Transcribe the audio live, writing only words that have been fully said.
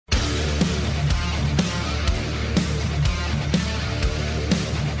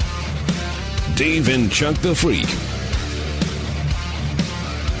Dave and Chuck the Freak.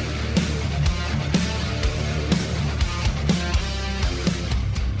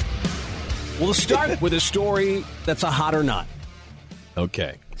 We'll start with a story that's a hot or not.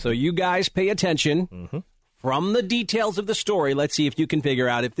 Okay. So you guys pay attention. From the details of the story, let's see if you can figure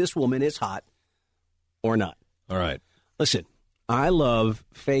out if this woman is hot or not. All right. Listen, I love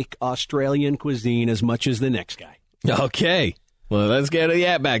fake Australian cuisine as much as the next guy. Okay. Well, let's get to the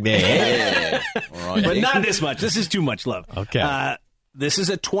Outback there. But not this much. This is too much love. Okay. This is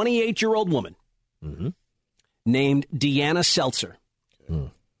a 28-year-old woman named Deanna Seltzer.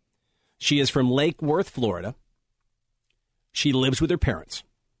 She is from Lake Worth, Florida. She lives with her parents.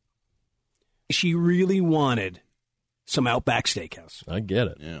 She really wanted some Outback Steakhouse. I get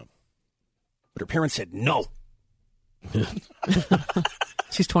it. Yeah. But her parents said no.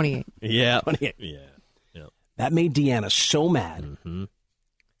 She's 28. Yeah. 28. Yeah. That made Deanna so mad.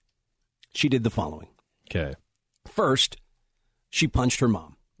 She did the following. Okay. First, she punched her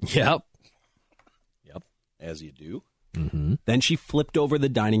mom. Yep. As you do. Then she flipped over the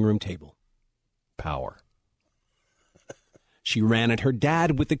dining room table. Power. She ran at her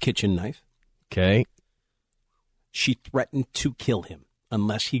dad with the kitchen knife. Okay. She threatened to kill him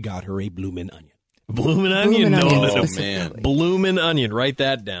unless he got her a bloomin' onion. Bloomin' onion? Bloomin' No, man. Bloomin' onion. Write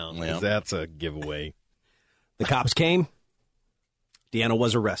that down. 'Cause that's a giveaway. The cops came. Deanna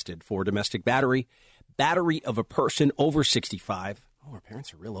was arrested for domestic battery, battery of a person over 65. Oh, her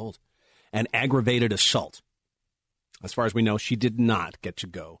parents are real old. And aggravated assault. As far as we know, she did not get to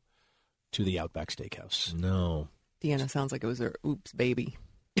go to the Outback Steakhouse. No. Deanna sounds like it was her oops baby.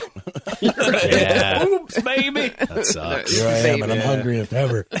 Yeah. Oops, baby. That sucks. Here I am, and I'm hungry if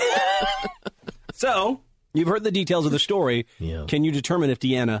ever. So, you've heard the details of the story. Yeah. Can you determine if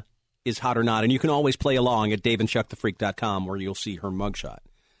Deanna is hot or not? And you can always play along at daveandchuckthefreak.com where you'll see her mugshot.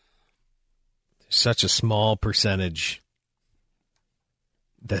 Such a small percentage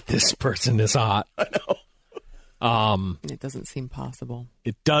that this person is hot. I know. It doesn't seem possible.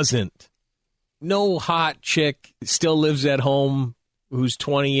 It doesn't. No hot chick still lives at home who's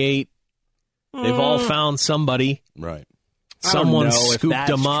 28. They've all found somebody. Right. Someone scooped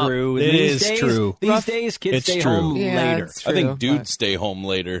them up. True. It These is days, true. These days, kids It's stay true. home Yeah, later. it's true, I think dudes stay home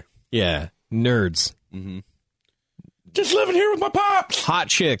later. Yeah. Nerds. Just living here with my pops. Hot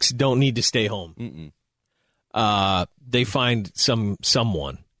chicks don't need to stay home. They find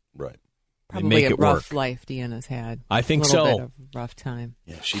someone. Right. Probably make a it rough work. life Deanna's had. I think a little so. bit of a rough time.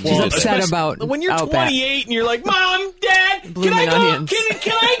 Yeah, she She's upset about when you're Outback. 28 and you're like, Mom, Dad, can Bloomin' I go? onions.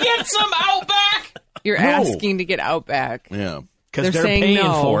 Can I get some Outback? You're asking to get Outback. Yeah. Because They're they're saying paying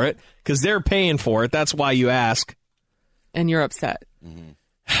no. for it. Because they're paying for it. That's why you ask. And you're upset.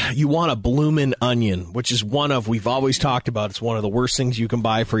 You want a bloomin' onion, which is we've always talked about, it's one of the worst things you can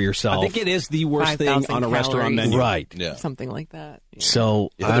buy for yourself. I think it is the worst thing 5,000 on a restaurant calories. menu. Right. Yeah. Something like that. Yeah. So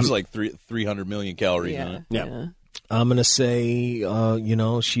There's like 300 million calories in it. Yeah. I'm going to say,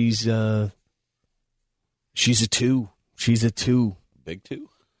 she's a 2. She's a 2. Big 2?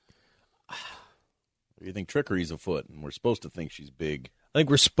 Or you think trickery's afoot and we're supposed to think she's big? I think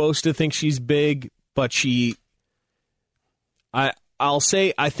we're supposed to think she's big, but I'll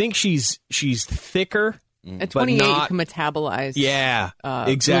say I think she's thicker. At 28, not, you can metabolize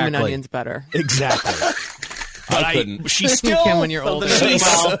exactly. bloomin' onions better. Exactly. But I couldn't. She's still You can when you're older.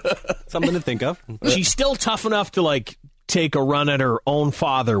 Something to think of. She's still tough enough to take a run at her own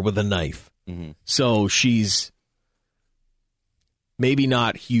father with a knife. So she's maybe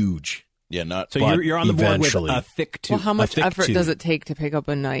not huge. Yeah, not. So But you're on the board with eventually. a thick 2. Well, how much thick effort two. does it take to pick up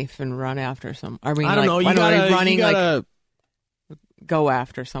a knife and run after some? I mean, I don't know. You gotta go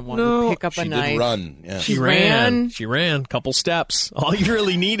after someone. No, Pick up She a knife. did run. Yeah. She ran. She ran. Couple steps. All you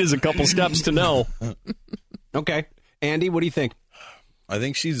really need is a couple steps to know. Okay. Andy, what do you think? I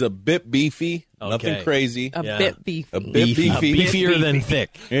think she's a bit beefy. Nothing Okay. crazy. A Yeah. bit beefy. A bit beefy. Beefier than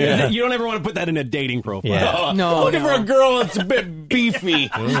thick. Yeah. You don't ever want to put that in a dating profile. Yeah. No, Looking for a girl that's a bit beefy.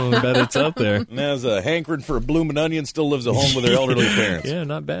 Oh, I bet it's up there. And has a hankering for a bloomin' onion, still lives at home with her elderly parents. Yeah,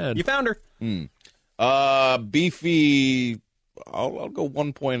 not bad. You found her. Beefy, I'll go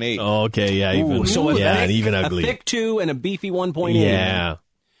 1.8. Oh, okay, yeah, even even ugly. A thick 2 and a beefy 1.8. Yeah.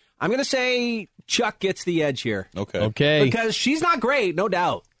 I'm going to say Chuck gets the edge here. Okay. Because she's not great, no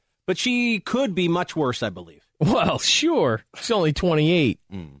doubt. But she could be much worse, I believe. Well, sure. She's only 28.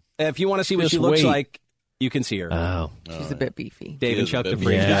 If you want to see what Just she looks wait. like, you can see her. Oh. She's a bit beefy. Dave She and is Chuck a the bit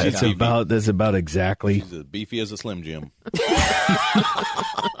Freak. beefy. Yeah, Yeah. that's about exactly She's as beefy as a Slim Jim.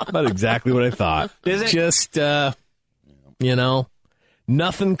 about exactly what I thought. Is it? Just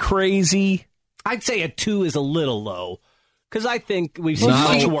nothing crazy. I'd say a 2 is a little low. Because I think we've seen Not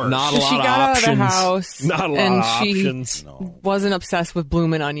much a- worse. not a lot she of got out of the options. house, Not a lot and of she options. wasn't obsessed with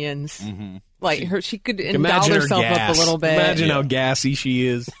bloomin' onions. Mm-hmm. Like she could indulge Imagine her herself gas. up a little bit. Imagine how gassy she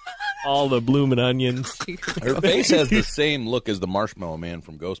is. All the blooming onions. Her face has the same look as the Marshmallow Man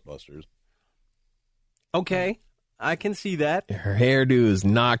from Ghostbusters. Okay, I can see that. Her hairdo is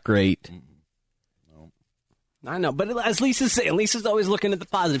not great. I know, but as Lisa's saying, Lisa's always looking at the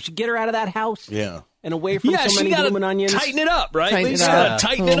positive. She get her out of that house Yeah. and away from so she many gotta blooming onions. tighten it up, right? Tighten it Lisa up. gotta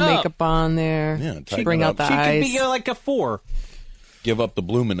tighten A it little up. makeup on there. Yeah, tighten Bring it out up. the She eyes. could be like a 4. Give up the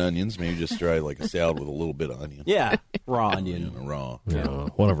blooming onions. Maybe just try like a salad with a little bit of onion. Yeah, raw You onion. know, raw.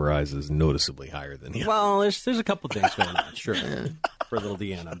 One of her eyes is noticeably higher than the other. Well, there's a couple things going on, sure, for little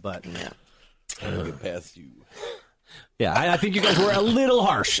Deanna, but Get past you. yeah, I think you guys were a little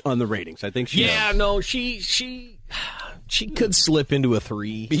harsh on the ratings. I think she. Yeah, no, she could slip into a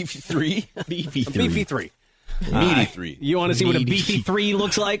 3. Beefy 3? Beefy 3. Beefy 3. Meaty 3. You want to see what a Meaty. beefy 3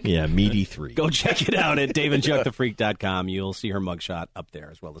 looks like? Yeah, meaty 3. Go check it out at daveandchuckthefreak.com. You'll see her mugshot up there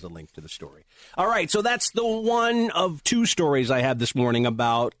as well as a link to the story. All right, so that's the one of 2 stories I have this morning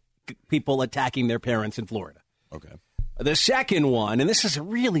about people attacking their parents in Florida. Okay. The second one, and this is a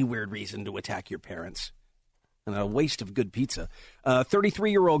really weird reason to attack your parents, and a waste of good pizza. A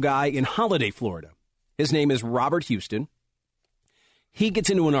 33-year-old guy in Holiday, Florida. His name is Robert Houston. He gets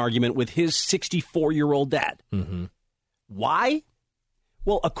into an argument with his 64-year-old dad. Mm-hmm. Why?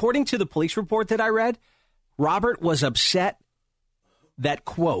 Well, according to the police report that I read, Robert was upset that,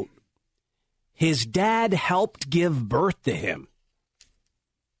 quote, his dad helped give birth to him.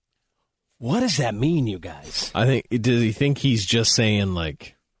 What does that mean, you guys? I think, does he think he's just saying,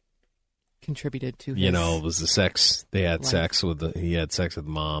 like, Contributed to his, you know, it was the sex, they had life. sex with he had sex with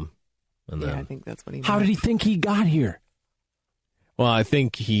mom. And Yeah, then, I think that's what he How meant. did he think he got here? well, I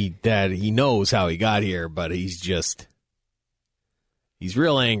think he knows how he got here, but he's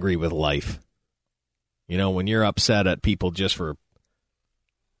real angry with life. You know, when you're upset at people just for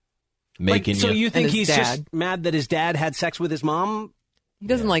making So you think And his he's dad. just mad that his dad had sex with his mom? He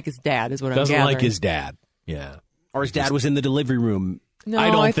doesn't like his dad, is what doesn't I'm gathering. like his dad. Yeah. Or his dad was in the delivery room? No,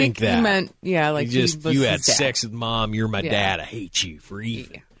 I don't I think that. he meant, yeah, like you just he was you his had dad. sex with mom. You're my Yeah. dad. I hate you for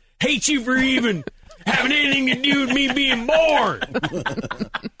even having anything to do with me being born.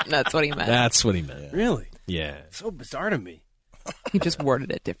 That's what he meant. That's what he meant. Really? Yeah. So bizarre to me. He just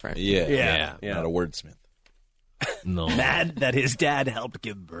worded it different. Yeah. Yeah. Not a wordsmith. No. Mad that his dad helped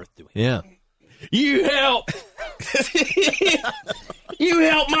give birth to him. Yeah. You help. You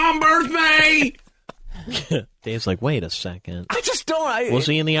help mom birth me. Dave's like, wait a second. I just don't. Was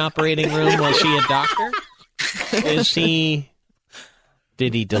he in the operating room? Was he a doctor?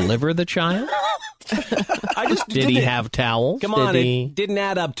 Did he deliver the child? I just Did he didn't- have towels? Come on, Did he? it didn't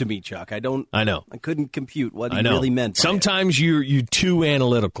add up to me, Chuck. I know. I couldn't compute what he I know. really meant. by Sometimes you're too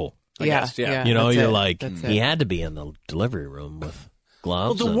analytical. I guess, yeah. You know, that's you're it. like, That's he it. had to be in the delivery room with it.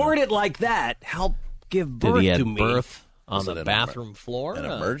 gloves. Well, to and- word it like that, help give birth Did he to have me. birth on Was it the an bathroom floor? An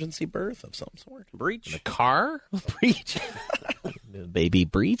emergency birth of some sort. Breach. A car? Breach. Baby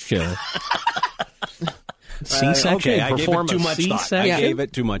breach. C-section. Okay, I gave it Perform too a much thought. I C-section? gave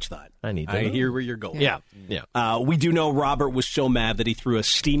it too much thought. I need to I know. hear where you're going. Yeah. We do know Robert was so mad that he threw a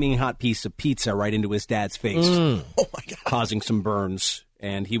steaming hot piece of pizza right into his dad's face, Oh, my God. causing some burns,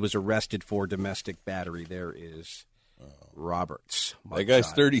 and he was arrested for domestic battery. There is Robert's. That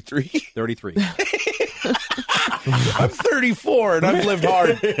guy's 33. 33. I'm 34, and I've lived hard.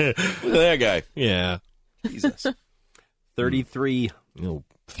 Look at that guy. Yeah. Jesus. 33. You'll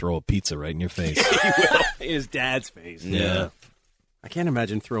throw a pizza right in your face. His dad's face. Yeah. I can't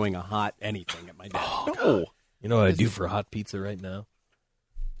imagine throwing a hot anything at my dad. No. You know what I do for hot pizza right now?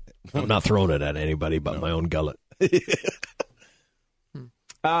 I'm not throwing it at anybody but my own gullet.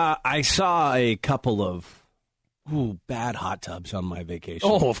 I saw a couple of bad hot tubs on my vacation.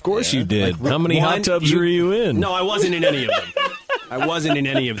 Oh, of course you did. How many One, hot tubs were you in? No, I wasn't in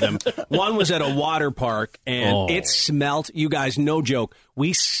any of them. One was at a water park, and it smelled, you guys, no joke,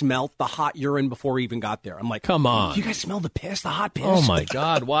 we smelt the hot urine before we even got there. I'm like, Come on. you guys smell the piss, the hot piss? Oh, my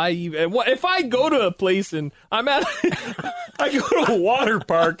God. Why you? If I go to a place and I go to a water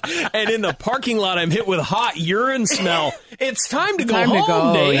park and in the parking lot I'm hit with hot urine smell, it's time to go Time to home,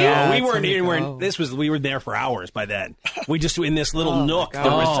 go, Dave. yeah. we weren't time to anywhere. go. We were there for hours by then. We just in this little nook. There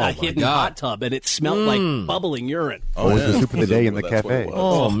was Oh, a my hidden God. hot tub, and it smelled like bubbling urine. What was the soup of the day in the That's what cafe? it was.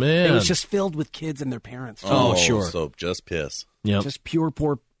 Oh, man. It was just filled with kids and their parents. Oh, sure. So just piss. Yep. Just pure,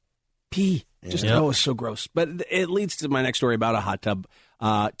 poor pee. Just Yeah. oh, it's so gross. But it leads to my next story about a hot tub.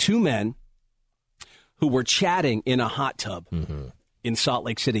 2 men who were chatting in a hot tub in Salt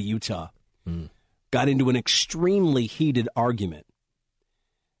Lake City, Utah. got into an extremely heated argument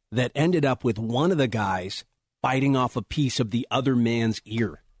that ended up with one of the guys biting off a piece of the other man's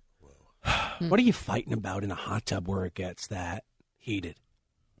ear. What are you fighting about in a hot tub where it gets that heated?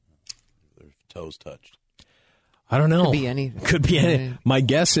 Their toes touched. I don't know. Could be anything. Could be any. My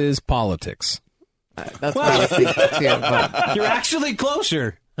guess is politics. That's what I was thinking too. But You're actually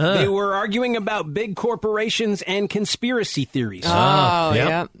closer. They were arguing about big corporations and conspiracy theories.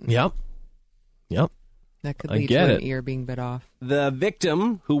 yep. Yep. That could I lead get to it. an ear being bit off. The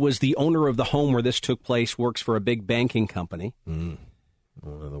victim, who was the owner of the home where this took place, works for a big banking company. One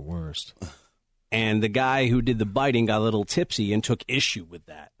of the worst. And the guy who did the biting got a little tipsy and took issue with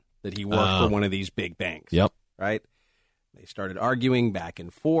that he worked for one of these big banks. Yep. Right? They started arguing back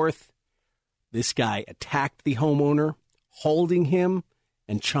and forth. This guy attacked the homeowner, holding him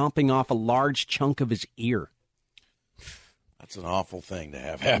and chomping off a large chunk of his ear. That's an awful thing to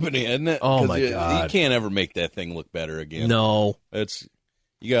have happening, isn't it? Oh, 'Cause my God. You can't ever make that thing look better again. No.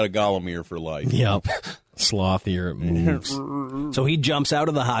 You got a Gollum ear for life. Yep. Sloth ear, it moves. So he jumps out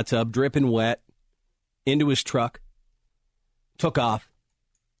of the hot tub, dripping wet, into his truck, took off,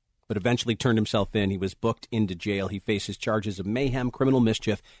 but eventually turned himself in. He was booked into jail. He faces charges of mayhem, criminal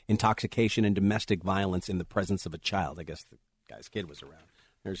mischief, intoxication, and domestic violence in the presence of a child. I guess the guy's kid was around.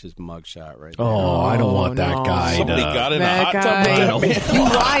 There's his mugshot right there. Oh, I don't want that no. guy. Somebody to- got in a That hot tub guy, with that man. you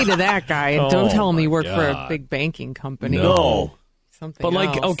lie to that guy and don't tell him he my worked for a God. big banking company. No. Something But,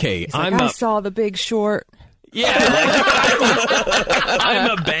 like, else. okay, He's like, I'm I not- saw The Big Short. Yeah.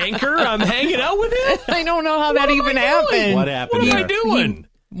 I'm a banker. I'm hanging out with him. I don't know how that even happened. What happened What am I there? doing?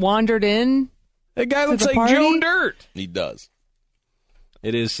 Wandered in. That guy looks the like party? Joe Dirt. He does.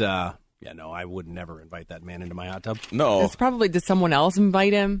 It is, no, I would never invite that man into my hot tub. No. It's probably did someone else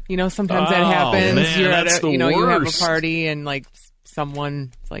invite him? You know, sometimes that Oh, happens. man, You're that's at the a, you have a worst. party and like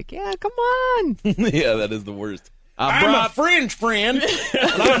someone's like, yeah, come on. Yeah, that is the worst. I'm I'm a fringe friend,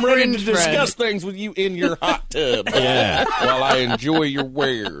 and I'm ready to Fringe discuss friend. things with you in your hot tub. Yeah. While I enjoy your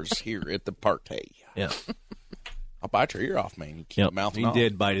wares here at the party. Yeah. I'll bite your ear off, man. You keep Yep. mouthing He off.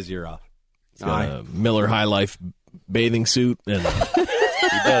 did bite his ear off. He's got a Miller High Life bathing suit. And,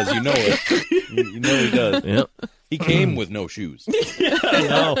 He does. You know it. You know he does. yep. He came with no shoes.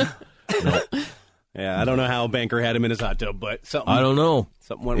 No. Yeah, I don't know how Banker had him in his hot tub, but something I don't know.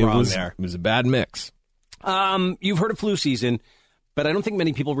 went wrong was, there. It was a bad mix. You've heard of flu season, but I don't think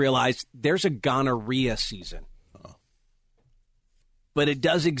many people realize there's a gonorrhea season. But it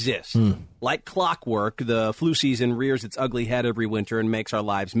does exist. Like clockwork, the flu season rears its ugly head every winter and makes our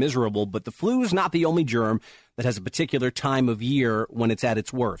lives miserable, but the flu is not the only germ that has a particular time of year when it's at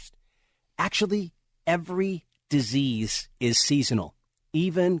its worst. Actually, every disease is seasonal,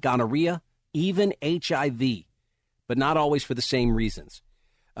 even gonorrhea, even HIV, but not always for the same reasons.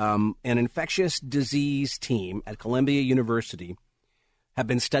 An infectious disease team at Columbia University have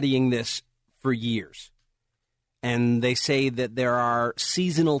been studying this for years. And they say that there are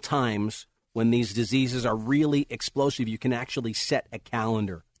seasonal times when these diseases are really explosive. You can actually set a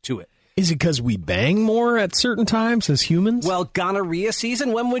calendar to it. Is it because we bang more at certain times as humans? Well, gonorrhea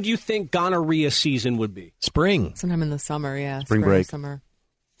season, when would you think gonorrhea season would be? Spring. Sometime in the summer, yeah. Spring break. Summer.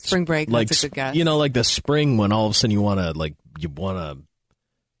 Spring break, Like, that's a good guess. you know, like the spring when all of a sudden you want to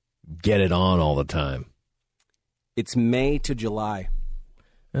get it on all the time. It's May to July.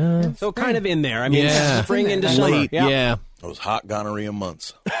 So kind of in there. I mean, Yeah. spring into summer. Late, yeah. Those hot gonorrhea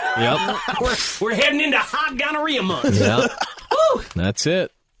months. Yep. We're heading into hot gonorrhea months. Yep. That's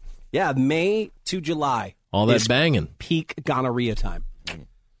it. Yeah, May to July. All that is banging. peak gonorrhea time.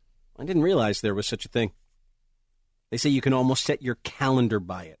 I didn't realize there was such a thing. They say you can almost set your calendar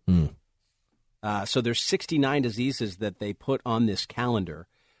by it. So there's 69 diseases that they put on this calendar,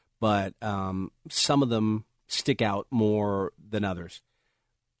 but some of them stick out more than others.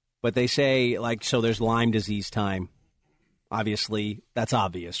 But they say, like, so there's Lyme disease time. Obviously, that's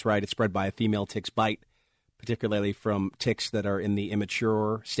obvious, right? It's spread by a female tick's bite, particularly from ticks that are in the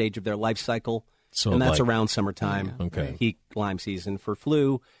immature stage of their life cycle. So and that's like- around summertime. Yeah, Okay. Peak Lyme season. For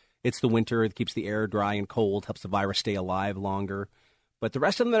flu, it's the winter. It keeps the air dry and cold, helps the virus stay alive longer. But the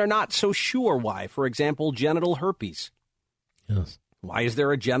rest of them that are not so sure why. For example, genital herpes. Yes. Why is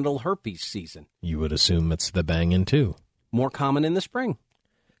there a genital herpes season? You would assume it's the banging too. More common in the spring.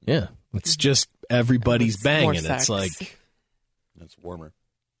 Yeah. It's just everybody's It's more banging. sex. It's like It's warmer.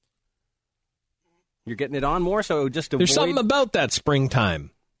 You're getting it on more, so just avoid... there's something about that springtime.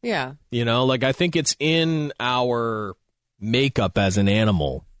 yeah. You know, like I think it's in our makeup as an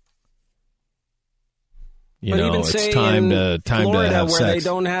animal. You But know, even it's say time in to Florida, have where sex. they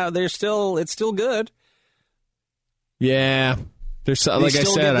don't have, it's still good. Yeah. There's like I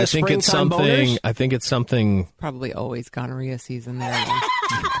said, I think it's something. I think it's something. Probably always gonorrhea season there.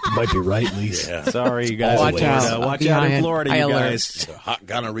 You might be right, Lisa. Yeah. Sorry, you guys. Watch out. Watch out in Florida, you guys. It's a hot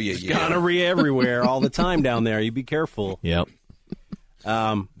gonorrhea. There's gonorrhea everywhere all the time down there. You be careful. Yep.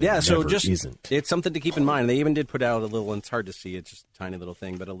 So just isn't. It's something to keep in mind. They even did put out a little, and it's hard to see, it's just a tiny little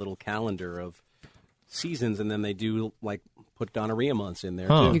thing, but a little calendar of seasons, and then they do like put gonorrhea months in there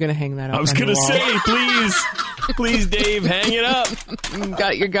too. You're gonna hang that up. I was gonna say, please, Dave, hang it up. You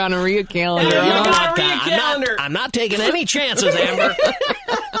got your gonorrhea calendar. I'm not taking any chances, Amber.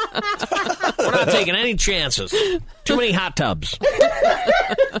 We're not taking any chances. Too many hot tubs.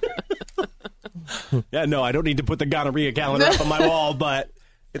 Yeah, no, I don't need to put the gonorrhea calendar up on my wall, but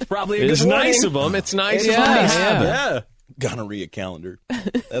it's probably a good It's warning. nice of them. It's nice of them to have it. Gonorrhea calendar.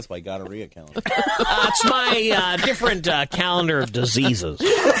 That's my gonorrhea calendar. It's my different calendar of diseases.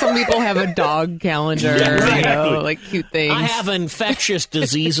 Some people have a dog calendar, like cute things. I have infectious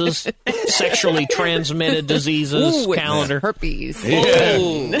diseases, sexually transmitted diseases calendar. Herpes.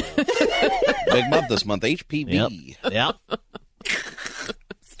 Yeah. Big month this month, HPV. Yep.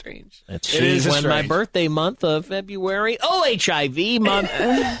 Strange. Let's It see is when my strange. birthday month of February. Oh, HIV month.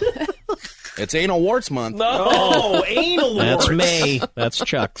 It's anal warts month. Oh, anal That's warts. May. That's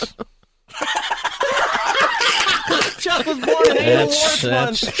Chuck's. Chuck was born in anal warts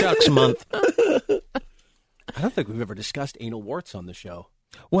That's month. Chuck's month. I don't think we've ever discussed anal warts on the show.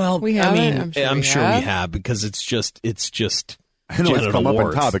 Well, We I mean, haven't. I'm I'm sure sure we we have because it's just I know it's genital come up in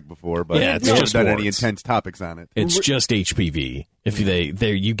warts. topic before, but Yeah, it's we haven't just done any warts. intense topics on it. It's just HPV. If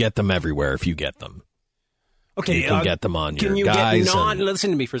you get them everywhere. If you get them, Okay, you can get them on Can your you guys. get and-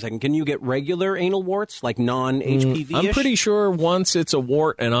 listen to me for a second. Can you get regular anal warts, like non-HPV? I'm pretty sure once it's a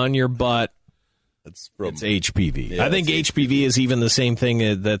wart and on your butt, It's from. it's HPV. Yeah, I think it's HPV is even the same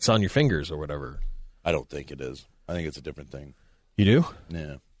thing that's on your fingers or whatever. I don't think it is. I think it's a different thing. You do?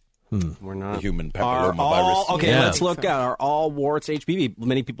 Yeah. We're not. The human Are papillomavirus. all, okay, Yeah. let's look at are all warts HPV?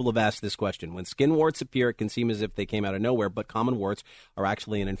 Many people have asked this question. When skin warts appear, it can seem as if they came out of nowhere, but common warts are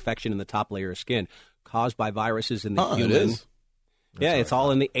actually an infection in the top layer of skin caused by viruses in the human. It is. Yeah, it's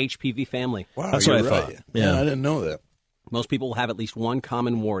all in the HPV family. Wow, That's you're what I right. thought. Yeah, Yeah. I didn't know that. Most people will have at least one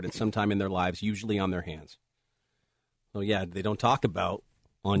common wart at some time in their lives, usually on their hands. So yeah, they don't talk about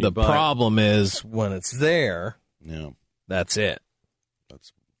on The your butt. problem is when it's there, Yeah. that's it.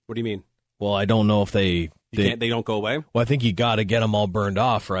 That's What do you mean? Well, I don't know if they They don't go away? Well, I think you got to get them all burned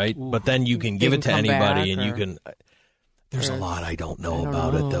off, right? But then you can give They it to can come anybody, back, and you or- can. There's a lot I don't know I don't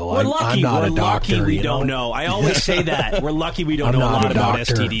about know. it, though. We're lucky. I'm not We're a doctor. lucky we you don't know. I always say that. We're lucky we don't I'm know a not lot a about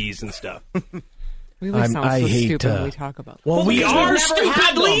doctor. STDs and stuff. We always sound I so hate stupid to- when we talk about them. Well, we because are we've never had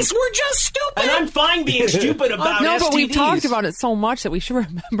Stupid, them. Lise. We're just stupid. And I'm fine being stupid about No, but we've STDs. talked about it so much that we should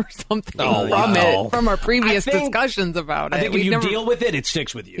remember something Oh, from wow. it, from our previous I think- discussions about it. I think if We've you never- deal with it, it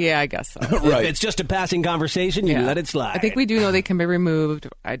sticks with you. Yeah, I guess so. If it's just a passing conversation, you Yeah. let it slide. I think we do know they can be removed.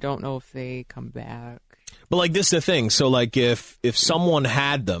 I don't know if they come back. But like this is the thing. So like if someone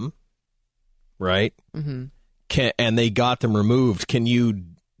had them, right, and they got them removed, can you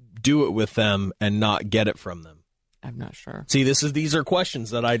do it with them and not get it from them? I'm not sure. See, these are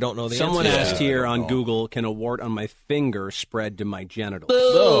questions that I don't know the Someone answer to. asked here I on don't know. Google, can a wart on my finger spread to my genitals?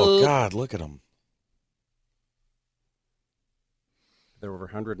 Oh, God, look at them. There were over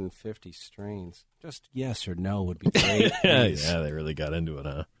 150 strains. Just yes or no would be great. Yeah, please. yeah, they really got into it,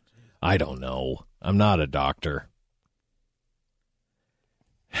 huh? I don't know. I'm not a doctor.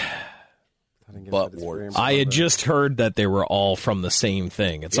 I didn't get Butt that it's warts. very I had important. just heard that they were all from the same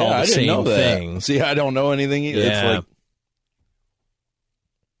thing. It's Yeah, all the I didn't same know that. thing. See, I don't know anything either. Yeah.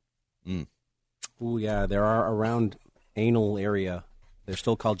 It's like, Ooh, yeah, there are around anal area. They're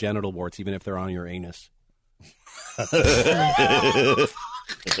still called genital warts, even if they're on your anus.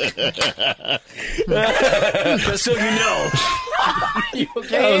 Just so you know.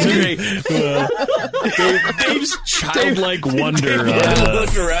 That was great. Dave's childlike wonder.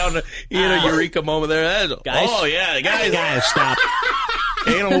 looked around, eureka moment there. Guys? Oh, yeah, guys, stop.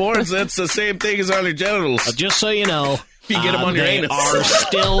 anal warts, that's the same thing as on your genitals. Just so you know, You get 'em on your they anus. are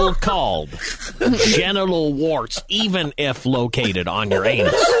still called genital warts, even if located on your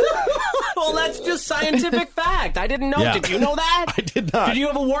anus. Well, that's just scientific fact. I didn't know. Yeah. Did you know that? I did not. Did you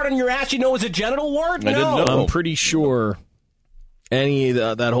have a wart on your ass you know was a genital wart? I didn't know. I'm pretty sure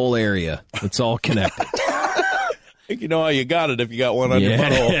that whole area, it's all connected. You know how you got it if you got one on your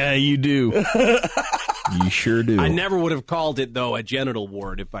butthole. Yeah, you do. You sure do. I never would have called it, though, a genital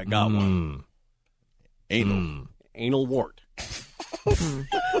wart if I got one. Anal. Anal wart. That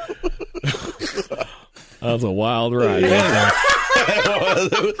was a wild ride.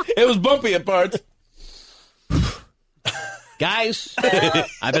 It was bumpy at parts. Guys,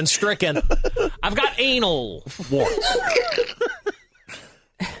 I've been stricken. I've got anal warts.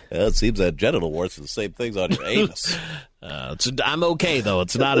 It seems that genital warts are the same things on your anus. I'm okay, though.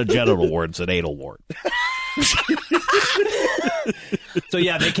 It's not a genital wart. It's an anal wart. So,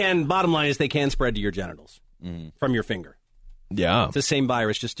 yeah, they can, bottom line is they can spread to your genitals from your finger. Yeah. It's the same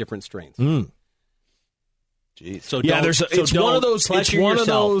virus, just different strains. Jeez. So yeah, it's one of those. It's one of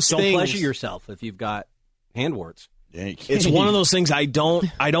those Don't things. pleasure yourself if you've got hand warts. Yeah, you can't. It's one of those things I don't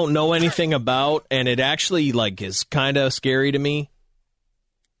know anything about, and it actually like is kind of scary to me.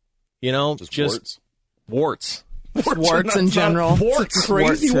 You know, just warts. Warts in general. Warts,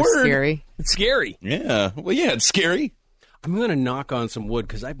 Warts are scary. It's scary. Yeah. Well, yeah, it's scary. I'm going to knock on some wood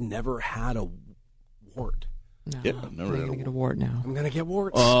because I've never had a wart. No, Yeah, I've never I'm had gonna a get a wart now. I'm going to get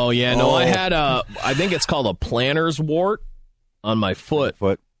warts. Oh yeah, no, I had I think it's called a planter's wart on my foot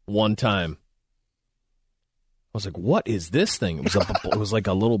one time. I was like, "What is this thing?" It was like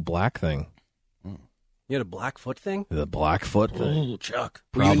a little black thing. You had a black foot thing? The black foot thing. Oh, Chuck.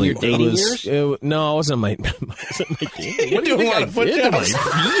 Probably Were you in your dating years? No, I wasn't my dating. What do you think I did to my feet?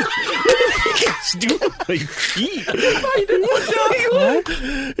 Dude, my feet.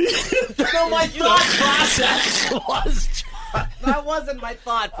 No, my thought process was... That wasn't my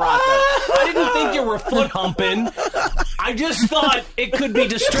thought process. I didn't think you were foot humping. I just thought it could be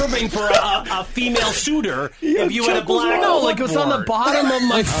disturbing for a female suitor if you had a black No, foot like it was on the wart. bottom of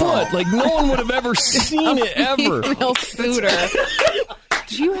my foot. Like no one would have ever seen it ever. Female suitor.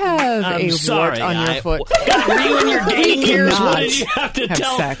 Do you have I'm a sorry, wart on your foot? You in your dating years, what did you have to have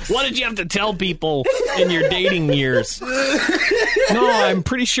tell? sex. What did you have to tell people in your dating years? No, I'm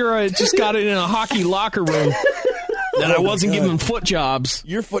pretty sure I just got it in a hockey locker room. That I wasn't giving foot jobs.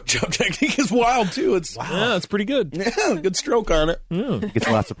 Your foot job technique is wild too. It's Yeah, it's pretty good. yeah, good stroke on it. Gets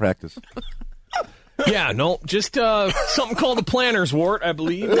lots of practice. Yeah, no, just something called a planter's wart, I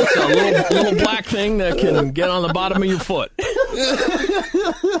believe. It's a little black thing that can get on the bottom of your foot.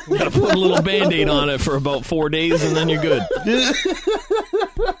 You got to put a little Band-Aid on it for about 4 days, and then you're good.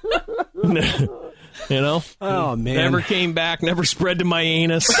 You know? Oh, man. Never came back, never spread to my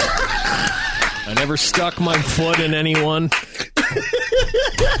anus. I never stuck my foot in anyone.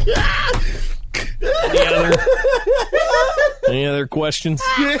 Any other questions?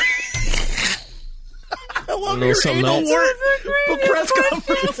 I love know your something anal else? wart. Press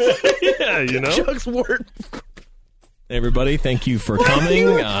conference. Yeah, you know. Chuck's wart. Everybody, thank you for coming.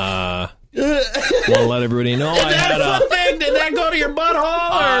 Want to let everybody know I had a... Did that go to your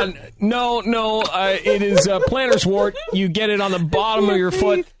butthole? No, it is a planter's wart. You get it on the bottom of your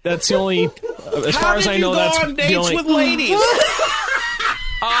foot. That's the only... As far as I know, that's the only... with ladies?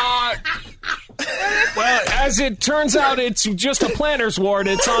 Well, as it turns out, it's just a planter's wart.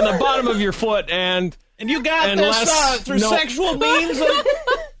 It's on the bottom of your foot, and you got unless, this through sexual means?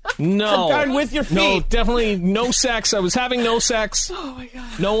 No. Sometime with your feet. No, definitely no sex. I was having no sex. Oh my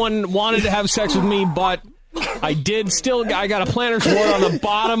god. No one wanted to have sex with me, but I got a planter's wart on the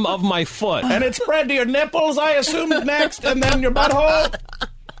bottom of my foot. And it spread to your nipples, I assume, next, and then your butthole?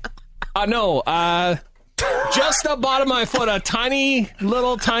 No, just the bottom of my foot, a tiny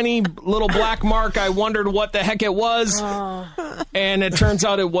little black mark. I wondered what the heck it was, and it turns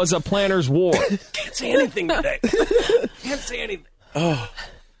out it was a planter's wart. Can't say anything today. Can't say anything.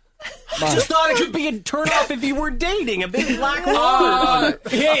 I just thought it could be a turn-off if you were dating. A big black wart.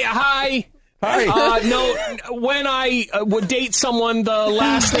 Hey, hi. No, when I would date someone, the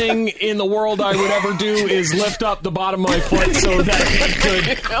last thing in the world I would ever do is lift up the bottom of my foot so that he could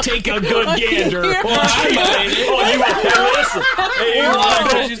take a good gander. You want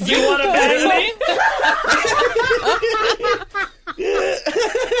to bang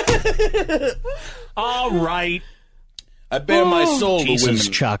me? All right. I bare my soul to women.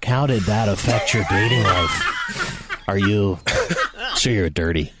 Chuck, how did that affect your dating life? Are you... So you're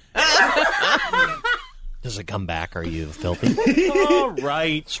dirty. Does it come back? Are you filthy? All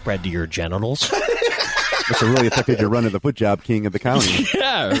right. Spread to your genitals? Must have really affected your run of the foot job king of the county.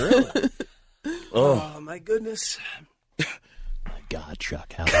 Yeah, really. Oh, my goodness. God,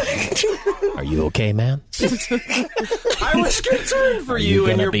 Chuck, are you okay, man? I was concerned for Are you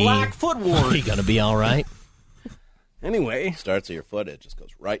and gonna your be- black foot Are wart. you going to be all right? Anyway. Starts at your foot, it just goes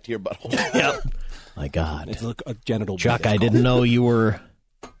right to your butthole. Yep. My God. It's a genital Chuck, bed, I it's didn't know you were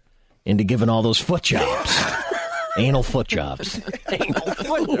into giving all those foot jobs. Anal foot jobs.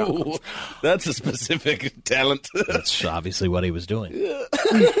 Ooh, that's a specific talent. That's obviously what he was doing.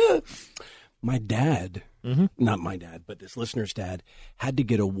 My dad, not my dad, but this listener's dad, had to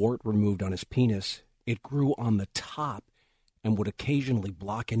get a wart removed on his penis. It grew on the top and would occasionally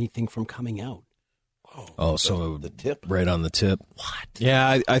block anything from coming out. Oh, so the tip? right on the tip. What?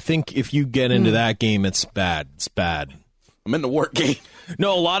 Yeah, I think if you get into that game, it's bad. It's bad. I'm in the wart game.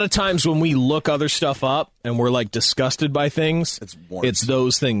 No, a lot of times when we look other stuff up and we're like disgusted by things, it's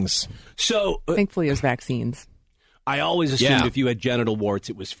those things. So Thankfully, there's vaccines. I always assumed if you had genital warts,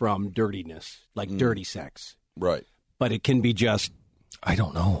 it was from dirtiness, like dirty sex. Right. But it can be just. I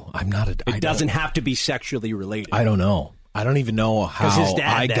don't know. It doesn't have to be sexually related. I don't know. I don't even know how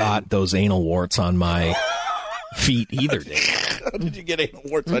I got those anal warts on my feet either, Dave. How did you get anal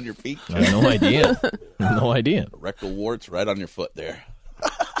warts on your feet? I have no idea. No idea. Rectal warts right on your foot there.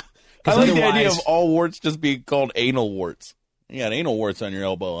 I like the idea of all warts just being called anal warts. You got anal warts on your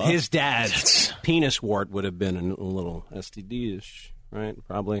elbow, huh? His dad's penis wart would have been a little STD-ish, right?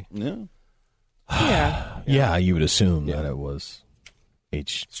 Probably. Yeah. Yeah, you would assume that it was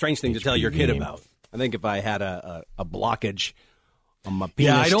Strange thing to tell your kid about. I think if I had a blockage on my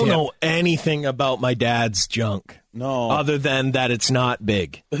penis. Yeah, I don't know anything about my dad's junk. No. Other than that it's not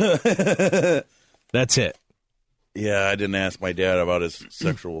big. That's it. Yeah, I didn't ask my dad about his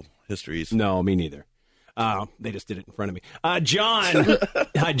sexual histories. No, me neither. They just did it in front of me. John.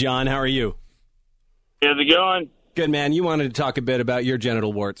 Hi, John. How are you? How's it going? Good, man. You wanted to talk a bit about your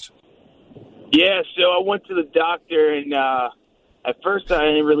genital warts. Yeah, so I went to the doctor, and at first I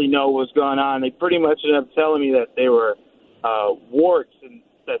didn't really know what was going on. They pretty much ended up telling me that they were warts and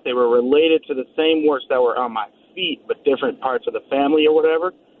that they were related to the same warts that were on my feet, but different parts of the family or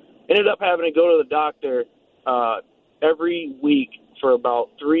whatever. Ended up having to go to the doctor every week for about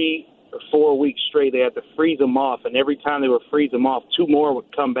 3 or 4 weeks straight. They had to freeze them off, and every time they would freeze them off, 2 more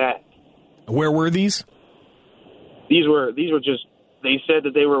would come back. Where were these? These were just, they said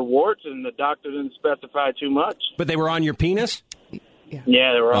that they were warts, and the doctor didn't specify too much. But they were on your penis?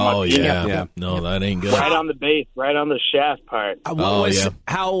 Yeah, they were on my penis. Yeah. No, that ain't good. Right on the base, right on the shaft part.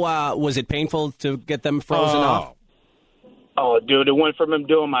 How was it painful to get them frozen off? Oh, dude, it went from him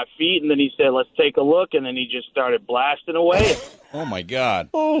doing my feet, and then he said, let's take a look, and then he just started blasting away. Oh, my God.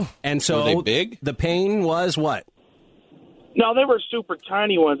 And so were they big? The pain was what? No, they were super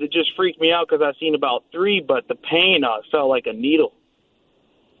tiny ones. It just freaked me out because I seen about 3, but the pain felt like a needle.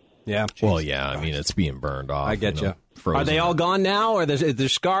 Yeah. Well, yeah, I mean, it's being burned off. I get you. Frozen. Are they all gone now, or is there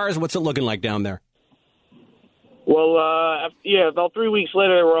scars? What's it looking like down there? Well, about 3 weeks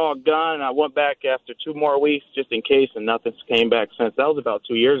later, they were all gone, and I went back after 2 more weeks just in case, and nothing's came back since. That was about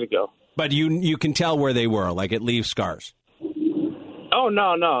 2 years ago. But you can tell where they were, like it leaves scars. Oh,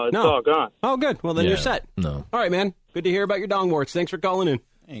 no, it's all gone. Oh, good. Well, then you're set. No. All right, man. Good to hear about your dong warts. Thanks for calling in.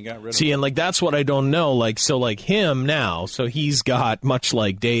 You got rid of See, and like that's what I don't know. Like, so like him now, so he's got, much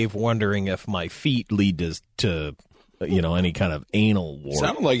like Dave, wondering if my feet lead to any kind of anal wart.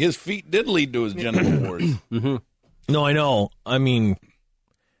 Sounded like his feet did lead to his genital warts. Mm-hmm. No, I know. I mean,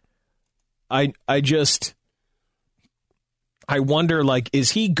 I wonder, like,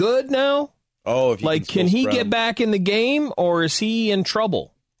 is he good now? Oh, if like, can he get back in the game, or is he in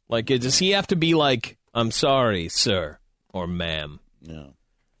trouble? Like, does he have to be like, I'm sorry, sir, or ma'am? No.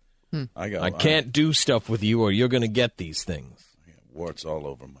 I can't do stuff with you, or you're going to get these things. I got warts all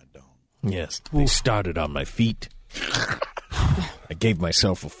over my dome. Yes, they started on my feet. I gave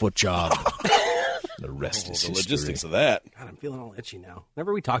myself a foot job. The rest is history. The logistics of that. God, I'm feeling all itchy now.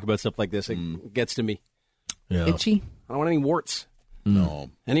 Whenever we talk about stuff like this, it gets to me. Yeah. Itchy? I don't want any warts. No.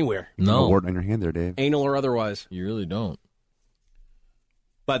 Anywhere. No. A wart on your hand there, Dave. Anal or otherwise. You really don't.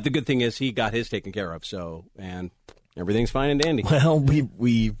 But the good thing is he got his taken care of, and everything's fine and dandy. Well,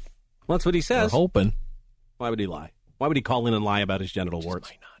 we Well, that's what he says. We're hoping. Why would he lie? Why would he call in and lie about his genital warts?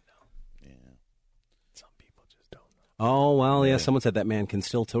 Might not know. Yeah. Some people just don't know. Oh, well, yeah, someone said that man can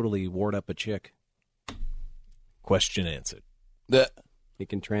still totally wart up a chick. Question answered. He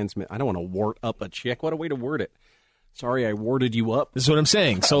can transmit. I don't want to wart up a chick. What a way to word it. Sorry, I warded you up. This is what I'm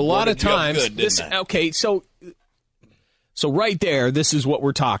saying. So a lot of times, so right there, this is what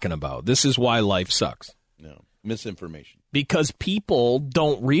we're talking about. This is why life sucks. No. Misinformation. Because people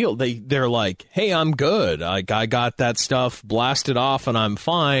don't they're like, hey, I'm good. I got that stuff blasted off and I'm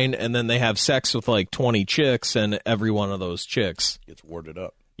fine. And then they have sex with like 20 chicks and every one of those chicks Gets warded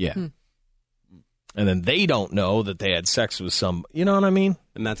up. Yeah. And then they don't know that they had sex with some, you know what I mean?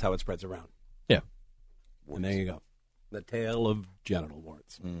 And that's how it spreads around. Yeah. And there you go. The tale of genital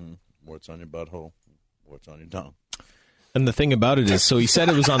warts. Warts on your butthole. Warts on your tongue. And the thing about it is, so he said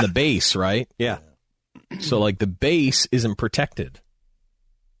it was on the base, right? Yeah. So like the base isn't protected.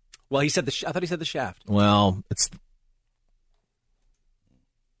 Well, he said I thought he said the shaft. Well,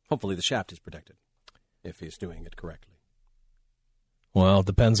 Hopefully the shaft is protected if he's doing it correctly. Well, it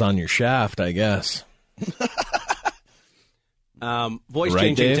depends on your shaft, I guess.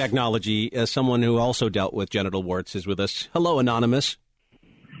 Voice-changing technology, as someone who also dealt with genital warts, is with us. Hello, Anonymous.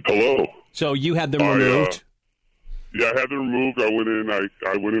 Hello. So you had them removed? Yeah, I had them removed. I went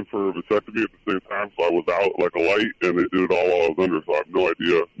in for a vasectomy at the same time, so I was out like a light, and it did it all while I was under, so I have no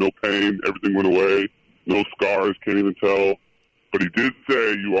idea. No pain. Everything went away. No scars. Can't even tell. But he did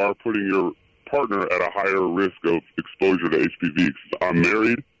say you are putting your partner at a higher risk of exposure to HPV. I'm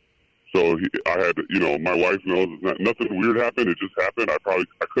married. So I had, my wife knows nothing weird happened. It just happened. I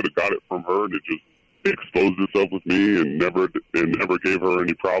could have got it from her, and it just exposed itself with me, and never gave her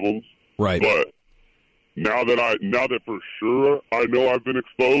any problems. Right. But now that for sure I know I've been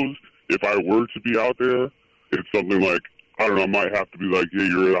exposed, if I were to be out there, it's something like, I don't know, I might have to be like, yeah,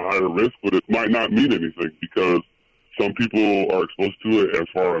 you're at a higher risk, but it might not mean anything because some people are exposed to it, as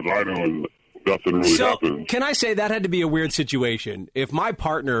far as I know, and nothing really happens. Can I say that had to be a weird situation? If my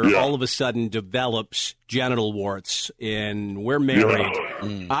partner all of a sudden develops genital warts and we're married,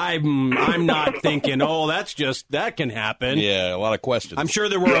 I'm not thinking, that can happen. Yeah, a lot of questions. I'm sure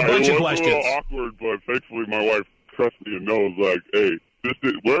there were a bunch of questions. It was a little awkward, but thankfully my wife trusts me and knows, like, hey,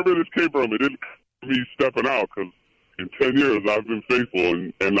 wherever this came from, it didn't come from me stepping out, because in 10 years I've been faithful,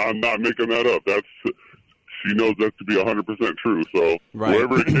 and I'm not making that up. She knows that to be 100% true. So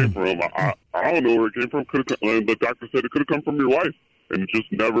wherever it came from, I don't know where it came from. The doctor said it could have come from your wife, and it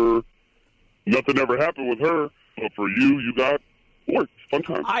just nothing ever happened with her. But for you got warts. Fun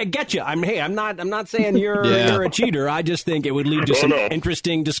time. I get you. I'm not saying you're a cheater. I just think it would lead to some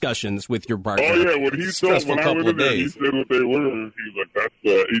interesting discussions with your partner. Oh yeah, when I went in there, he said what they were. He's like, "That's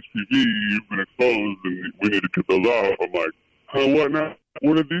HPV. You've been exposed, and we need to get those off." I'm like, "Huh? What now?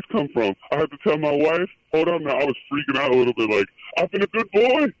 Where did these come from?" I had to tell my wife. Hold on now. I was freaking out a little bit, like, I've been a good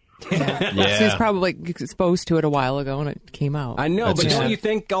boy. Yeah. So he's probably exposed to it a while ago, and it came out. I know, but don't you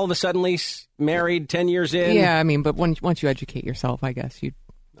think all of a sudden he's married 10 years in? Yeah, I mean, but once you educate yourself, I guess you'd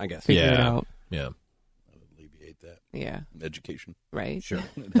figure it out. Yeah. I would alleviate that. Yeah. Education. Right. Sure.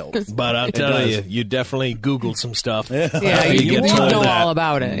 It helps. But I'll tell you definitely Googled some stuff. Yeah, you know all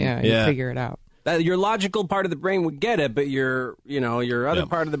about it. Yeah, you figure it out. Your logical part of the brain would get it, but your other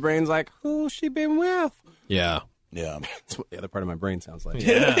part of the brain's like, who's she been with? Yeah. Yeah. That's what the other part of my brain sounds like.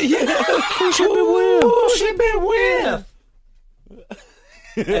 Yeah. Who's she been with?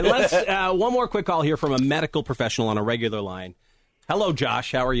 And let's, one more quick call here from a medical professional on a regular line. Hello,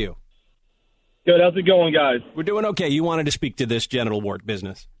 Josh. How are you? Good. How's it going, guys? We're doing okay. You wanted to speak to this genital wart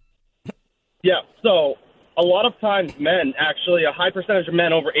business. Yeah. So a lot of times men, actually, a high percentage of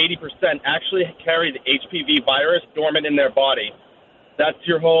men, over 80%, actually carry the HPV virus dormant in their body. That's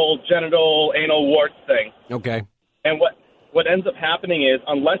your whole genital anal warts thing. Okay. And what ends up happening is,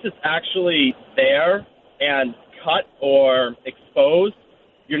 unless it's actually there and cut or exposed,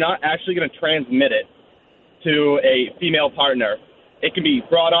 you're not actually going to transmit it to a female partner. It can be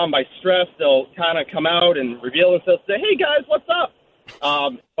brought on by stress. They'll kind of come out and reveal themselves, say, hey, guys, what's up?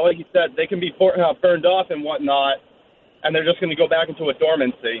 Like you said, they can be burned off and whatnot, and they're just going to go back into a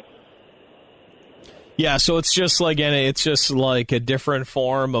dormancy. Yeah, so it's just like a different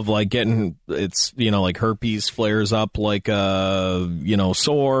form of like getting, it's, like herpes flares up like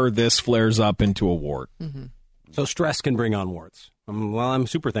sore. This flares up into a wart. Mm-hmm. So stress can bring on warts. I'm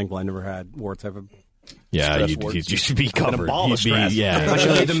super thankful I never had warts. You should be covered. A ball of stress. I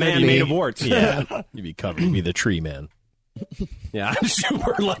should be the man made of warts. Yeah, you'd be covered. You'd be the tree man. Yeah, I'm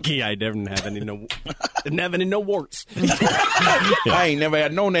super lucky I didn't have any no warts. I ain't never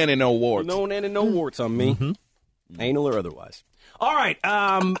had no nanny no warts. No nanny no warts on me, anal or otherwise. All right,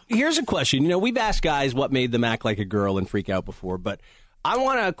 here's a question. We've asked guys what made them act like a girl and freak out before, but I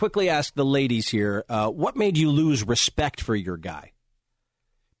want to quickly ask the ladies here, what made you lose respect for your guy?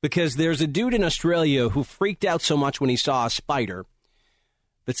 Because there's a dude in Australia who freaked out so much when he saw a spider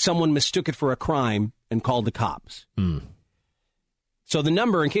that someone mistook it for a crime and called the cops. So the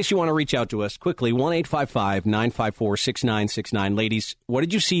number, in case you want to reach out to us quickly, 1-855-954-6969. Ladies, what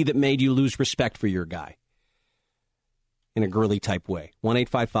did you see that made you lose respect for your guy in a girly type way?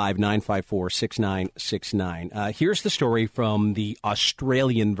 1-855-954-6969. Here's the story from the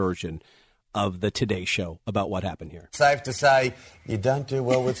Australian version of the Today Show about what happened here. Safe to say you don't do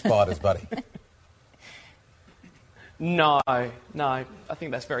well with spiders, buddy. No, I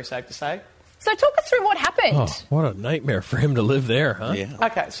think that's very safe to say. So talk us through what happened. Oh, what a nightmare for him to live there, huh? Yeah.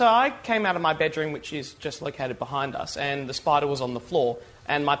 Okay, so I came out of my bedroom, which is just located behind us, and the spider was on the floor.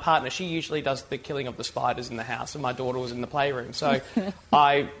 And my partner, she usually does the killing of the spiders in the house, and my daughter was in the playroom. So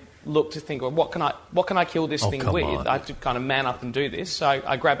I look to think, well, what can I kill this thing come with? on. I had to kind of man up and do this. So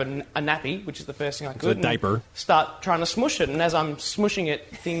I grab a nappy, which is the first thing I could. a diaper. And start trying to smush it. And as I'm smushing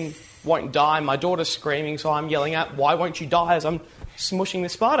it, thing won't die. My daughter's screaming, so I'm yelling out, "Why won't you die?" as I'm smushing the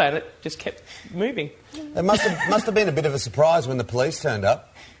spider, and it just kept moving. It must have been a bit of a surprise when the police turned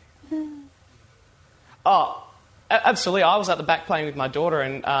up. Oh, absolutely. I was at the back playing with my daughter,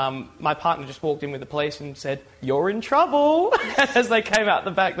 and my partner just walked in with the police and said, "You're in trouble." As they came out the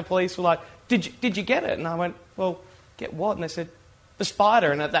back, the police were like, Did you get it? And I went, "Well, get what?" And they said, "The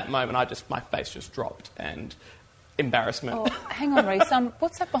spider." And at that moment, my face just dropped and embarrassment. Oh, hang on, Reece.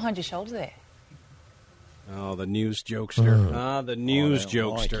 What's that behind your shoulder there? Oh, the news jokester. The news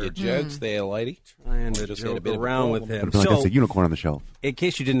jokester. Like your jokes there, lady. Trying to Just had a joke bit of a around problem. with him. I feel like that's a unicorn on the shelf. In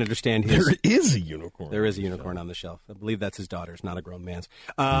case you didn't understand his... There is a unicorn. There is a unicorn on the shelf. I believe that's his daughter's, not a grown man's.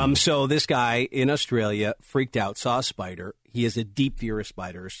 So this guy in Australia freaked out, saw a spider. He has a deep fear of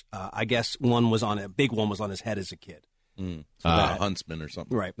spiders. I guess a big one was on his head as a kid. So a huntsman or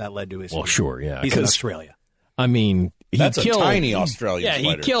something. Right, that led to his... Well, sure, yeah. He's in Australia. I mean, That's a tiny Australian Yeah,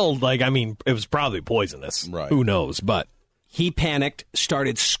 spider. he killed, it was probably poisonous. Right. Who knows, but... He panicked,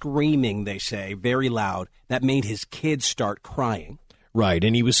 started screaming, they say, very loud. That made his kids start crying. Right,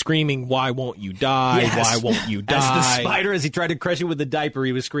 and he was screaming, "Why won't you die? Yes. Why won't you die?" As the spider, as he tried to crush it with the diaper,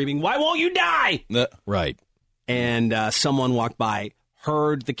 he was screaming, "Why won't you die?" Right. And someone walked by,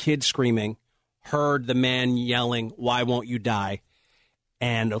 heard the kid screaming, heard the man yelling, "Why won't you die?"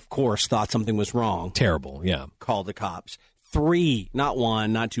 And, of course, thought something was wrong. Terrible, yeah. Called the cops. 3, not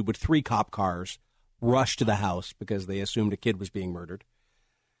 1, not 2, but 3 cop cars rushed to the house because they assumed a kid was being murdered.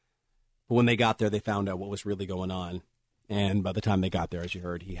 But when they got there, they found out what was really going on. And by the time they got there, as you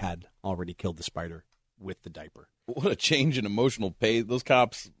heard, he had already killed the spider with the diaper. What a change in emotional pace. Those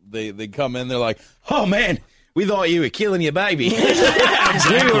cops, they come in, they're like, "Oh, man, we thought you were killing your baby. We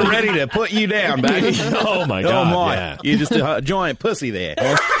were ready to put you down, baby." Oh, my God, Oh, my. yeah. You're just a giant pussy there.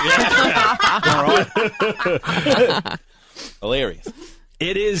 All right. Hilarious.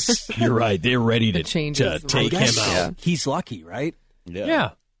 It is. You're right. They're ready to changes. take him out. Yeah. He's lucky, right?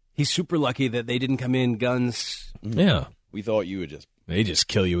 Yeah. He's super lucky that they didn't come in guns. Yeah. We thought you would just... They just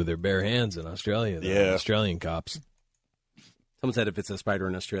kill you with their bare hands in Australia. The Australian cops. Someone said if it's a spider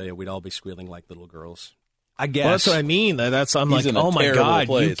in Australia, we'd all be squealing like little girls. I guess. Well, that's what I mean. I'm He's like, in a oh, my terrible God,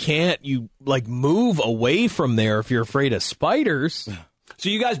 place. you move away from there if you're afraid of spiders. So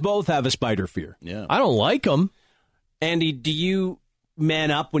you guys both have a spider fear. Yeah. I don't like them. Andy, do you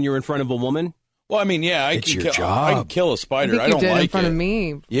man up when you're in front of a woman? Well, I mean, yeah, I It's can your job. kill a spider. I think I you don't did like in front it. of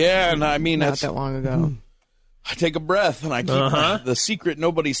me. Yeah, and I mean, Not that's... that long ago. I take a breath, and I keep the secret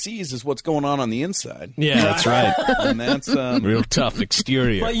nobody sees is what's going on the inside. Yeah, that's right. And that's... Real tough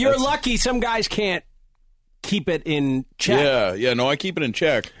exterior. But you're lucky some guys can't keep it in check. Yeah, no, I keep it in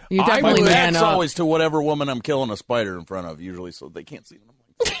check. You My definitely ran back's up. always to whatever woman I'm killing a spider in front of, usually, so they can't see them.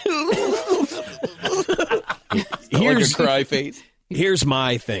 Here's like a cry face. Here's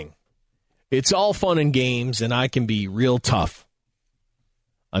my thing. It's all fun and games, and I can be real tough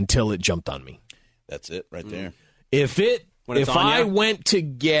until it jumped on me. That's it right there. If I went to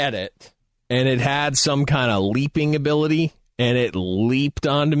get it and it had some kind of leaping ability and it leaped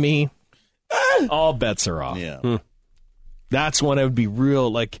onto me, all bets are off. Yeah. That's when it would be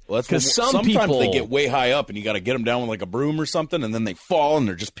real, like, because sometimes people, they get way high up and you got to get them down with like a broom or something, and then they fall and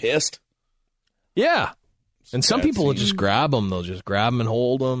they're just pissed. Yeah. And some people will just grab them. They'll just grab them and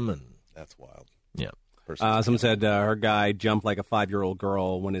hold them. And that's wild. Yeah. Someone said her guy jumped like a 5-year-old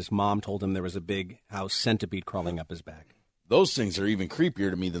girl when his mom told him there was a big house centipede crawling up his back. Those things are even creepier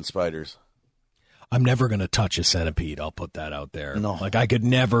to me than spiders. I'm never going to touch a centipede. I'll put that out there. No. Like, I could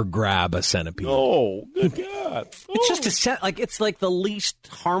never grab a centipede. Oh, good God. It's just it's like the least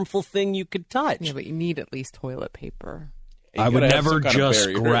harmful thing you could touch. Yeah, but you need at least toilet paper. I would never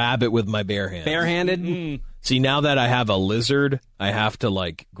just grab it with my bare hands. Barehanded? Mm-hmm. See, now that I have a lizard, I have to,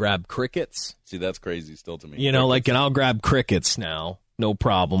 like, grab crickets. See, that's crazy still to me. You know, like, and I'll grab crickets now. No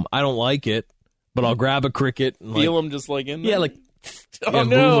problem. I don't like it, but I'll grab a cricket. And, feel them just like in there? Yeah, like, no.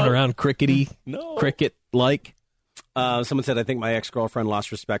 moving around crickety, No. cricket-like. Someone said, I think my ex-girlfriend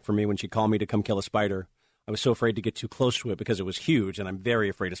lost respect for me when she called me to come kill a spider. I was so afraid to get too close to it because it was huge, and I'm very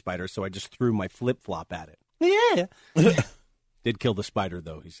afraid of spiders, so I just threw my flip-flop at it. Yeah. Did kill the spider,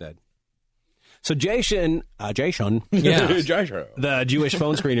 though, he said. So Jason, Yeah. the Jewish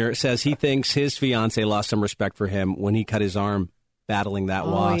phone screener, says he thinks his fiancée lost some respect for him when he cut his arm battling that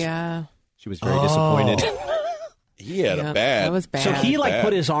wasp. Oh, yeah. She was very disappointed. He had a bad... That was bad. So he,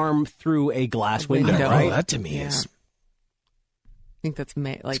 put his arm through a glass window, right? Oh, that to me is... think that's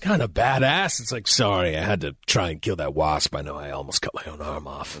it's kind of badass. It's like, sorry, I had to try and kill that wasp. I know I almost cut my own arm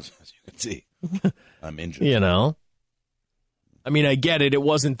off. As you can see, I'm injured. You know? I mean, I get it. It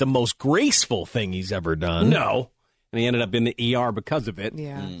wasn't the most graceful thing he's ever done. No. And he ended up in the ER because of it.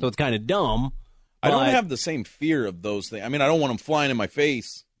 Yeah. So it's kind of dumb. I don't have the same fear of those things. I mean, I don't want them flying in my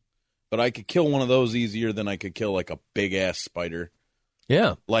face, but I could kill one of those easier than I could kill like a big-ass spider.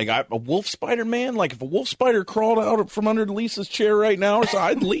 Yeah. Like a wolf spider, man. Like if a wolf spider crawled out from under Lisa's chair right now, or so,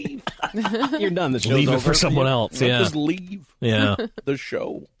 I'd leave. You're done. The show's leave it over for someone else. I'd Yeah. just leave. Yeah. The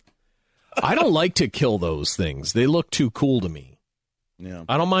show. I don't like to kill those things. They look too cool to me. Yeah.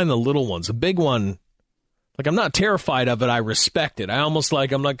 I don't mind the little ones. A big one, like I'm not terrified of it. I respect it. I'm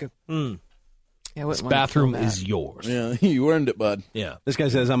like, this bathroom is yours. Yeah, you earned it, bud. Yeah. This guy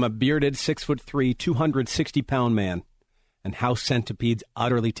says, I'm a bearded 6'3", 260-pound man, and house centipedes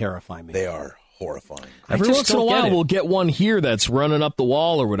utterly terrify me. They are horrifying. Every once in a while, we'll get one here that's running up the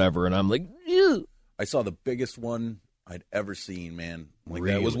wall or whatever, and I'm like, ew. I saw the biggest one I'd ever seen, man. Like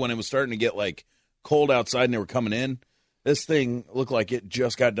Really? that was when it was starting to get like cold outside and they were coming in. This thing looked like it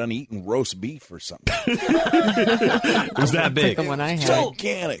just got done eating roast beef or something. It was that big. the one I had.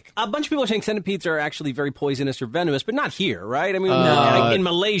 Gigantic. A bunch of people are saying centipedes are actually very poisonous or venomous, but not here, right? I mean, like in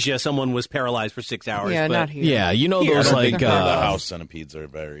Malaysia, someone was paralyzed for 6 hours. Yeah, but not here. Yeah, you know those like the house centipedes are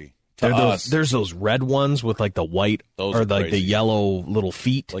very. there's those red ones with like the white Those or are like the crazy. yellow little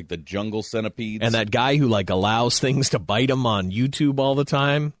feet, Like the jungle centipedes. and that guy who like allows things to bite him on YouTube all the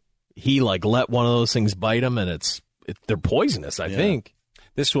time. He like let one of those things bite him, and they're poisonous. I think.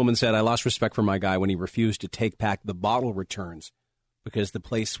 This woman said, I lost respect for my guy when he refused to take back the bottle returns because the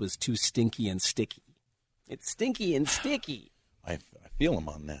place was too stinky and sticky. It's stinky and sticky. I feel him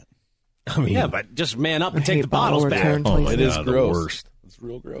on that. I mean, Yeah, but just man up and I take hate the bottles bottle back. return oh, places. It is the gross. worst. It's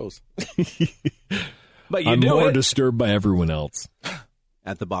real gross. But you I'm do more it disturbed by everyone else.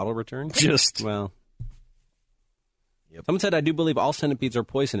 at the bottle returns. Just Well, someone said, I do believe all centipedes are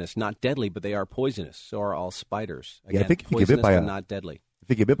poisonous, not deadly, but they are poisonous. So are all spiders. Again, I think if you get bit poisonous, by but a- not deadly. If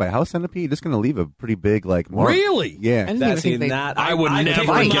you get bit by a house centipede, it's going to leave a pretty big, like, mark. Really? Yeah. I didn't That's even think that. I would picked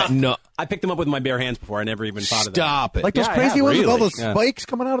never them get up. no. I picked them up with my bare hands before. I never even thought of that. Stop it. Like those Yeah, crazy yeah, ones with all really. those Yeah. spikes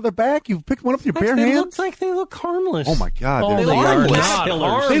coming out of their back. You picked one up with your bare They hands? look harmless. Oh, my God. Oh, they're they are harmless. not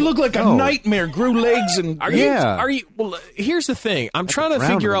harmless. They look like a No. nightmare. Grew legs and Are you? Yeah. Are you? Well, here's the thing. I'm trying to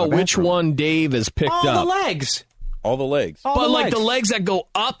drown figure them in out the which bathroom. one Dave has picked All up. the legs. all the legs. All But the like legs. the legs that go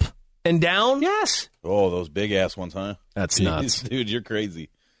up and down. Yes. Oh, those big ass ones, huh? That's nuts. Dude, you're crazy.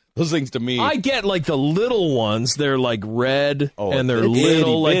 Those things to me. I get like the little ones. They're like red and they're it's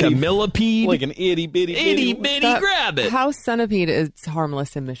little, like a itty-bitty. millipede. like an itty bitty itty bitty That grab it. House centipede is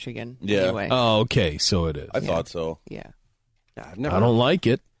harmless in Michigan. Yeah. Anyway. Oh, okay. So it is. I thought so. Yeah. I've never, I don't like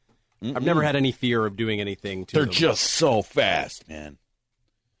it. I've never had any fear of doing anything to They're them. just so fast, man.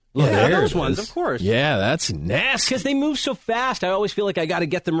 Yeah, there those it ones, is. of course. Yeah, that's nasty. Because they move so fast, I always feel like I got to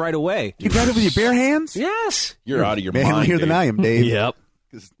get them right away. You got it with your bare hands? Yes. You're out of your manlier mind. than Dave. I am, Dave. Yep.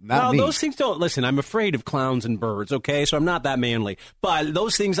 'Cause not Well, me. those things don't... Listen, I'm afraid of clowns and birds, okay? So I'm not that manly. But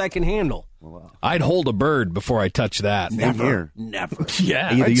those things I can handle. I'd hold a bird before I touch that. Same here. Never. Yeah.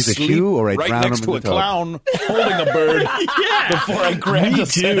 I either use a shoe or I right drown next them to in a the tub. clown holding a bird before I grab Me a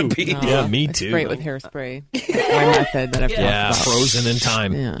too. centipede. Yeah, me I too. spray it with hairspray. My method that I've Yeah, talked about. frozen in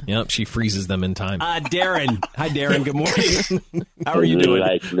time. Yeah. Yep, she freezes them in time. Darren. Hi, Darren. Good morning. How are you doing?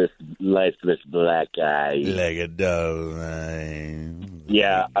 Lifeless black guy. Like a dove.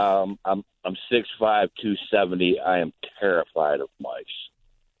 Yeah, I'm 6'5", 270. I am terrified of mice.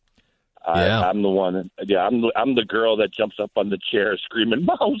 Yeah. I'm the one. Yeah, I'm the girl that jumps up on the chair screaming,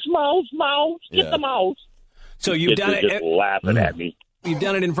 "Mouse, mouse, mouse! Get Yeah. the mouse!" So you've Kids done are just it. laughing at me. You've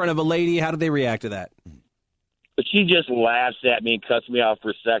done it in front of a lady. How did they react to that? But she just laughs at me and cuts me off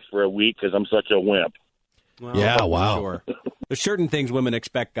for sex for a week because I'm such a wimp. Well, Yeah, wow. Sure. There's certain things women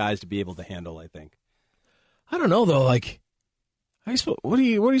expect guys to be able to handle, I think. I don't know though. Like, what are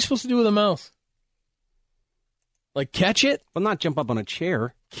you supposed to do with a mouse? Like catch it? Well, not jump up on a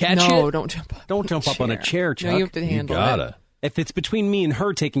chair. Catch No, it? don't jump on Don't jump up on a chair, Chuck. No, you have to handle You gotta. it. If it's between me and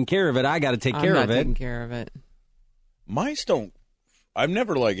her taking care of it, I got to take I'm care not of it. taking care of it. Mice don't. I've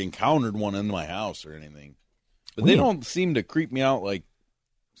never like encountered one in my house or anything, but they don't seem to creep me out like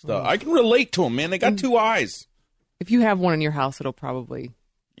stuff. I can relate to them, man. They got two eyes. If you have one in your house, it'll probably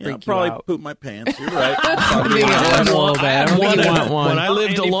Yeah, freak I'll probably you out. poop my pants. You're right. I'm being honest a little bit. I don't think you want one. When I lived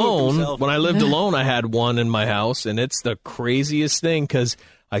Andy pooped alone, himself. I had one in my house, and it's the craziest thing because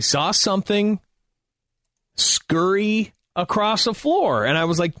I saw something scurry across the floor, and I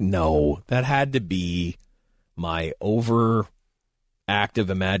was like, "No, that had to be my overactive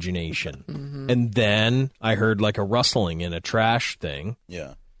imagination." And then I heard like a rustling in a trash thing.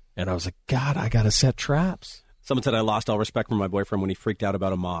 Yeah. And I was like, God, I got to set traps. Someone said I lost all respect for my boyfriend when he freaked out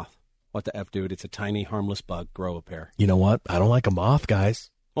about a moth. What the F, dude? It's a tiny, harmless bug. Grow a pair. You know what? I don't like a moth, guys.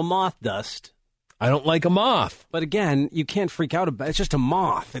 Well, moth dust. I don't like a moth. But again, you can't freak out about it. It's just a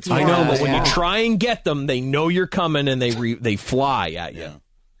moth. It's I know, but when you try and get them, they know you're coming and they fly at you. Yeah.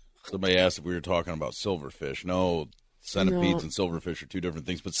 Somebody asked if we were talking about silverfish. No, centipedes and silverfish are two different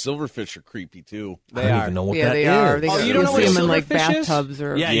things, but silverfish are creepy too. I don't even know what that they is. are. You don't know what see a them in like silverfish is? bathtubs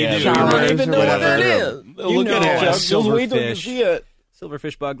or Yeah, showers you don't even or know what whatever. that is. Look at it, Chuck. Just wait till you see it.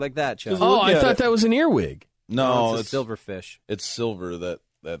 Silverfish bug like that, Chuck. Oh, I thought that was an earwig. No, it's a silverfish. It's silver,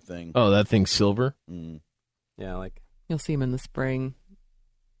 that thing. Oh, that thing's silver? Yeah, like... You'll see them in the spring,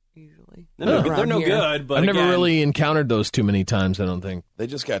 usually. They're no good, but I've never again, really encountered those too many times, I don't think. They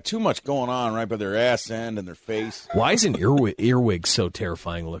just got too much going on right by their ass end and their face. Why is an earwig so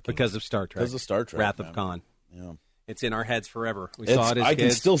terrifying looking? Because of Star Trek. Because of Star Trek. Wrath man. of Khan. Yeah. It's in our heads forever. We saw it as I kids.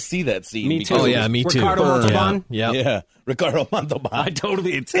 can still see that scene. Me too. Oh, yeah, me too. Ricardo Montalban? Yeah. Ricardo Montalban.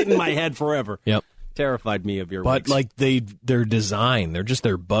 It's in my head forever. Yep. Terrified me of your But like their design,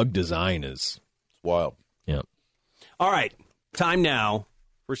 their bug design is wild. Yep. All right. Time now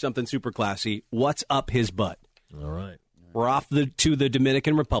for something super classy. What's up his butt? All right. We're off to the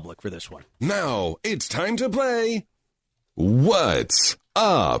Dominican Republic for this one. Now it's time to play What's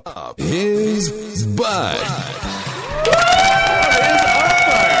Up His Butt?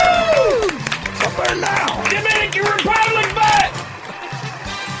 Up there now. Dominican Republic butt.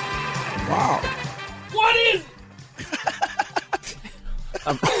 Wow. What is...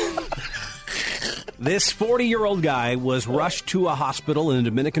 This 40-year-old guy was rushed to a hospital in the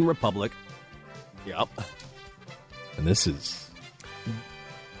Dominican Republic. Yep. And this is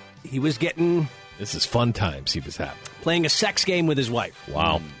fun times he was having. Playing a sex game with his wife.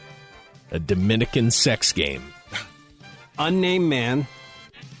 Wow. A Dominican sex game. Unnamed man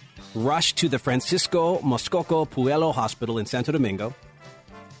rushed to the Francisco Moscoco Puello Hospital in Santo Domingo.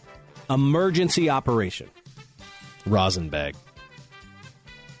 Emergency operation. Rosin bag.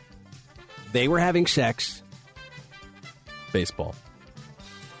 They were having sex. Baseball.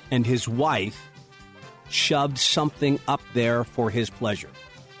 And his wife shoved something up there for his pleasure.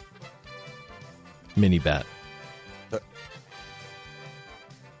 Mini bat.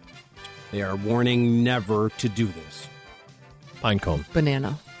 They are warning never to do this. Pine cone.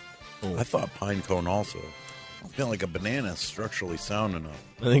 Banana. Oh. I thought pine cone also. I feel like a banana is structurally sound enough.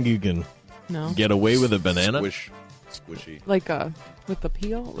 I think you can get away with a banana. Squishy. Like with the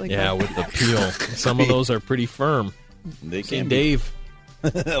peel? Like with the peel. Some of those are pretty firm. They See can Dave.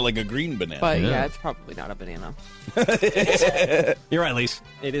 like a green banana. But yeah, it's probably not a banana. You're right, Lise.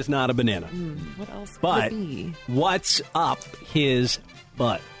 It is not a banana. What else could But it be? what's up his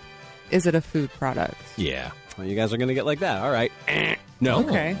butt? Is it a food product? Yeah. Well, you guys are going to get like that. All right. No.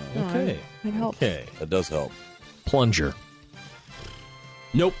 Okay. All Okay. right. It helps. Okay. That does help. Plunger.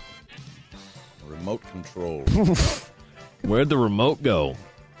 Nope. Remote control. Where'd the remote go?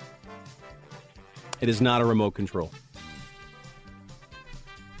 It is not a remote control.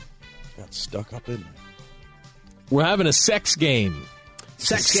 Got stuck up in there. We're having a sex game.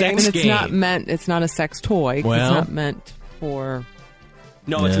 Sex And it's not a sex toy. 'Cause Well- it's not meant for...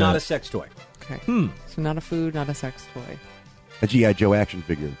 No, it's Yeah. not a sex toy. Okay. So not a food, not a sex toy. A G.I. Joe action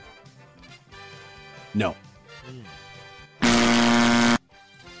figure. No.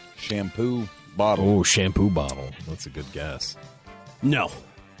 Shampoo bottle. Oh, shampoo bottle. That's a good guess. No.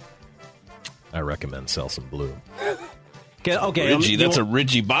 I recommend Selsun Blue. Okay. Ridgy, that's a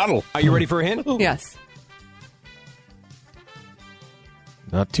Ridgy bottle. Are you ready for a hint? Yes.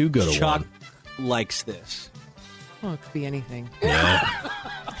 Not too good a Chuck one. likes this. Oh, it could be anything. Yeah.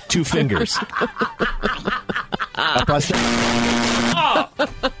 2 fingers.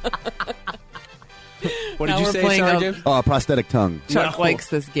 What Now did you we're say, playing Sergeant? Oh, a prosthetic tongue. Chuck likes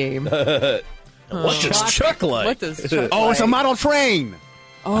this game. What does Chuck like? What does Chuck Oh, it's a like? model train.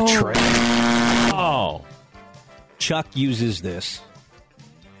 Oh, Oh. Chuck uses this.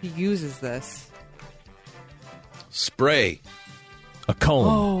 he uses this. Spray. A comb.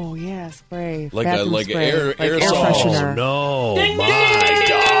 Oh, yeah, spray. Like Bathroom a spray. air like aerosol. freshener. Oh, no. My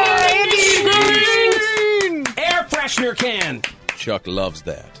God. Air freshener can. Chuck loves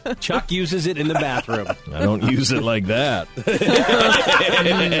that. Chuck uses it in the bathroom. I don't use it like that.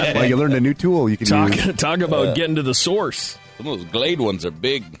 Well, you learned a new tool you can use. Talk about getting to the source. Some of those Glade ones are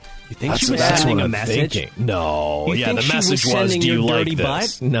big. You think she was That's sending what a I'm message? thinking. No. You Yeah, think the she was message was, sending do you your like dirty this?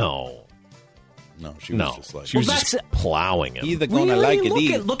 butt? No. No, she was No. just like, She was Well, just that's- plowing him. either gonna like it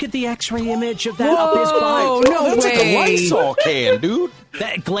either. Look at the X-ray image of that up his butt. Oh, no That's way. like a Lysol can, dude.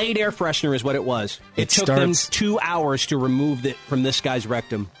 That Glade air freshener is what it was. It took them 2 hours to remove it from this guy's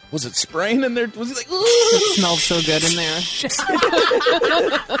rectum. Was it spraying in there? Was he like, It smells so good in there. He's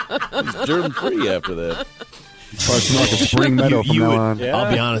germ-free after that. Starts like a spring meadow from now on.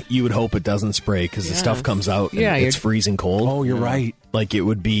 I'll be honest, you would hope it doesn't spray because the stuff comes out and it's freezing cold. Oh, you're right. Like, it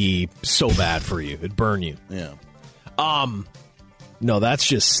would be so bad for you. It'd burn you. Yeah. No, that's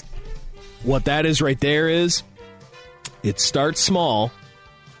just... What that is right there is, it starts small,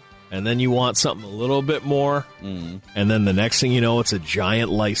 and then you want something a little bit more, and then the next thing you know, it's a giant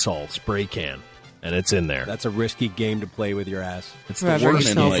Lysol spray can, and it's in there. That's a risky game to play with your ass. It's Forever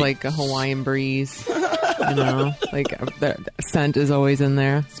smells like a Hawaiian breeze. You know, like the scent is always in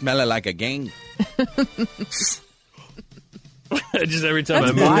there. Smelling like a gang. Just every time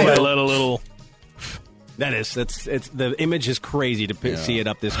I move, I let a little... It's the image is crazy to see it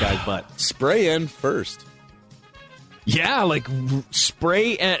up this guy's butt. Spray in first. Yeah, like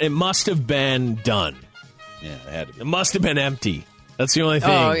spray, and it must have been done. Yeah, it had to be. It must have been empty. That's the only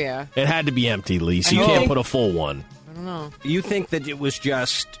thing. Oh, yeah. It had to be empty, Lee, so you can't put a full one. I don't know. You think that it was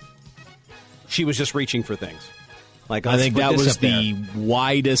just... She was just reaching for things? Like, I think that was the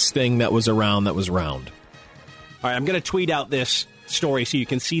widest thing that was around that was round. All right, I'm going to tweet out this story so you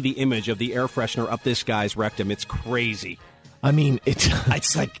can see the image of the air freshener up this guy's rectum. It's crazy. I mean, it's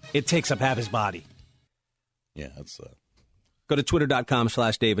like it takes up half his body. Yeah, that's Go to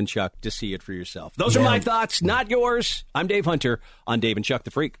twitter.com/Dave and Chuck to see it for yourself. Those are my thoughts, not yours. I'm Dave Hunter on Dave and Chuck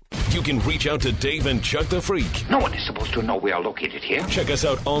the Freak. You can reach out to Dave and Chuck the Freak. No one is supposed to know we are located here. Check us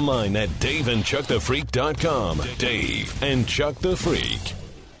out online at daveandchuckthefreak.com. Dave and Chuck the Freak.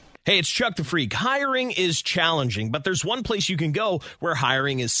 Hey, it's Chuck the Freak. Hiring is challenging, but there's one place you can go where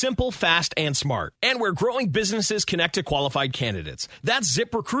hiring is simple, fast, and smart, and where growing businesses connect to qualified candidates. That's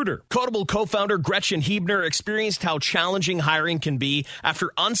ZipRecruiter. Quotable co-founder Gretchen Hebner experienced how challenging hiring can be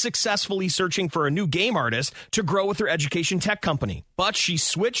after unsuccessfully searching for a new game artist to grow with her education tech company. But she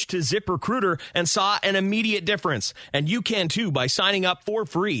switched to ZipRecruiter and saw an immediate difference. And you can too by signing up for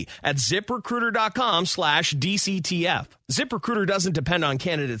free at ZipRecruiter.com/DCTF. ZipRecruiter doesn't depend on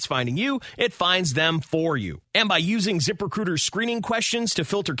candidates finding you, it finds them for you. And by using ZipRecruiter's screening questions to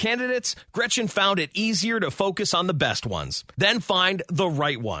filter candidates, Gretchen found it easier to focus on the best ones, then find the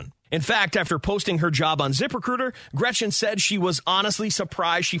right one. In fact, after posting her job on ZipRecruiter, Gretchen said she was honestly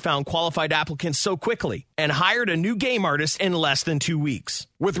surprised she found qualified applicants so quickly and hired a new game artist in less than 2 weeks.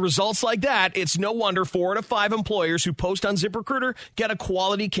 With results like that, it's no wonder 4 out of 5 employers who post on ZipRecruiter get a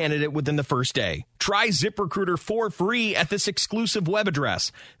quality candidate within the first day. Try ZipRecruiter for free at this exclusive web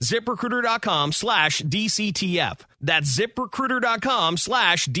address, ZipRecruiter.com/DCTF. That's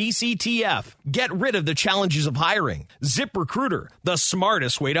ZipRecruiter.com/DCTF. Get rid of the challenges of hiring. ZipRecruiter, the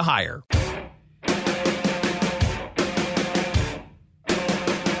smartest way to hire.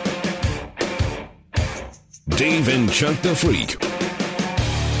 Dave and Chuck the Freak.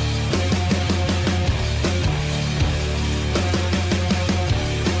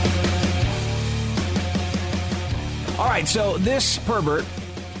 All right, so this pervert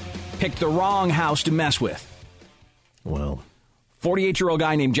picked the wrong house to mess with. Well, 48-year-old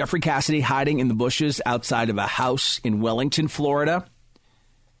guy named Jeffrey Cassidy hiding in the bushes outside of a house in Wellington, Florida.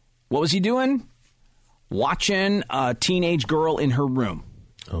 What was he doing? Watching a teenage girl in her room.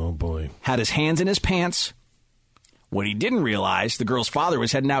 Oh, boy. Had his hands in his pants. What he didn't realize, the girl's father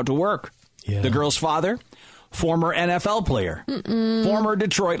was heading out to work. Yeah. The girl's father, former NFL player, former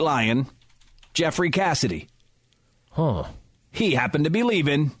Detroit Lion, Jeffrey Cassidy. Huh. He happened to be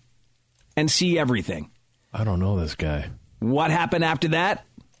leaving and see everything. I don't know this guy. What happened after that?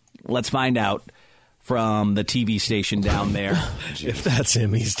 Let's find out from the TV station down there. If that's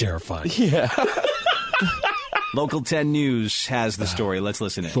him, he's terrifying. Yeah. Local 10 News has the story. Let's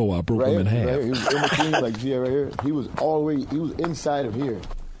listen in. So I broke him in half. Right, he was in between, like, see right here? He was all the way, he was inside of here.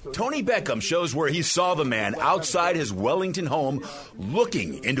 Tony Beckham shows where he saw the man outside his Wellington home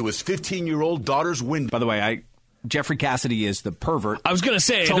looking into his 15-year-old daughter's window. By the way, Jeffrey Cassidy is the pervert. I was going to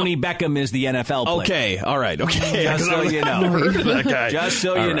say... Tony Beckham is the NFL player. Okay, all right, okay. Just so you know. Never heard of that guy. Just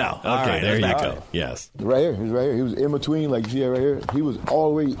so you know. Okay, all right, there you back go. up. Yes. Right here, he was right here. He was in between, like, see right here? He was all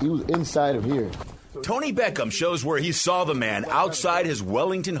the way, he was inside of here. Tony Beckham shows where he saw the man outside his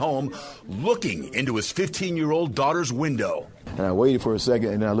Wellington home looking into his 15-year-old daughter's window. And I waited for a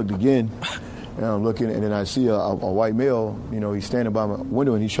second, and then I looked again, and I'm looking, and then I see a white male, you know, he's standing by my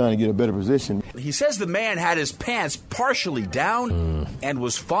window, and he's trying to get a better position. He says the man had his pants partially down and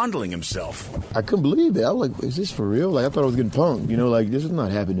was fondling himself. I couldn't believe it. I was like, is this for real? Like, I thought I was getting punked. You know, like, this is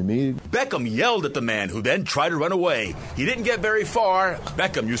not happening to me. Beckham yelled at the man, who then tried to run away. He didn't get very far.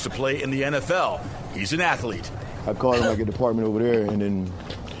 Beckham used to play in the NFL. He's an athlete. I called him like a department over there, and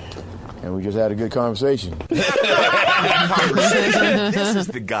we just had a good conversation. This is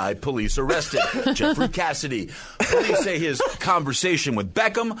the guy police arrested, Jeffrey Cassidy. Police say his conversation with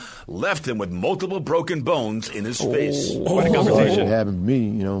Beckham left him with multiple broken bones in his face. What a conversation! It happened for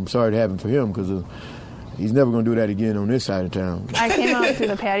me. I'm sorry it happened for him because he's never going to do that again on this side of town. I came out through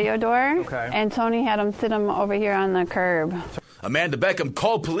the patio door, and Tony had him sit him over here on the curb. Amanda Beckham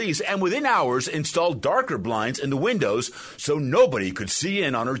called police and within hours installed darker blinds in the windows so nobody could see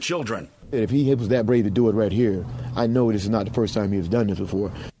in on her children. If he was that brave to do it right here, I know this is not the first time he has done this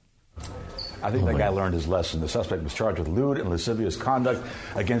before. I think that guy learned his lesson. The suspect was charged with lewd and lascivious conduct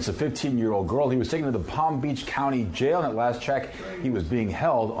against a 15-year-old girl. He was taken to the Palm Beach County Jail, and at last check, he was being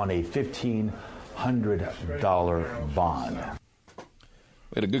held on a $1,500 bond.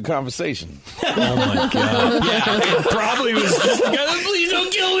 We had a good conversation. Oh, my God. Yeah, it probably was just, please don't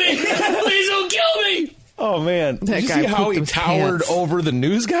kill me. Please don't kill me. Oh, man. Did you see how he towered over the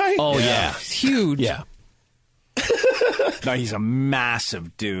news guy? Oh, yeah. It's huge. Yeah. No, he's a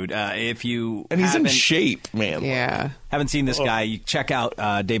massive dude. If you and he's in shape, man. Yeah. Haven't seen this guy, you check out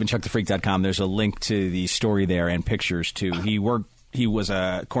DaveandChuckTheFreak.com. There's a link to the story there and pictures, too. He was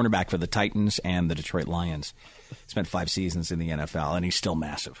a cornerback for the Titans and the Detroit Lions. Spent 5 seasons in the NFL, and he's still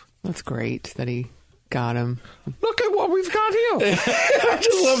massive. That's great that he got him. Look at what we've got here. I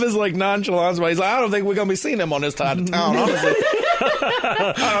just love his nonchalance. He's like, I don't think we're going to be seeing him on this side of town, honestly.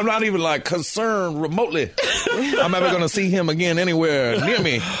 I'm not even concerned remotely. I'm never going to see him again anywhere near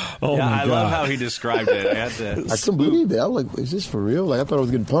me. Oh, yeah, my God. I love how he described it. I couldn't believe that. I was like, is this for real? I thought I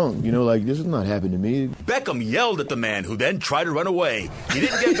was getting punked. This is not happening to me. Beckham yelled at the man who then tried to run away. He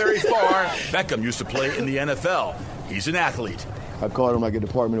didn't get very far. Beckham used to play in the NFL. He's an athlete. I called him like a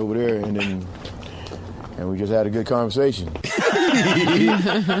department over there, and we just had a good conversation.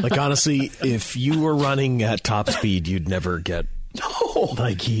 Honestly, if you were running at top speed, you'd never get... No.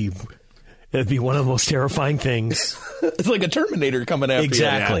 It'd be one of the most terrifying things. It's like a Terminator coming after you.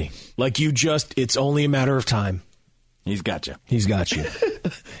 Exactly. It's only a matter of time. He's got you. He's got you.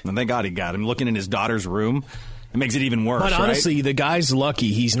 And thank God he got him. Looking in his daughter's room, it makes it even worse, But honestly, the guy's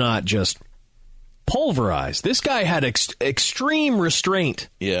lucky he's not just pulverized. This guy had extreme restraint.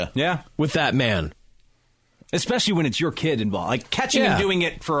 Yeah. Yeah. With that man. Especially when it's your kid involved. Catching him doing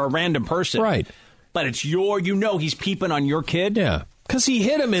it for a random person. Right. But it's he's peeping on your kid. Yeah. Because he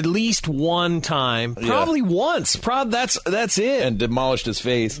hit him at least one time. Probably once. That's it. And demolished his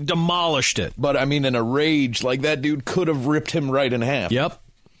face. Demolished it. But, in a rage, that dude could have ripped him right in half. Yep.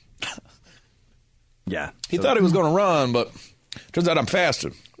 Yeah. He thought he was going to run, but turns out I'm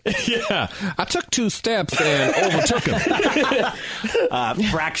faster. Yeah. I took 2 steps and overtook him.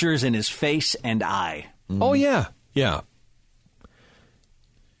 Fractures in his face and eye. Mm-hmm. Oh, yeah. Yeah.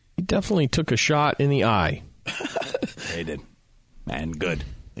 He definitely took a shot in the eye. They did. Man, good.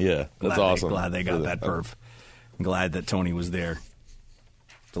 Yeah, that's awesome. Glad they got that perv. I'm glad that Tony was there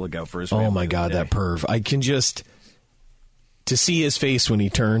to look out for his family. Oh, my God, that perv. I can just... To see his face when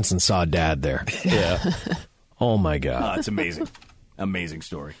he turns and saw Dad there. Yeah. Oh, my God. It's amazing. Amazing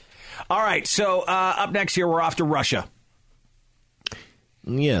story. All right, so up next here, we're off to Russia.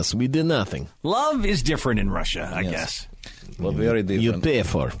 Yes, we did nothing. Love is different in Russia, I guess. Love very different. You pay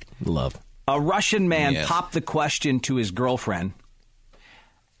for love. A Russian man popped the question to his girlfriend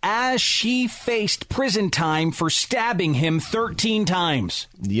as she faced prison time for stabbing him 13 times.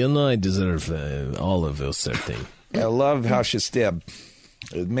 I deserve all of those 13. I love how she stabbed.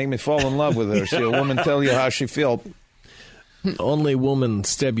 It made me fall in love with her. See a woman tell you how she felt. Only woman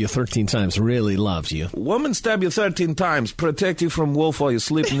stab you 13 times really loves you. Woman stab you 13 times, protect you from wolf while you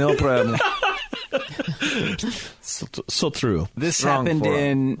sleep, no problem. So true. This happened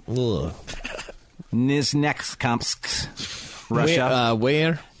in Nizhnekamsk, Russia.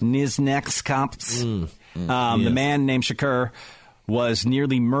 Where? Nizhnekamsk. The man named Shakur was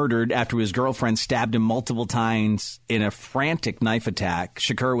nearly murdered after his girlfriend stabbed him multiple times in a frantic knife attack.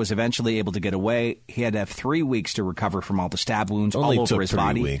 Shakur was eventually able to get away. He had to have 3 weeks to recover from all the stab wounds all over his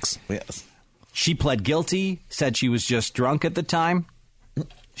body. Weeks. Yes. She pled guilty, said she was just drunk at the time.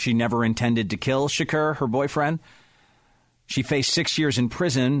 She never intended to kill Shakur, her boyfriend. She faced 6 years in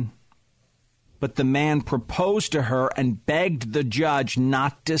prison, but the man proposed to her and begged the judge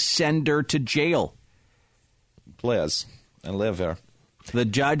not to send her to jail. Please. And live there. The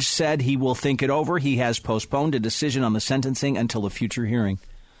judge said he will think it over. He has postponed a decision on the sentencing until a future hearing.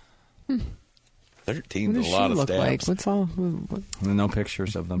 13 is a lot of stabs. Like? What's all? No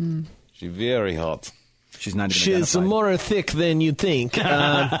pictures of them. She's very hot. She's not even She's identified. more thick than you think.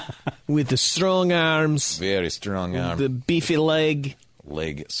 With the strong arms. Very strong arm. The beefy leg.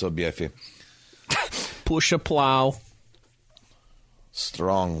 Leg so beefy. push a plow.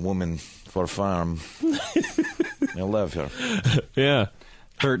 Strong woman for farm. I love her. Yeah.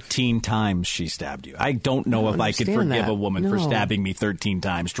 13 times she stabbed you. I don't know if I could forgive a woman for stabbing me 13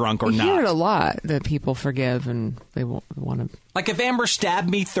 times, drunk or You not. hear it a lot that people forgive and they won't want to. Like if Amber stabbed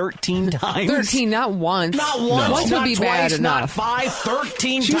me 13 times. 13, not once. Not once, Once not would be twice, bad enough. not 5,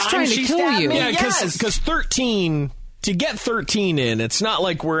 13 She was times trying to she kill stabbed you. me. Yeah, Yes. because 13, to get 13 in, it's not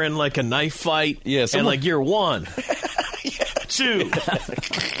like we're in like a knife fight. Yeah, and like you're 1, 2,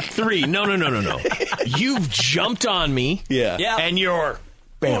 3. No. You've jumped on me. Yeah. And you're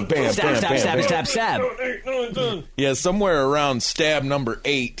bam, bam, Stab, bam, stab, bam, stab, bam. stab, stab. Yeah, somewhere around stab number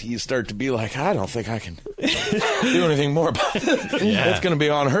 8, you start to be like, I don't think I can do anything more about it. Yeah. It's going to be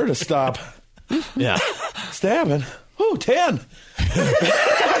on her to stop. Yeah. Stabbing. Oh, 10.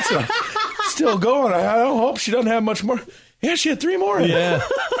 That's still going. I don't hope she doesn't have much more. Yeah, she had 3 more. Yeah.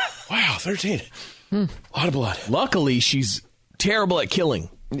 Wow, 13. A lot of blood. Luckily, she's terrible at killing.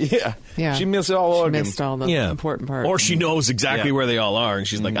 Yeah. Yeah. She missed all She organs. missed all the important parts. Or she knows exactly where they all are, and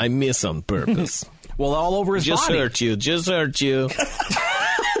she's like, I miss on purpose. Well, all over his Just body. hurt you. Just hurt you.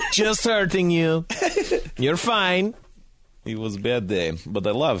 Just hurting you. You're fine. It was a bad day, but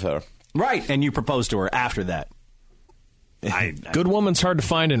I love her. Right, and you proposed to her after that. Good woman's hard to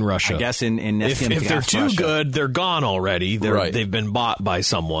find in Russia. I guess in if they're too Russia. good, they're gone already. Right. They've been bought by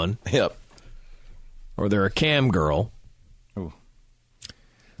someone. Yep. Or they're a cam girl.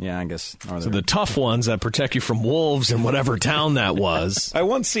 Yeah, I guess. So the tough ones that protect you from wolves in whatever town that was. I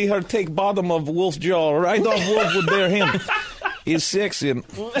once see her take bottom of wolf's jaw right off wolf with bare hand. It's sexy.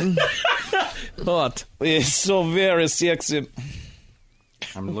 What? It's so very sexy.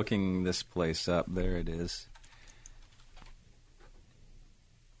 I'm looking this place up. There it is.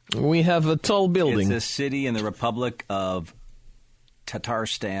 We have a tall building. It's a city in the Republic of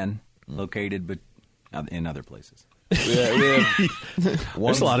Tatarstan, located in other places.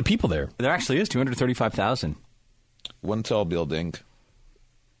 There's a lot of people there. There actually is 235,000. One tall building.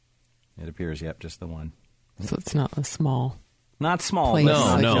 It appears, yep, just the one. So it's not a small. Not small, place. but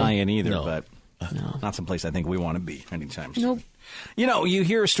not No. giant either, No. but not someplace I think we want to be anytime soon. Nope. You know, you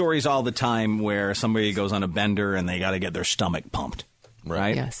hear stories all the time where somebody goes on a bender and they got to get their stomach pumped,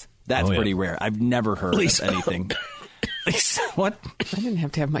 right? Yes. That's Oh, yeah. pretty rare. I've never heard of anything. What? I didn't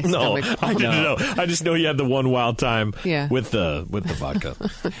have to have my No, stomach. I didn't know. I just know you had the one wild time Yeah. with the vodka.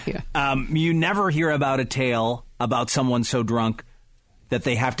 Yeah. You never hear about a tale about someone so drunk that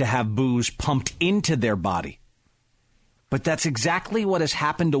they have to have booze pumped into their body. But that's exactly what has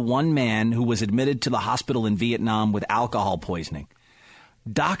happened to one man who was admitted to the hospital in Vietnam with alcohol poisoning.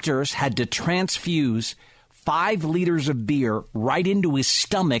 Doctors had to transfuse 5 liters of beer right into his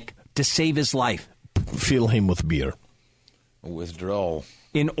stomach to save his life. Fill him with beer. Withdrawal.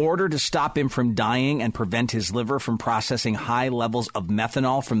 In order to stop him from dying and prevent his liver from processing high levels of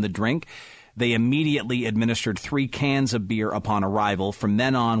methanol from the drink, they immediately administered 3 cans of beer upon arrival. From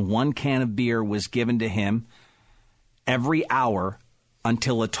then on, 1 can of beer was given to him every hour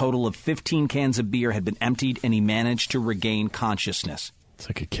until a total of 15 cans of beer had been emptied and he managed to regain consciousness. It's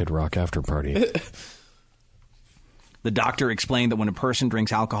like a Kid Rock after party. The doctor explained that when a person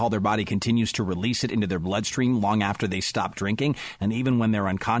drinks alcohol, their body continues to release it into their bloodstream long after they stop drinking, and even when they're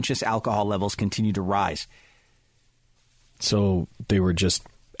unconscious, alcohol levels continue to rise. So they were just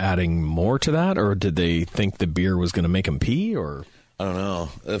adding more to that, or did they think the beer was going to make them pee, or? I don't know.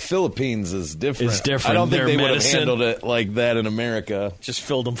 The Philippines is different. It's different. I don't think Their they would have medicine- handled it like that in America. Just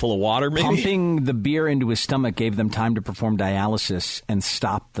filled them full of water, maybe? Pumping the beer into his stomach gave them time to perform dialysis and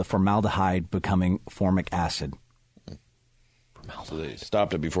stop the formaldehyde becoming formic acid. So they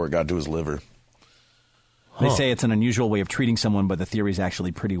stopped it before it got to his liver. They say it's an unusual way of treating someone, but the theory is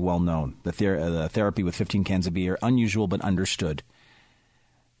actually pretty well known. The therapy with 15 cans of beer, unusual but understood.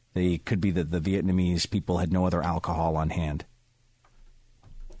 They could be that the Vietnamese people had no other alcohol on hand.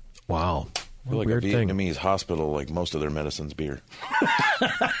 Wow. I feel like Weird a thing. Vietnamese hospital, like most of their medicine's beer.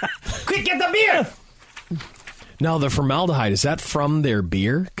 Quick, get the beer! Now, the formaldehyde, is that from their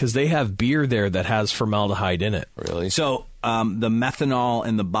beer? Because they have beer there that has formaldehyde in it. Really? So the methanol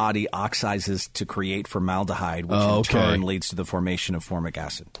in the body oxidizes to create formaldehyde, which in turn leads to the formation of formic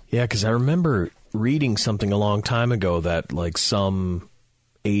acid. Yeah, because I remember reading something a long time ago that, like, some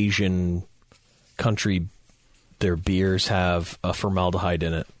Asian country, their beers have a formaldehyde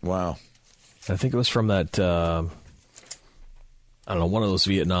in it. Wow. I think it was from that, I don't know, one of those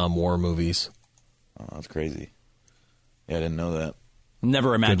Vietnam War movies. Oh, that's crazy. Yeah, I didn't know that.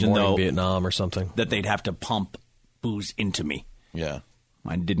 Never imagined, Good Morning though, Vietnam or something. that they'd have to pump booze into me. Yeah.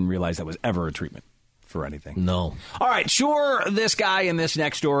 I didn't realize that was ever a treatment. for anything. No. All right, sure, this guy in this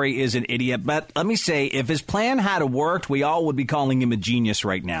next story is an idiot, but let me say, if his plan had worked, we all would be calling him a genius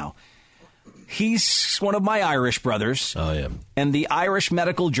right now. He's one of my Irish brothers. Oh, yeah. And the Irish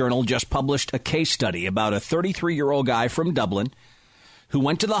Medical Journal just published a case study about a 33-year-old guy from Dublin who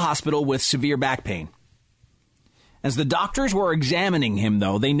went to the hospital with severe back pain. As the doctors were examining him,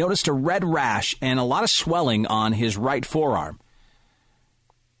 though, they noticed a red rash and a lot of swelling on his right forearm.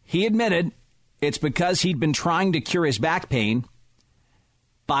 He admitted it's because he'd been trying to cure his back pain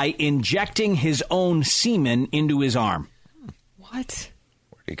by injecting his own semen into his arm. What?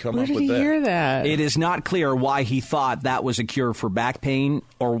 Where did he come Where up did with he that? hear that? It is not clear why he thought that was a cure for back pain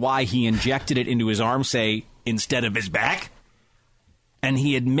or why he injected it into his arm, say, instead of his back. And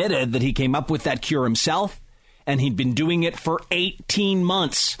he admitted that he came up with that cure himself, and he'd been doing it for 18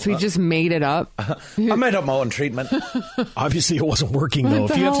 months. So he just made it up? I made up my own treatment. Obviously, it wasn't working, though.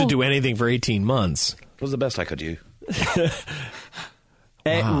 If you have to do anything for 18 months. It was the best I could do.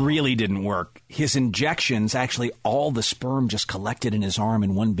 It really didn't work. His injections, actually, all the sperm just collected in his arm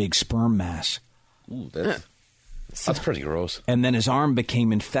in one big sperm mass. Ooh, that's pretty gross. And then his arm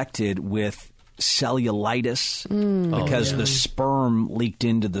became infected with cellulitis because the sperm leaked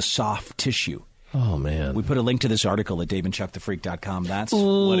into the soft tissue. Oh, man. We put a link to this article at daveandchuckthefreak.com. That's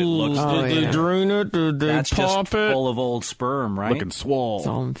what it looks like. Did they drain it? Did they That's pop just it? full of old sperm, right? Looking swole. It's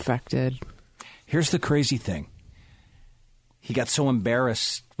all infected. Here's the crazy thing. He got so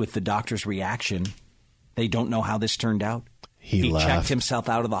embarrassed with the doctor's reaction, they don't know how this turned out. He checked himself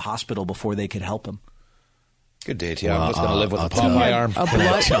out of the hospital before they could help him. Good day to you. I'm just going to live with I'll a Popeye arm.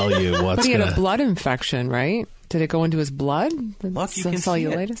 I'll tell you what's But he had gonna... a blood infection, right? Did it go into his blood? Look, you can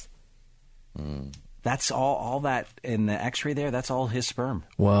cellulitis? see it. That's all that in the x-ray there, that's all his sperm.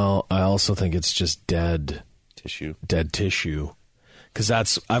 Well, I also think it's just dead tissue. Dead tissue.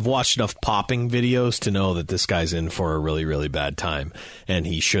 Because I've watched enough popping videos to know that this guy's in for a really, really bad time. And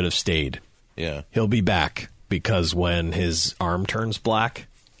he should have stayed. Yeah. He'll be back because when his arm turns black...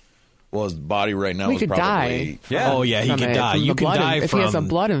 Well, his body right now He is could probably... die. Yeah. Oh, yeah, he could die. You can die if from... he has a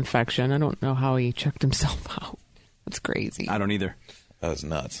blood infection, I don't know how he checked himself out. That's crazy. I don't either. That's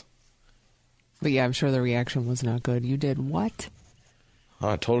nuts. But yeah, I'm sure the reaction was not good. You did what? Oh,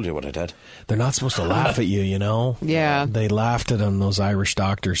 I told you what I did. They're not supposed to laugh at you, you know? Yeah. They laughed at him. Those Irish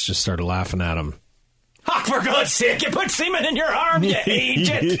doctors just started laughing at him. Oh, for God's sake, you put semen in your arm, you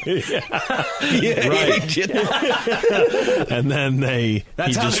agent! Right. And then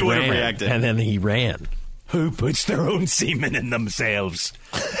That's how just they would have ran. reacted. And then he ran. Who puts their own semen in themselves?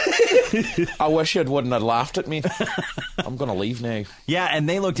 I wish you wouldn't have laughed at me. I'm going to leave now. Yeah, and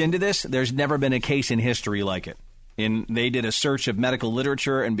they looked into this. There's never been a case in history like it. They did a search of medical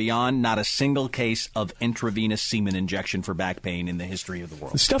literature and beyond, not a single case of intravenous semen injection for back pain in the history of the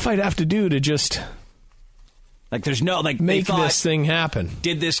world. The stuff I'd have to do to just... Like, there's no, like, make they thought, this thing happen.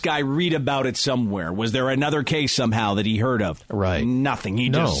 Did this guy read about it somewhere? Was there another case somehow that he heard of? Right. Nothing. He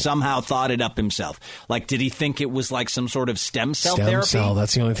just somehow thought it up himself. Like, did he think it was like some sort of stem cell therapy? Stem cell,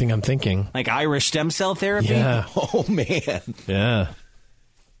 that's the only thing I'm thinking. Like Irish stem cell therapy? Yeah. Oh, man. Yeah.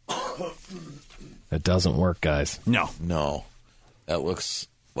 It doesn't work, guys. No. No. That looks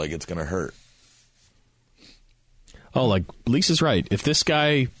like it's going to hurt. Oh, like, Lisa's right. If this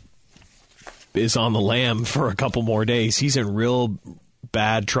guy is on the lam for a couple more days, he's in real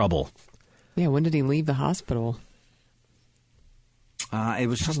bad trouble. Yeah, when did he leave the hospital? It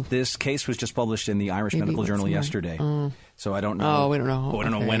was just, this case was just published in the Irish Medical Journal yesterday. So I don't know. Oh, we don't know. I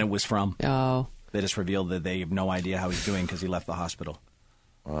don't know when it was from. Oh. They just revealed that they have no idea how he's doing because he left the hospital.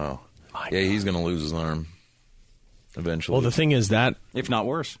 Wow. Yeah, he's going to lose his arm eventually. Well, the thing is that... If not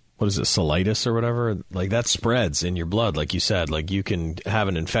worse. What is it, colitis or whatever? Like, that spreads in your blood, like you said. Like, you can have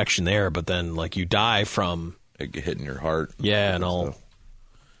an infection there, but then, like, you die from... It hitting your heart. Yeah, and all...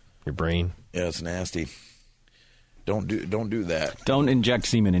 Your brain. Yeah, it's nasty. Don't do that. Don't inject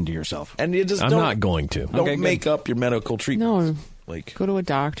semen into yourself. And you just I'm not going to. Don't make up your medical treatment. No. Like, go to a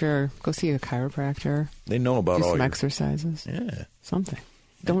doctor. Go see a chiropractor. They know about do all some your exercises. Yeah. Something.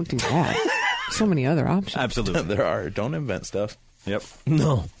 Don't do that. So many other options. Absolutely. There are. Don't invent stuff. Yep.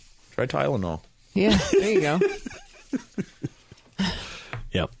 No. Try Tylenol. Yeah, there you go.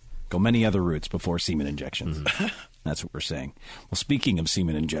 Yep. Go many other routes before semen injections. Mm-hmm. That's what we're saying. Well, speaking of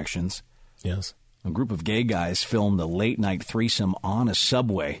semen injections. Yes. A group of gay guys filmed a late-night threesome on a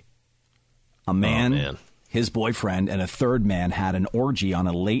subway. A man, his boyfriend, and a third man had an orgy on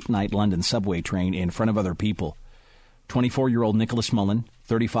a late-night London subway train in front of other people. 24-year-old Nicholas Mullen,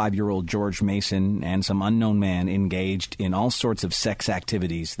 35-year-old George Mason, and some unknown man engaged in all sorts of sex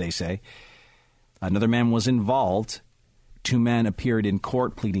activities, they say. Another man was involved, 2 men appeared in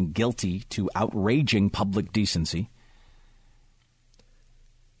court pleading guilty to outraging public decency.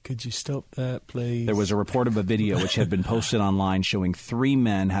 Could you stop that, please? There was a report of a video which had been posted online showing 3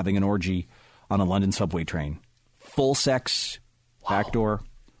 men having an orgy on a London subway train. Full sex, backdoor.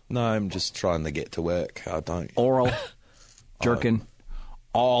 No, I'm just trying to get to work. I don't. Oral, jerking,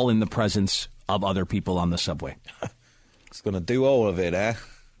 all in the presence of other people on the subway. It's going to do all of it, eh?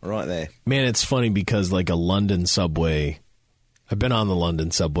 Right there. Man, it's funny because, like, a London subway, I've been on the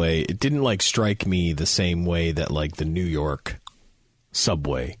London subway. It didn't, like, strike me the same way that, like, the New York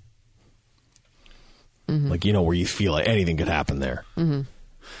subway. Mm-hmm. Like, you know, where you feel like anything could happen there. Mm-hmm.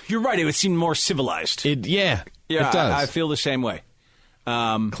 You're right. It would seem more civilized. Yeah, it does. I feel the same way.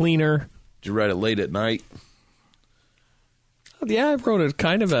 Cleaner. Did you ride it late at night? Yeah, I rode it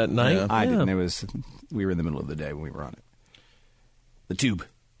kind of at night. Yeah. I didn't. We were in the middle of the day when we were on it. The tube.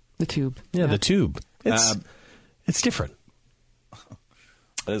 The tube. Yeah, the tube. It's different.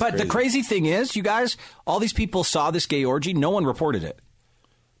 But crazy. The crazy thing is, you guys, all these people saw this gay orgy. No one reported it.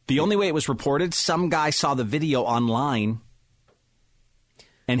 The only way it was reported, some guy saw the video online,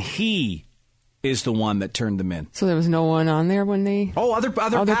 and he is the one that turned them in. So there was no one on there when they... Oh, other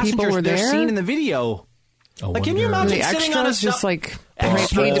passengers, people were there? They're seen in the video. Like, can you imagine sitting on a just like paid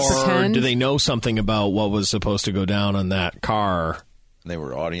to pretend? Do they know something about what was supposed to go down on that car? They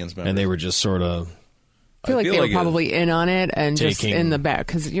were audience members. And they were just sort of... I feel like they were probably in on it and just in the back,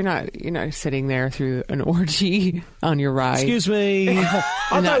 because you're not sitting there through an orgy on your ride. Excuse me.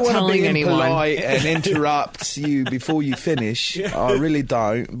 I don't want to be impolite and interrupt you before you finish. Yeah. I really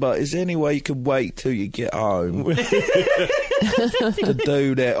don't. But is there any way you could wait till you get home to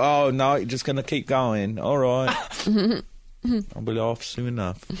do that? Oh, no, you're just going to keep going. All right. I'll be off soon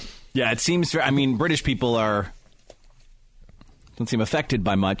enough. Yeah, it seems... I mean, British people don't seem affected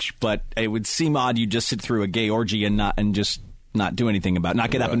by much, but it would seem odd you just sit through a gay orgy and just not do anything about it, not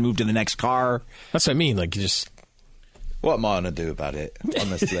get up and move to the next car. That's what I mean. Like, you just... What am I going to do about it,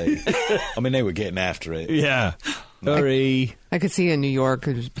 honestly? I mean, they were getting after it. Yeah. Sorry. I could see in New York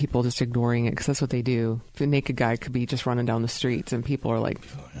people just ignoring it, because that's what they do. The naked guy could be just running down the streets, and people are like,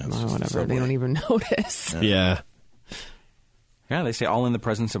 whatever. They don't even notice. Yeah. Yeah, they say all in the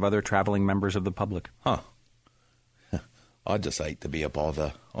presence of other traveling members of the public. Huh. I just hate to be a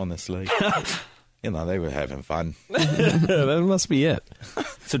bother, honestly. They were having fun. That must be it.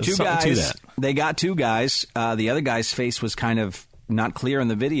 So two guys, they got 2 guys. The other guy's face was kind of not clear in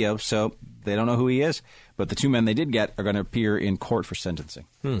the video, so they don't know who he is. But the 2 men they did get are going to appear in court for sentencing.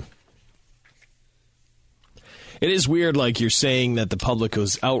 It is weird, like you're saying that the public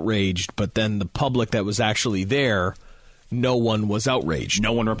was outraged, but then the public that was actually there, no one was outraged.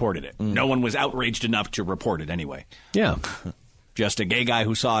 No one reported it. No one was outraged enough to report it anyway. Yeah. Just a gay guy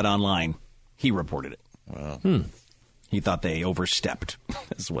who saw it online. He reported it. Wow. He thought they overstepped.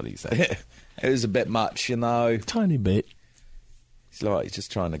 That's what he said. It was a bit much, Tiny bit. It's like he's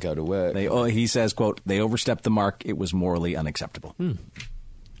just trying to go to work. He says, quote, they overstepped the mark. It was morally unacceptable.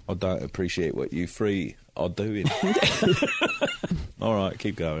 I don't appreciate what you 3 are doing. All right,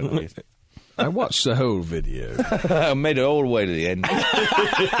 keep going. I watched the whole video. I made it all the way to the end.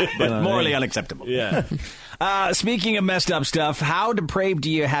 But morally unacceptable. Yeah. Speaking of messed up stuff, how depraved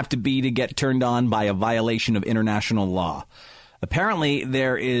do you have to be to get turned on by a violation of international law? Apparently,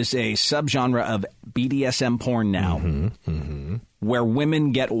 there is a subgenre of BDSM porn now where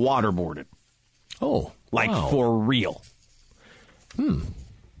women get waterboarded. Oh, like for real.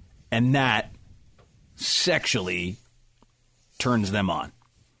 And that sexually turns them on.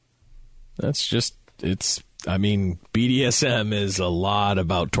 That's just, BDSM is a lot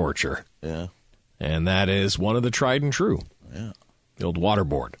about torture. Yeah. And that is one of the tried and true. Yeah. The old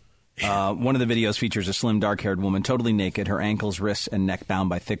waterboard. One of the videos features a slim, dark-haired woman, totally naked, her ankles, wrists, and neck bound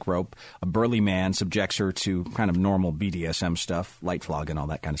by thick rope. A burly man subjects her to kind of normal BDSM stuff, light flog and all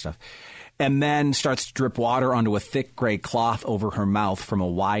that kind of stuff, and then starts to drip water onto a thick gray cloth over her mouth from a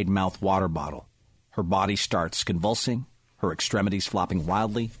wide-mouth water bottle. Her body starts convulsing, her extremities flopping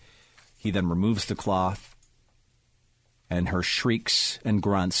wildly. He then removes the cloth, and her shrieks and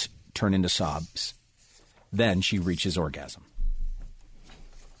grunts turn into sobs. Then she reaches orgasm.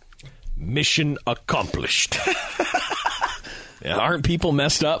 Mission accomplished. Yeah, aren't people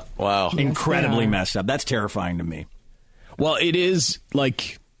messed up? Wow. Incredibly messed up. That's terrifying to me. Well, it is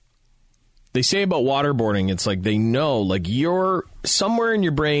like they say about waterboarding. It's like they know, like you're somewhere in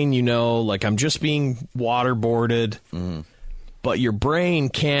your brain, like I'm just being waterboarded, but your brain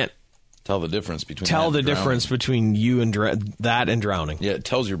can't tell the difference between between you and that and drowning. Yeah, it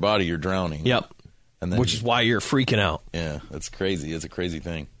tells your body you're drowning. Yep. And then which is why you're freaking out. Yeah, that's crazy. It's a crazy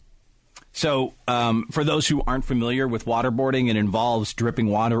thing. So, for those who aren't familiar with waterboarding, it involves dripping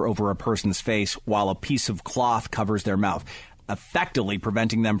water over a person's face while a piece of cloth covers their mouth, effectively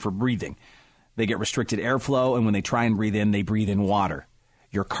preventing them from breathing. They get restricted airflow, and when they try and breathe in, they breathe in water.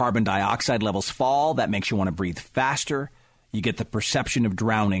 Your carbon dioxide levels fall. That makes you want to breathe faster. You get the perception of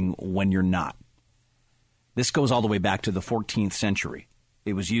drowning when you're not. This goes all the way back to the 14th century.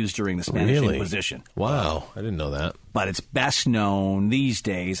 It was used during the Spanish Inquisition. Wow, I didn't know that. But it's best known these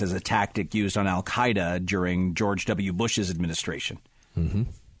days as a tactic used on Al-Qaeda during George W. Bush's administration. Mm-hmm.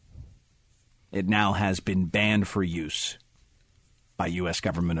 It now has been banned for use by U.S.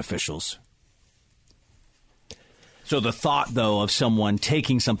 government officials. So the thought, though, of someone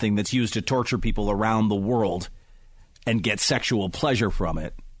taking something that's used to torture people around the world and get sexual pleasure from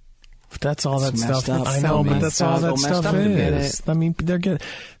it. That's all that stuff. I know, but that's all that stuff is. I mean, they're getting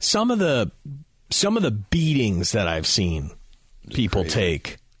some of the beatings that I've seen people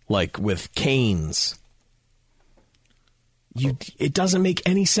take, like with canes. It doesn't make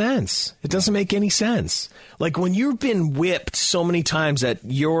any sense. It doesn't make any sense. Like when you've been whipped so many times that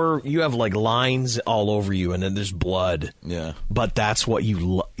you have like lines all over you, and then there's blood. Yeah, but that's what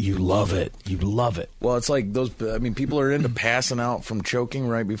you love it. You love it. Well, it's like those. I mean, people are into passing out from choking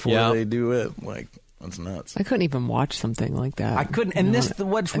right before they do it. Like that's nuts. I couldn't even watch something like that. I couldn't. And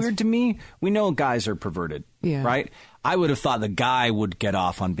what's weird to me, we know guys are perverted, right? I would have thought the guy would get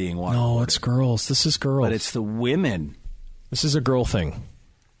off on being waterboarded. No, it's girls. This is girls. But it's the women. This is a girl thing.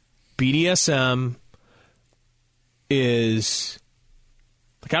 BDSM is,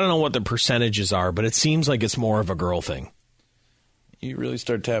 like, I don't know what the percentages are, but it seems like it's more of a girl thing. You really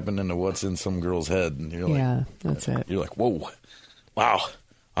start tapping into what's in some girl's head, and you're like, yeah, that's it. You're like, whoa, wow,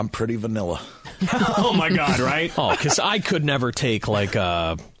 I'm pretty vanilla. Oh my God, right? Oh, because I could never take like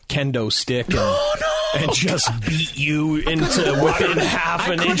a kendo stick and just beat you into within half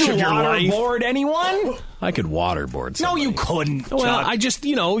an inch of your life. Waterboard anyone? I could waterboard somebody. No, you couldn't. Well, I just,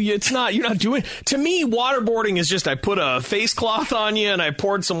 it's not, you're not doing, to me, waterboarding is just, I put a face cloth on you and I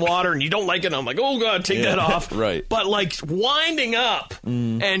poured some water and you don't like it and I'm like, oh God, take that off. Right. But like winding up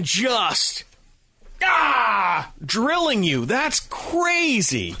and just, drilling you, that's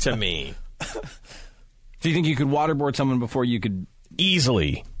crazy to me. Do you think you could waterboard someone before you could?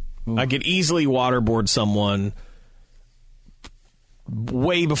 Easily. I could easily waterboard someone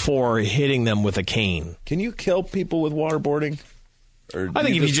way before hitting them with a cane. Can you kill people with waterboarding? Or I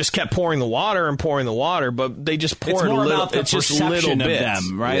think if you just kept pouring the water, but they just pour it's it more a little. About the it's just perception little of bits.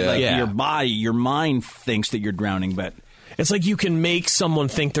 them, right? Your body, your mind thinks that you're drowning, but it's like you can make someone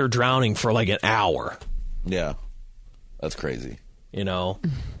think they're drowning for like an hour. Yeah, that's crazy.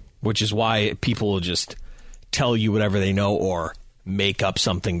 Which is why people will just tell you whatever they know or make up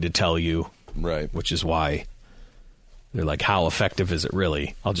something to tell you. Right. Which is why they're like, how effective is it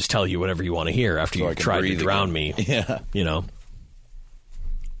really? I'll just tell you whatever you want to hear after you've tried to drown me. Yeah.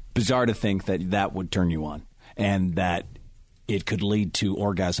 Bizarre to think that would turn you on and that it could lead to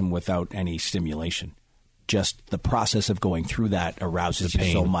orgasm without any stimulation. Just the process of going through that arouses you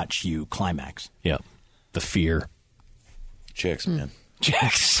so much you climax. Yeah. The fear. Chicks, man.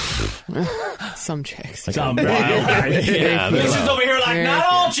 Chicks. Some chicks. Some wild. Yeah, Lisa's over here like, not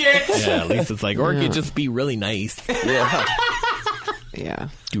all chicks. Yeah, Lisa's like, or it could just be really nice. Yeah. Yeah.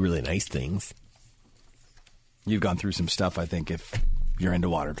 Do really nice things. You've gone through some stuff, I think, if you're into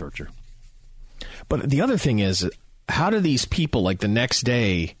water torture. But the other thing is, how do these people, like the next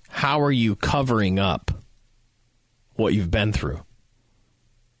day, how are you covering up what you've been through?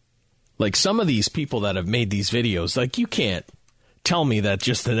 Like some of these people that have made these videos, like you can't tell me that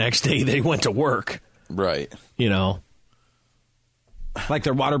just the next day they went to work. Right. Like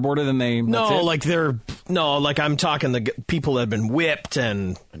they're waterboarded and they... like I'm talking the people that have been whipped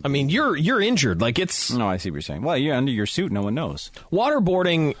and, I mean, you're injured. Like it's... No, I see what you're saying. Well, you're under your suit. No one knows.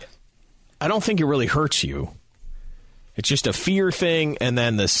 Waterboarding, I don't think it really hurts you. It's just a fear thing, and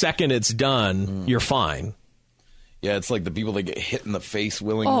then the second it's done, you're fine. Yeah, it's like the people that get hit in the face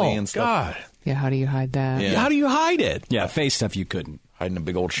willingly and stuff. God. Yeah, how do you hide that? Yeah. How do you hide it? Yeah, face stuff you couldn't. Hiding a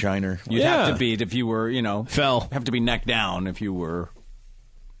big old shiner. You'd have to be, if you were, fell. Have to be neck down if you were...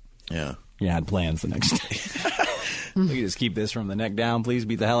 Yeah. You had plans the next day. We can just keep this from the neck down. Please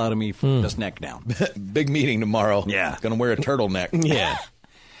beat the hell out of me from just neck down. Big meeting tomorrow. Yeah. Gonna wear a turtleneck. Yeah.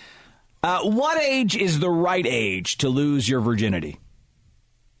 What age is the right age to lose your virginity?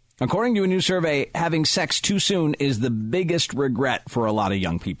 According to a new survey, having sex too soon is the biggest regret for a lot of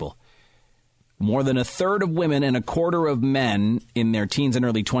young people. More than a third of women and a quarter of men in their teens and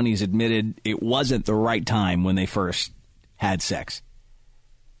early 20s admitted it wasn't the right time when they first had sex.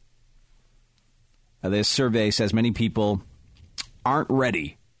 This survey says many people aren't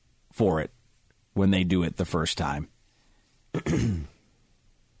ready for it when they do it the first time. Man,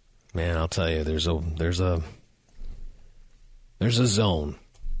 I'll tell you, there's a zone.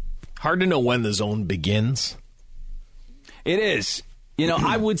 Hard to know when the zone begins. It is.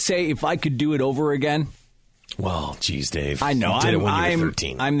 I would say if I could do it over again. Well, geez, Dave. I know. You did it when you were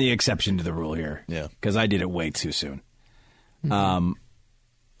 13. I'm the exception to the rule here. Yeah. Because I did it way too soon.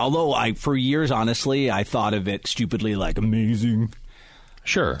 Although for years, honestly, I thought of it stupidly like amazing.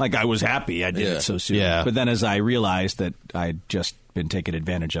 Sure. Like I was happy I did it so soon. Yeah. But then as I realized that I'd just been taken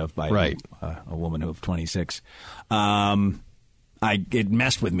advantage of by a woman of 26, it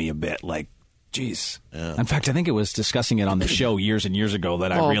messed with me a bit. Like, geez. Yeah. In fact, I think it was discussing it on the show years and years ago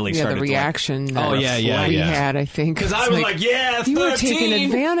that I really started the reaction to that we had, I think. Because I was like, yeah, you were taking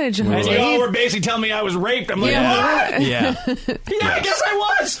advantage of it. And you all were basically telling me I was raped. I'm like, what? Yeah. I guess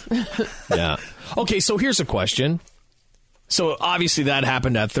I was. Yeah. Okay, so here's a question. So obviously that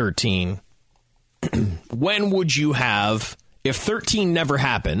happened at 13. When would you have, if 13 never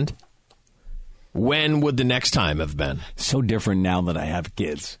happened, when would the next time have been? So different now that I have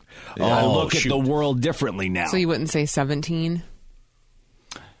kids. I look at the world differently now. So you wouldn't say 17?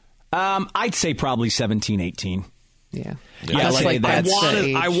 I'd say probably 17, 18. Yeah.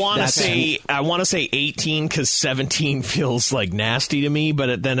 I want to say 18 because 17 feels like nasty to me,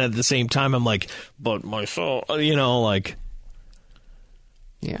 but then at the same time I'm like, but myself,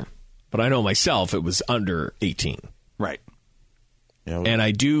 yeah. But I know myself it was under 18. Right. Yeah, and I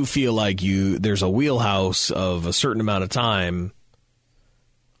do feel like there's a wheelhouse of a certain amount of time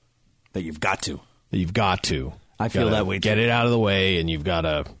that you've got to. I feel that way too. Get it out of the way, and you've got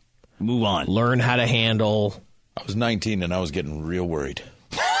to move on. Learn how to handle. I was 19, and I was getting real worried.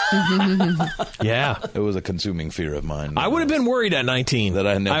 Yeah. It was a consuming fear of mine. I would have been worried at 19. That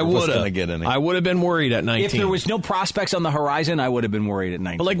I never was going to get any. I would have been worried at 19. If there was no prospects on the horizon, I would have been worried at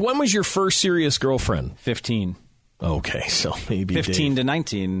 19. But when was your first serious girlfriend? 15. Okay, so maybe 15 to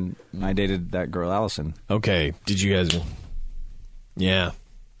 19, I dated that girl, Allison. Okay, did you guys... Yeah.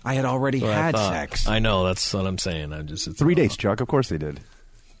 I had already had sex. I know, that's what I'm saying. It's 3 dates, Chuck. Of course they did.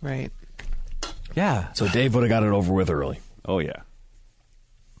 Right. Yeah. So Dave would have got it over with early. Oh, yeah.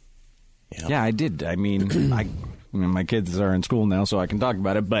 Yeah, I did. I mean, my kids are in school now, so I can talk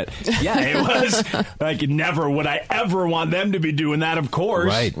about it. But, yeah, it was like never would I ever want them to be doing that, of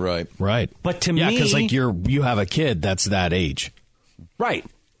course. Right. But to me... Yeah, because you have a kid that's that age. Right.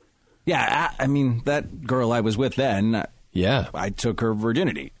 Yeah, I mean, that girl I was with then... Yeah. I took her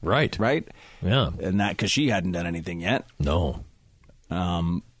virginity. Right. Yeah. And that because she hadn't done anything yet. No.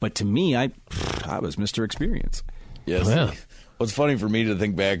 But to me, I was Mr. Experience. Yes. Yeah. What's funny for me to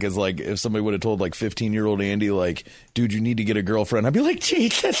think back is if somebody would have told 15-year-old Andy dude, you need to get a girlfriend. I'd be like,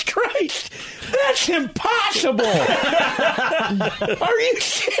 Jesus Christ, that's impossible. Are you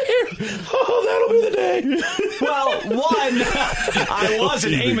serious? Oh, that'll be the day. Well, one, I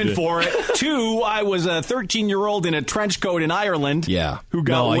wasn't aiming for it. Two, I was a 13-year-old in a trench coat in Ireland. Yeah. Who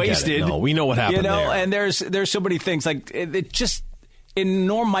got wasted. No, we know what happened there. And there's so many things it just. In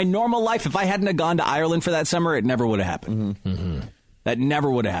my normal life, if I hadn't have gone to Ireland for that summer, it never would have happened. Mm-hmm. That never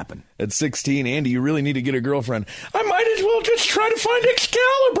would have happened. At 16, Andy, you really need to get a girlfriend. I might as well just try to find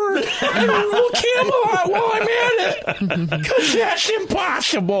Excalibur and roll Camelot while I'm at it. Because that's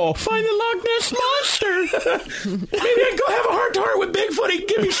impossible. Find the Loch Ness Monster. Maybe I can go have a heart-to-heart with Bigfoot. He can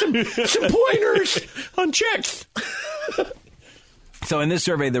give me some pointers on checks. So in this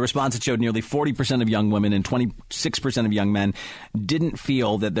survey, the response showed nearly 40% of young women and 26% of young men didn't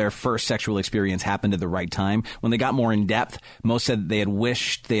feel that their first sexual experience happened at the right time. When they got more in depth, most said they had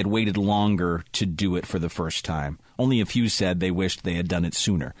wished they had waited longer to do it for the first time. Only a few said they wished they had done it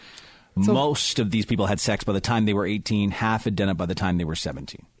sooner. So, most of these people had sex by the time they were 18. Half had done it by the time they were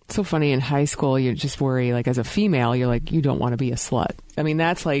 17. So funny, in high school, you just worry, as a female, you're you don't want to be a slut. I mean,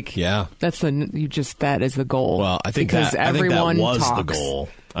 that's that is the goal. Well, I think that was the goal.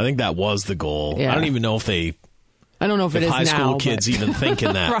 I think that was the goal. Yeah. I don't even know if it is now. High school kids even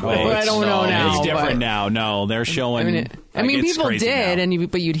thinking that way. I don't know now. It's different now. No, they're showing. I mean people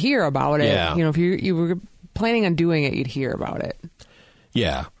did, but you'd hear about it. Yeah. If you were planning on doing it, you'd hear about it.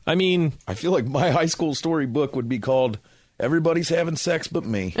 Yeah. I mean, I feel like my high school storybook would be called Everybody's Having Sex But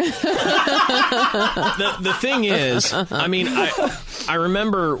Me. The thing is, I mean, I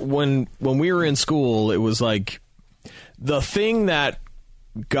remember when we were in school, it was the thing that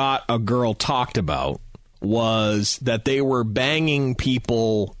got a girl talked about was that they were banging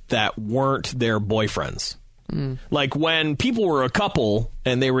people that weren't their boyfriends. When people were a couple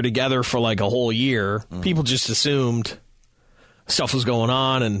and they were together for a whole year, people just assumed stuff was going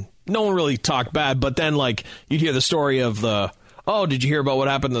on and no one really talked bad. But then you'd hear the story of oh, did you hear about what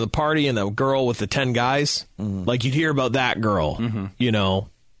happened to the party and the girl with the 10 guys? Like, you'd hear about that girl, you know,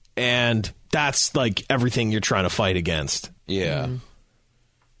 and that's like everything you're trying to fight against. Yeah.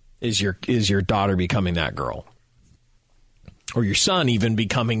 Is your daughter becoming that girl? Or your son even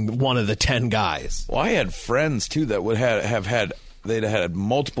becoming one of the 10 guys? Well, I had friends, too, that would have had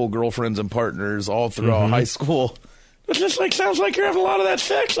multiple girlfriends and partners all throughout high school. It just sounds like you're having a lot of that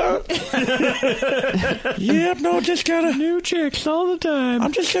sex, huh? Yep, no, just got new chicks all the time.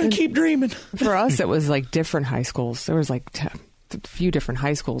 I'm just going to keep dreaming. For us, it was like different high schools. There was like a few different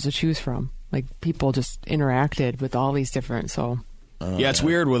high schools to choose from. Like, people just interacted with all these different, so... yeah, it's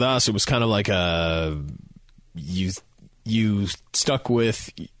weird with us. It was kind of like you stuck with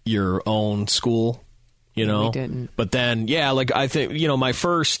your own school, you know? We didn't. But then, yeah, like, I think, you know, my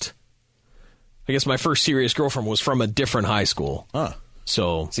first serious girlfriend was from a different high school. Huh.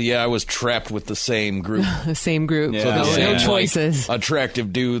 So yeah, I was trapped with the same group. The same group. Yeah. So no choices. Like,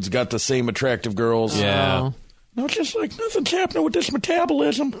 attractive dudes got the same attractive girls. Yeah. No, just like nothing's happening with this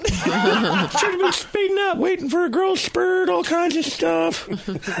metabolism. Should be speeding up, waiting for a growth spurt, all kinds of stuff.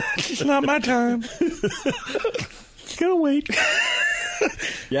 It's just not my time. Gotta wait.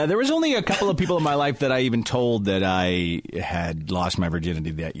 Yeah, there was only a couple of people in my life that I even told that I had lost my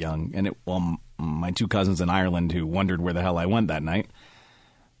virginity that young. And my 2 cousins in Ireland who wondered where the hell I went that night.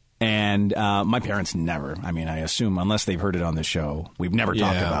 And my parents never. I mean, I assume, unless they've heard it on the show, we've never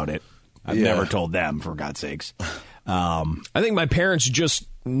talked about it. I've never told them, for God's sakes. I think my parents just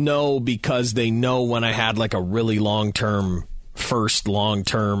know because they know when I had like a really first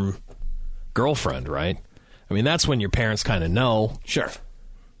long-term girlfriend, right? I mean, that's when your parents kind of know. Sure.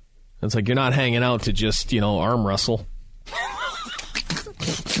 It's like you're not hanging out to just, you know, arm wrestle.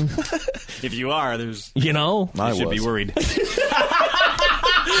 If you are, there's... You know? I should be worried.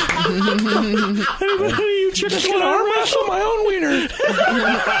 You chicks want to arm wrestle my own wiener.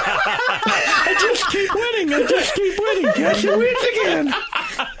 I just keep winning. Guess who wins again?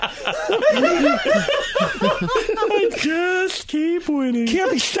 I just keep winning.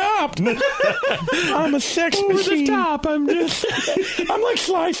 Can't be stopped. I'm a sex over machine. the top. I'm like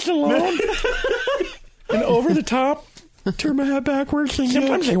Sly Stallone. And over the top. Turn my head backwards.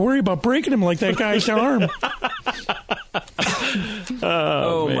 Sometimes I worry about breaking him like that guy's arm.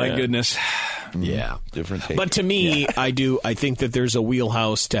 Oh my goodness. Yeah. Different take. But to me, I think that there's a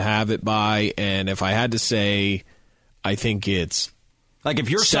wheelhouse to have it by, and if I had to say, I think it's like if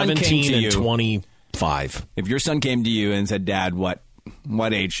your 17 son came to and you, 25. If your son came to you and said, "Dad, what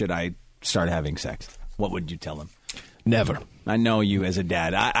age should I start having sex?" What would you tell him? Never. I know you as a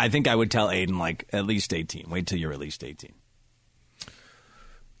dad. I think I would tell Aiden like at least 18. Wait till you're at least 18.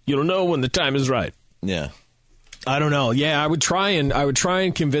 You don't know when the time is right. Yeah. I don't know. Yeah, I would try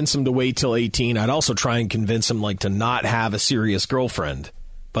and convince him to wait till 18. I'd also try and convince him like to not have a serious girlfriend.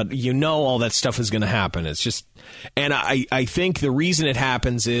 But you know all that stuff is going to happen. It's just, and I think the reason it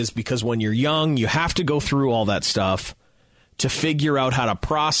happens is because when you're young, you have to go through all that stuff to figure out how to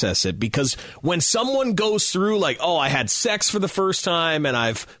process it. Because when someone goes through like, oh, I had sex for the first time and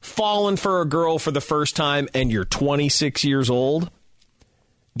I've fallen for a girl for the first time and you're 26 years old,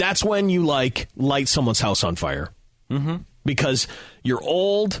 that's when you like light someone's house on fire. Mm-hmm. Because you're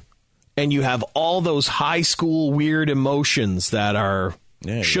old and you have all those high school weird emotions that are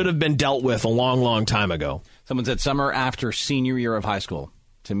should have been dealt with a long, long time ago. Someone said summer after senior year of high school.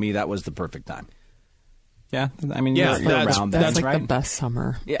 To me, that was the perfect time. Yeah, I mean, yeah, that's like right. The best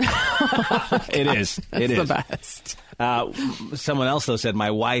summer. Yeah, it is. That's it is the best. Someone else though said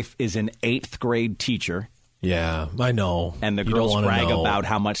my wife is an 8th grade teacher. Yeah, I know. And the girls brag about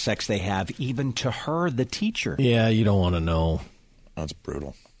how much sex they have, even to her, the teacher. Yeah, you don't want to know. That's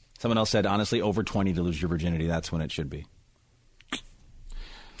brutal. Someone else said, honestly, over 20 to lose your virginity. That's when it should be.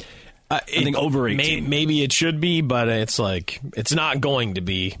 I think over 18. Maybe it should be, but it's like, it's not going to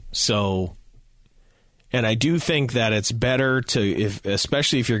be. So, and I do think that it's better to,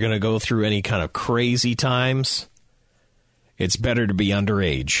 especially if you're going to go through any kind of crazy times, it's better to be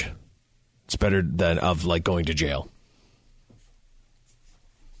underage. It's better than of like going to jail.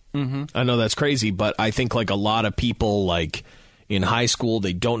 Mm-hmm. I know that's crazy, but I think like a lot of people like in high school,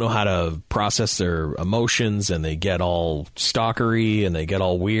 they don't know how to process their emotions and they get all stalkery and they get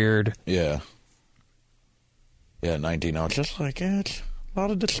all weird. Yeah. Yeah, 19. I was just like, it's a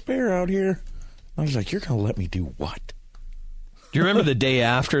lot of despair out here. I was like, you're going to let me do what? Do you remember the day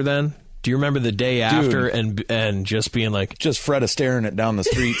after then? Do you remember the day after and just being like... Just Fred staring it down the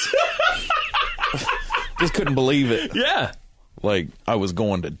streets. Just couldn't believe it. Yeah. Like, I was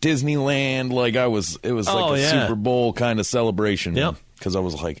going to Disneyland. Like, it was like a Super Bowl kind of celebration. Yep. Because I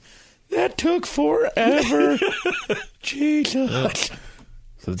was like, That took forever. Jesus.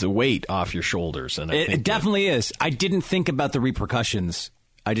 So it's a weight off your shoulders. And It definitely is. I didn't think about the repercussions.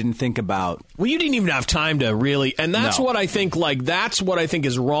 I didn't think about... Well, you didn't even have time to really... And that's what I think, that's what I think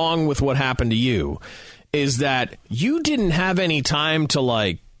is wrong with what happened to you, is that you didn't have any time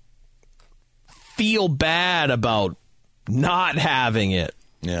to, feel bad about not having it.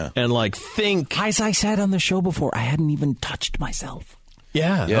 Yeah. And, think... As I said on the show before, I hadn't even touched myself.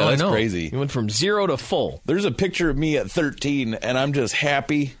 Yeah, that's I know. crazy. You went from 0 to full. There's a picture of me at 13, and I'm just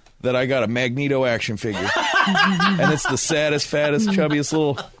happy that I got a Magneto action figure. And it's the saddest, fattest, chubbiest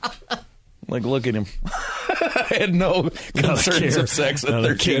little... look at him. I had no concerns of sex at 13.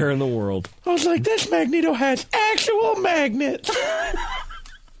 Not a care in the world. I was like, this Magneto has actual magnets.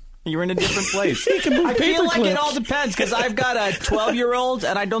 You're in a different place. He can move I feel like paper it all clips. depends, because I've got a 12-year-old,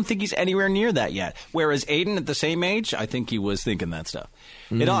 and I don't think he's anywhere near that yet. Whereas Aiden, at the same age, I think he was thinking that stuff.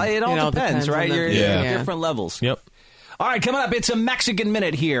 It all depends, right? You're different levels. Yep. All right, coming up, it's a Mexican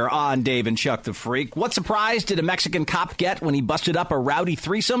Minute here on Dave and Chuck the Freak. What surprise did a Mexican cop get when he busted up a rowdy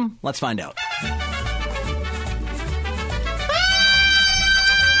threesome? Let's find out.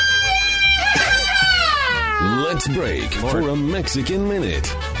 Let's break for a Mexican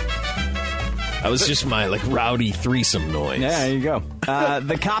Minute. That was just my, rowdy threesome noise. Yeah, there you go.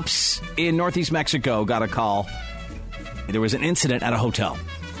 The cops in Northeast Mexico got a call. There was an incident at a hotel.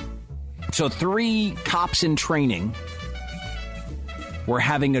 So 3 cops in training were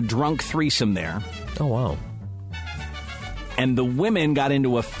having a drunk threesome there. Oh, wow. And the women got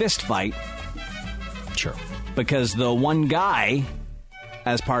into a fist fight. Sure. Because the one guy,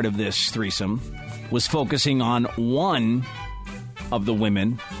 as part of this threesome, was focusing on one of the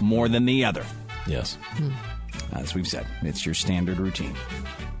women more than the other. Yes. As we've said, it's your standard routine.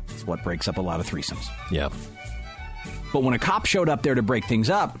 It's what breaks up a lot of threesomes. Yeah. But when a cop showed up there to break things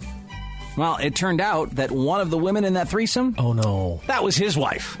up, well, it turned out that one of the women in that threesome... Oh, no. That was his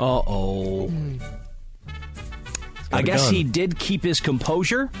wife. Uh-oh. I guess he did keep his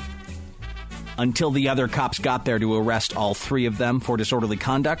composure until the other cops got there to arrest all 3 of them for disorderly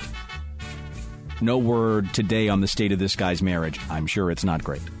conduct. No word today on the state of this guy's marriage. I'm sure it's not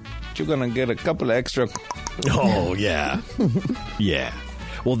great. You're going to get a couple of extra... Oh, yeah. Yeah.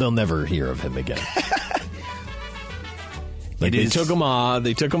 Well, they'll never hear of him again. They took him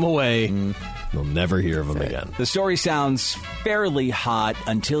away. They'll never hear of him again. The story sounds fairly hot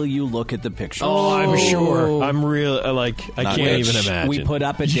until you look at the pictures. Oh, I'm sure. I'm real. I can't even imagine. We put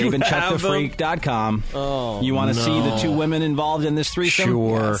up at daveandchuckthefreak.com. Oh, you want to see the 2 women involved in this threesome?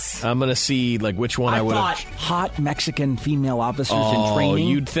 Sure. Yes. I'm going to see which one I would have. Hot Mexican female officers in training.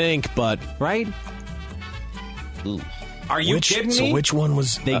 You'd think, but right? Ooh. Are you kidding me? So which one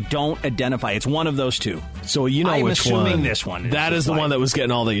was... They don't identify. It's one of those 2. So you know I'm which one. I'm assuming this one is that is the wife. one that was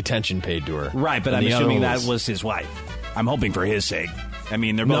getting all the attention paid to her. Right, but I'm assuming that was his wife. I'm hoping for his sake. I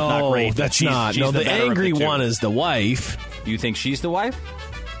mean, they're both not great. No, that's she's, not. She's No, the angry one one is the wife. You think she's the wife?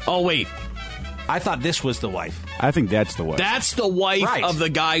 Oh, wait. I thought this was the wife. I think that's the wife. That's the wife of the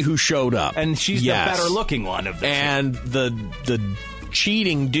guy who showed up. And she's the better looking one of the 2. And the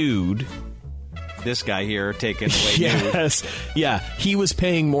cheating dude... This guy here taking away Yes. Yeah, he was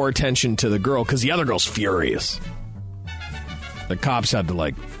paying more attention to the girl because the other girl's furious. The cops had to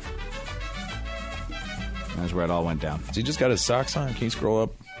That's where it all went down. So he just got his socks on. Can you scroll up?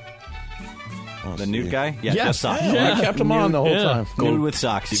 The nude guy? Yeah, just socks. Yeah, I kept him on the whole time. Nude with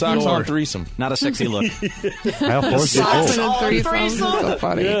socks. Socks on threesome. Not a sexy look. Socks on threesome. So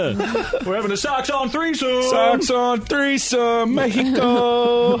funny. Yeah. We're having a socks on threesome. Socks on threesome,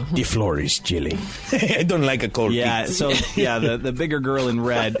 Mexico. The floor is chilly. I don't like a cold Yeah, pizza. so, the bigger girl in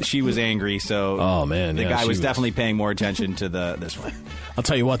red, she was angry, so oh, man, the yeah, guy she was was definitely paying more attention to this one. I'll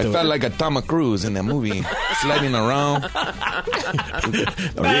tell you what, I felt like a Tom Cruise in that movie, sliding around.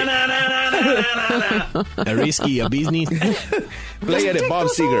 A risky a business. Play it at Bob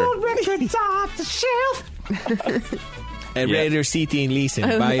Seger. I'd rather sit and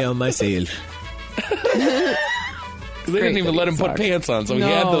listen by myself. They didn't even let him put pants on, so he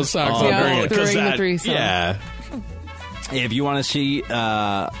had those socks on during the threesome. Yeah. If you want to see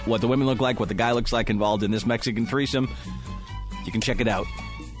what the women look like, what the guy looks like involved in this Mexican threesome, you can check it out.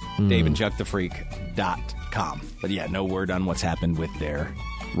 DaveandChuckTheFreak.com. But yeah, no word on what's happened with their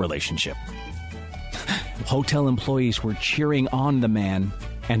relationship. Hotel employees were cheering on the man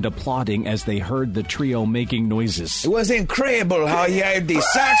and applauding as they heard the trio making noises. It was incredible how he had these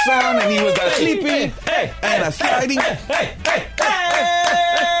socks on and he was sleeping and sliding.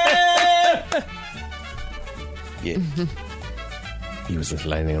 Yeah. He was just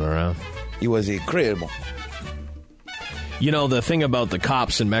sliding around. He was incredible. You know, the thing about the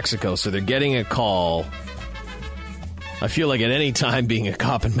cops in Mexico, so they're getting a call. I feel like at any time being a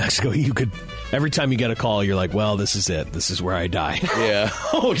cop in Mexico, every time you get a call, you're like, well, this is it. This is where I die. Yeah.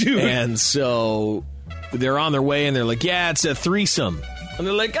 Oh, dude. And so they're on their way, and they're like, yeah, it's a threesome. And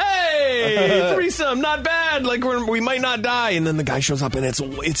they're like, hey, threesome, not bad. Like, we might not die. And then the guy shows up, and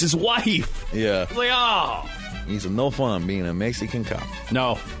it's his wife. Yeah. It's like, oh. He's no fun being a Mexican cop.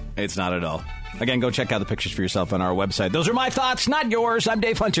 No, it's not at all. Again, go check out the pictures for yourself on our website. Those are my thoughts, not yours. I'm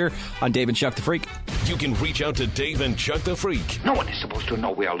Dave Hunter on Dave and Chuck the Freak. You can reach out to Dave and Chuck the Freak. No one is supposed to know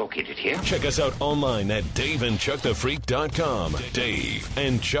we are located here. Check us out online at daveandchuckthefreak.com. Dave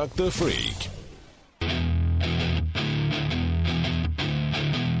and Chuck the Freak.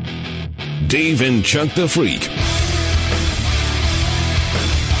 Dave and Chuck the Freak.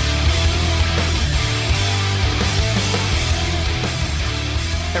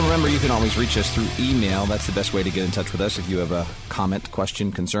 And remember, you can always reach us through email. That's the best way to get in touch with us if you have a comment,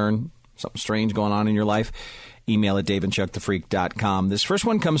 question, concern, something strange going on in your life. Email at daveandchuckthefreak.com. This first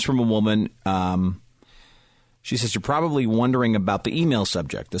one comes from a woman. She says, you're probably wondering about the email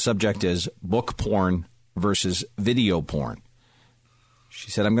subject. The subject is book porn versus video porn. She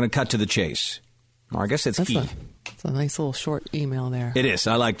said, I'm going to cut to the chase. Or I guess it's key. It's a nice little short email there. It is.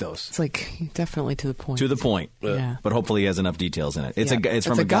 I like those. It's like definitely to the point. To the point. Yeah. But hopefully he has enough details in it. It's Yeah. it's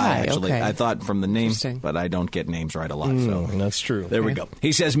from a guy, actually. Okay. I thought from the name, but I don't get names right a lot. So that's true. There we go.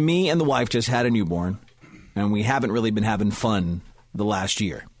 He says, me and the wife just had a newborn, and we haven't really been having fun the last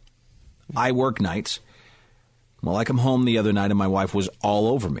year. I work nights. Well, I come home the other night, and my wife was all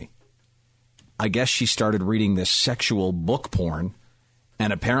over me. I guess she started reading this sexual book porn,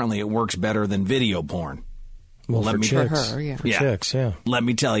 and apparently it works better than video porn. Well, for chicks. For her, yeah. For chicks, yeah. Let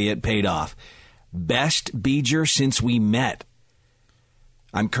me tell you, it paid off. Best beeger since we met.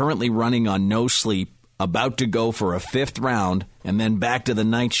 I'm currently running on no sleep, about to go for a 5th round, and then back to the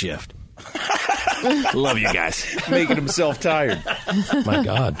night shift. Love you guys. Making himself tired. My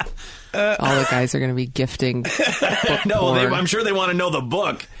God. All the guys are going to be gifting book No, porn. I'm sure they want to know the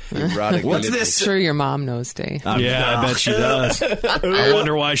book. What's this? I'm sure your mom knows, Dave. Yeah, I bet she does. I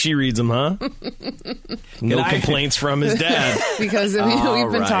wonder why she reads them, huh? No complaints from his dad. Because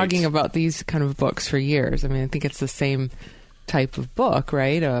we've been talking about these kind of books for years. I mean, I think it's the same type of book,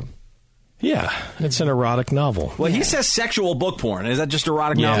 right? Yeah, it's an erotic novel. Well, he says sexual book porn. Is that just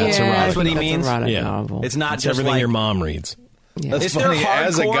erotic Yeah, novel? it's erotic. That's what he That's means? erotic Yeah. novel. It's not It's just everything like your mom reads. Yeah. That's Is there funny.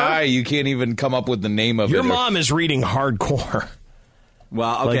 As a hardcore? guy, you can't even come up with the name of Your it. mom is reading hardcore.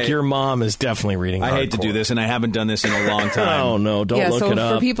 Well, okay. Like, your mom is definitely reading hardcore. I hate to do this, and I haven't done this in a long time. Oh, no, don't look so it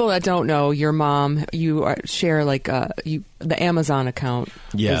up. for people that don't know, your mom, you share like the Amazon account.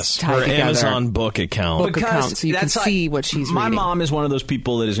 Yes, is tied her together. Amazon book account. So you can that's see what she's My reading. mom is one of those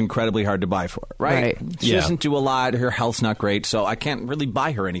people that is incredibly hard to buy for, right? She Yeah. doesn't do a lot. Her health's not great, so I can't really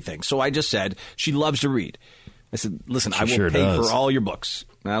buy her anything. So I just said, she loves to read. I said, listen, I will sure pay does. for all your books.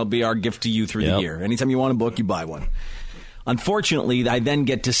 That'll be our gift to you through the year. Anytime you want a book, you buy one. Unfortunately, I then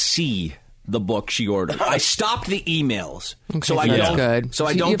get to see the book she ordered. I stopped the emails, so I that's don't. good. So I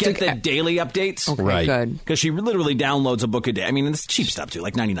So you don't have get to- the daily updates. Okay, Right. good. Because she literally downloads a book a day. I mean, it's cheap stuff too,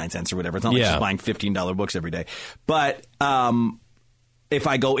 like 99 cents or whatever. It's not like Yeah. she's buying $15 books every day. But if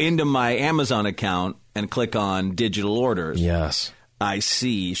I go into my Amazon account and click on digital orders, Yes. I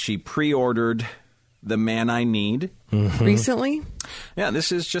see she pre-ordered The Man I Need. Recently? Yeah,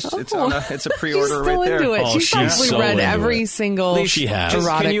 this is just it's Oh. a pre-order She's right still there. into it. Oh, she's she's probably so read into every it. single She has.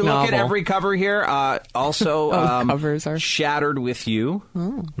 erotic Can you look novel. at every cover here? Also, the covers are Shattered with You.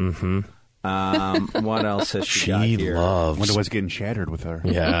 What else has she got She here? loves. Wonder what's getting shattered with her.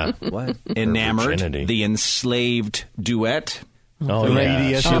 Yeah. What? Enamored. virginity. The Enslaved Duet. Oh, The yeah.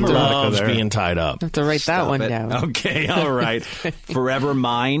 BDSM She erotica loves there. being tied up. I have to write that Stop one it. down. Okay, all right. Forever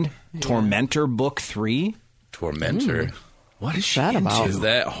Mind. Tormentor Book 3. Tormentor. What is she that into? about? Is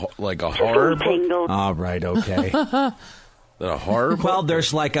that like a horror book? All right, okay. Is that a horror book? Well,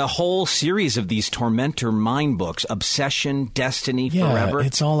 there's like a whole series of these Tormentor Mind books. Obsession, Destiny, Yeah, Forever.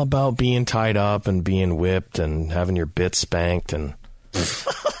 it's all about being tied up and being whipped and having your bits spanked and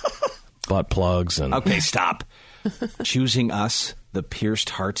butt plugs and Okay, stop. Choosing Us, the Pierced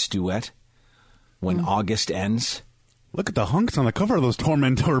Hearts Duet. When August Ends. Look at the hunks on the cover of those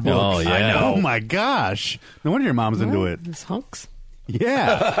Tormentor books. Oh, yeah. I know. Oh, my gosh. No wonder your mom's into it. These hunks?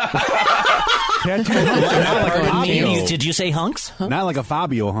 Yeah. Tattoo hunks are not like a Fabio. Did you say hunks? Not like a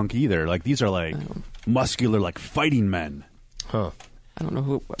Fabio hunk either. Like, these are like muscular, like fighting men. huh. I don't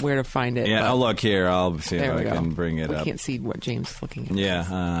know where to find it. Yeah, but I'll look here. I'll see if there I we go. can bring it I up. can't see what James is looking at.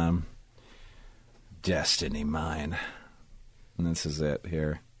 Yeah. Destiny Mine. And this is it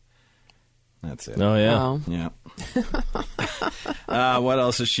here. That's it. Oh, yeah. Wow. Yeah. What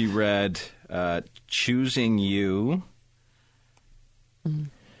else has she read? Choosing You. I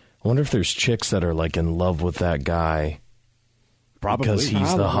wonder if there's chicks that are like in love with that guy. Probably. Because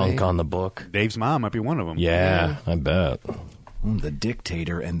he's the hunk on the book. Dave's mom might be one of them. Yeah, I bet. The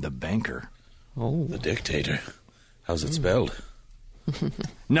Dictator and the Banker. Oh. The Dictator. How's it spelled?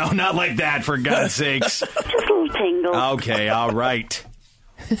 No, not like that, for God's sakes. Okay, all right.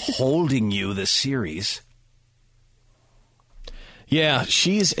 Holding You, the series. Yeah,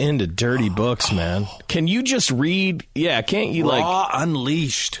 she's into dirty books, man. Can you just read? Yeah, can't you Raw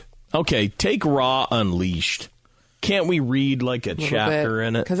Unleashed. Okay, take Raw Unleashed. Can't we read like a chapter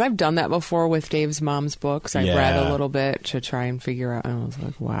in it? Because I've done that before with Dave's mom's books. I Yeah. read a little bit to try and figure out. And I was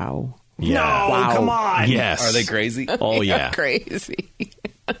like, wow. Yeah. No, Wow. come on. Yes. Are they crazy? Oh, yeah. Crazy.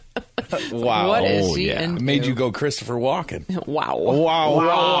 Wow. What is Oh, she yeah. into? Made you go Christopher Walken. Wow.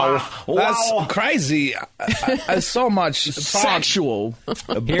 Wow. That's crazy. So much Sexual.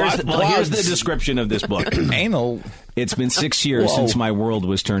 Here's the description of this book. Anal. It's been 6 years Whoa. since my world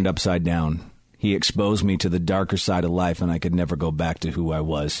was turned upside down. He exposed me to the darker side of life, and I could never go back to who I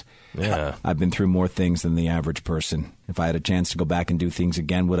was. Yeah. I've been through more things than the average person. If I had a chance to go back and do things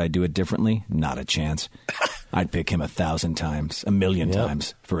again, would I do it differently? Not a chance. I'd pick him 1,000 times, 1,000,000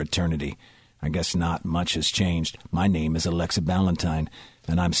 times for eternity. I guess not much has changed. My name is Alexa Ballantyne,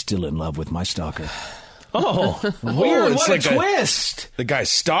 and I'm still in love with my stalker. Oh, Weird. It's What like a twist. The guy's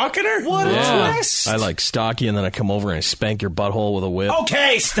stalking her? What a twist. I like stalk you, and then I come over and I spank your butthole with a whip.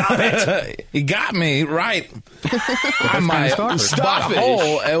 Okay, stop it. He got me right. On my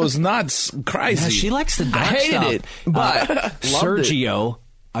butthole. It was nuts. Crazy. Yeah, she likes the dark I hated stuff. it, but Sergio,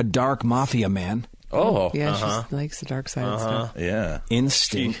 a dark mafia man. Oh. Yeah, she likes the dark side and stuff. Yeah.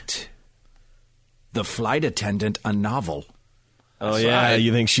 Instinct. The Flight Attendant, a novel. Oh, yeah.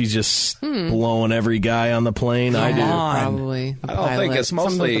 You think she's just blowing every guy on the plane? I do. Probably. The I don't think pilot. it's Something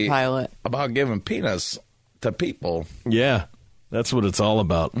with mostly the pilot. about giving penis to people. Yeah. That's what it's all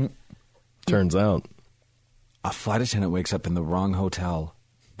about. Turns out. A flight attendant wakes up in the wrong hotel,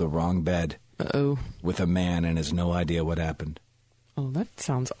 the wrong bed, with a man and has no idea what happened. Oh, that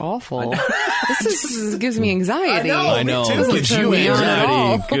sounds awful. This gives me anxiety. I know. It It doesn't gives turn you me on at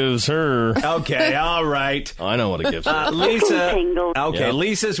all. anxiety. It gives her. Okay, all right. I know what it gives her. Lisa. Okay, Yep.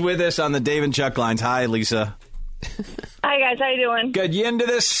 Lisa's with us on the Dave and Chuck lines. Hi, Lisa. Hi, guys. How you doing? Good. You into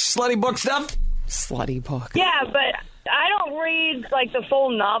this slutty book stuff? Slutty book. Yeah, but I don't read, like, the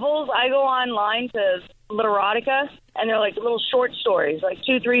full novels. I go online to Literotica, and they're, like, little short stories, like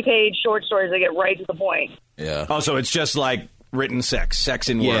 2-3 page short stories that get right to the point. Yeah. Oh, so it's just like written sex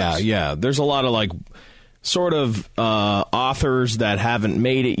in words. Yeah. There's a lot of like sort of authors that haven't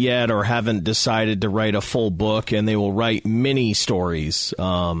made it yet or haven't decided to write a full book, and they will write mini stories,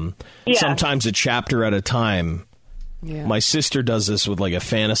 sometimes a chapter at a time. Yeah. My sister does this with like a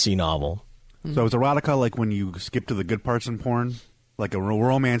fantasy novel. So is erotica like when you skip to the good parts in porn? Like a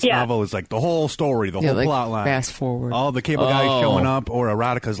romance novel is like the whole story, the whole like plot line. fast forward. All the cable guys showing up, or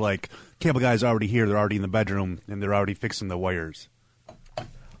erotica's like cable guy's already here, they're already in the bedroom, and they're already fixing the wires.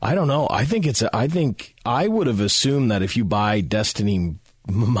 I don't know. I think I would have assumed that if you buy Destiny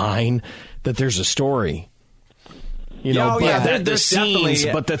Mine, that there's a story. You know, that the scenes,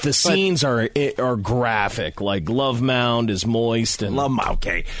 but that the scenes are graphic. Like Love Mound is moist and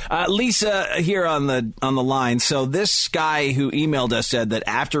Okay, Lisa here on the line. So this guy who emailed us said that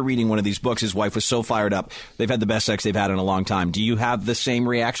after reading one of these books, his wife was so fired up. They've had the best sex they've had in a long time. Do you have the same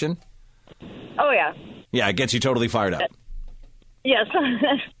reaction? Oh, yeah. Yeah, it gets you totally fired up. Yes.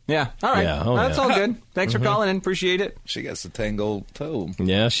 Yeah. All right. Yeah. That's all good. Thanks for calling in. Appreciate it. She gets the tangled toe.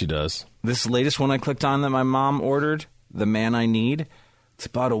 Yeah, she does. This latest one I clicked on that my mom ordered, The Man I Need, it's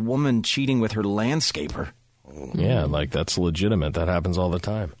about a woman cheating with her landscaper. Yeah, like that's legitimate. That happens all the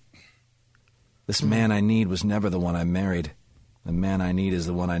time. This man I need was never the one I married. The man I need is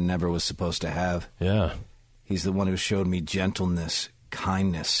the one I never was supposed to have. Yeah. He's the one who showed me gentleness,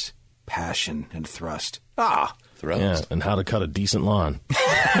 kindness, passion, and thrust. Yeah, and how to cut a decent lawn.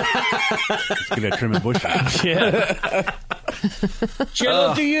 It's good at trimming bushes. Yeah.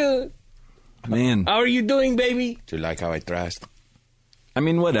 Hello to you. Man. How are you doing, baby? Do you like how I dressed? I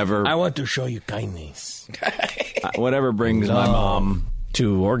mean, whatever. I want to show you kindness. Whatever brings my mom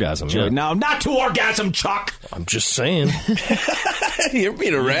to orgasm. Yeah. No, not to orgasm, Chuck. I'm just saying. You're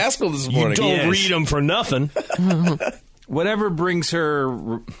being a rascal this morning. You don't read them for nothing. Whatever brings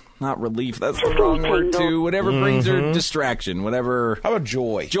her, not relief, that's the wrong word too. Whatever brings her distraction. Whatever. How about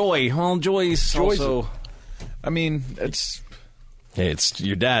joy? Joy. Well, joy's also. I mean, it's. Hey, it's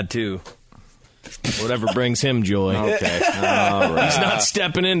your dad too. Whatever brings him joy. Okay. All right. He's not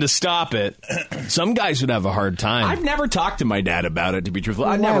stepping in to stop it. Some guys would have a hard time. I've never talked to my dad about it, to be truthful.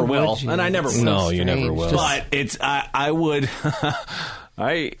 I Why never would will. you? And I never It's will. so No, you never strange. will. But it's I would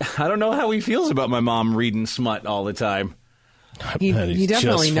I don't know how he feels about my mom reading smut all the time. He definitely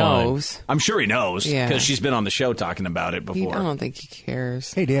just knows. I'm sure he knows because Yeah. she's been on the show talking about it I before. don't think he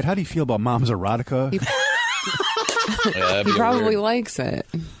cares. Hey, Dad, how do you feel about mom's erotica? He probably likes it.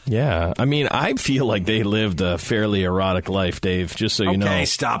 Yeah. I mean, I feel like they lived a fairly erotic life, Dave, just so you know. Okay,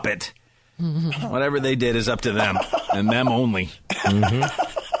 stop it. Whatever they did is up to them and them only.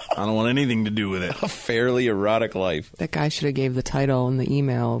 I don't want anything to do with it. A fairly erotic life. That guy should have gave the title in the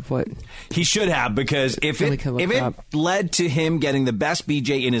email of what He should have, because if Then we it could look it up. led to him getting the best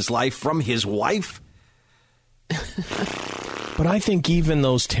BJ in his life from his wife, But I think even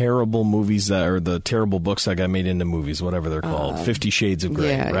those terrible movies or the terrible books that got made into movies, whatever they're called, 50 Shades of Grey,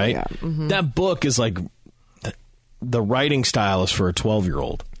 yeah, right? yeah. Mhm. That book is like, the writing style is for a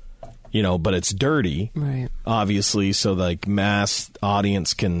 12-year-old, but it's dirty, right? Obviously, so like mass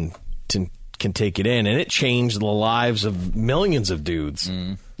audience can take it in, and it changed the lives of millions of dudes.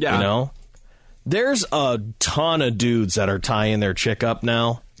 Yeah. There's a ton of dudes that are tying their chick up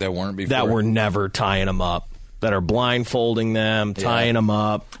now That weren't before. that were never tying them up, that are blindfolding them, tying them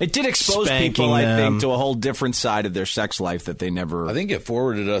up. it did expose spanking people, I them. think, to a whole different side of their sex life that they never. I think it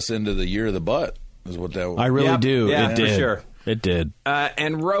forwarded us into the year of the butt. Is what that was. I really do. Yeah, it for did. sure. It did.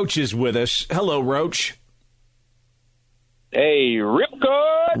 And Roach is with us. Hello, Roach. Hey,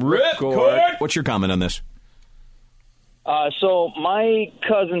 Ripcord! Ripcord. What's your comment on this? So my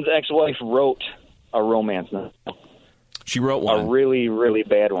cousin's ex-wife wrote a romance novel. She wrote one. A really, really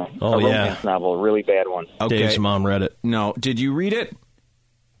bad one. Oh, a yeah. romance novel, a really bad one. Okay. Dave's mom read it. No. Did you read it?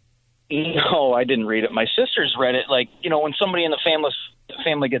 No, I didn't read it. My sisters read it. Like, when somebody in the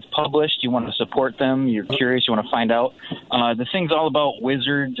family gets published, you want to support them. You're curious. You want to find out. The thing's all about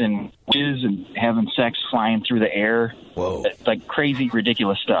wizards and witches and having sex flying through the air. Whoa. It's like crazy,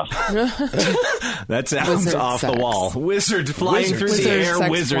 ridiculous stuff. That sounds Wizard off sex. the wall. Wizard flying through the Wizard air, sex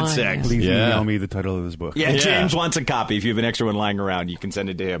wizard flying. sex. Please Yeah. email me the title of this book. Yeah, Yeah. James wants a copy. If you have an extra one lying around, you can send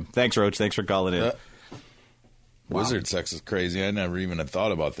it to him. Thanks, Roach. Thanks for calling in. Wizard sex is crazy. I never even had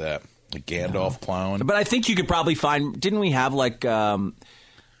thought about that. Like Gandalf plowing. But I think you could probably find. Didn't we have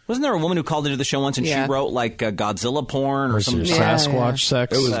wasn't there a woman who called into the show once and Yeah. she wrote Godzilla porn or Or something? Sasquatch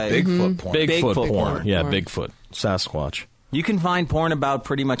sex. It was Like- Bigfoot porn. Bigfoot Bigfoot porn. porn. Yeah, Bigfoot. Sasquatch. You can find porn about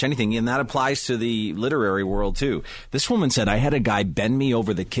pretty much anything, and that applies to the literary world, too. This woman said, I had a guy bend me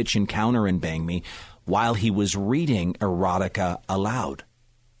over the kitchen counter and bang me while he was reading erotica aloud.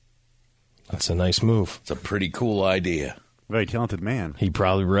 That's a nice move. It's a pretty cool idea. Very talented man. He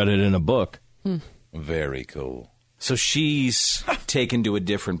probably read it in a book. Very cool. So she's taken to a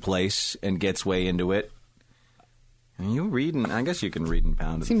different place and gets way into it. And you reading, I guess you can read and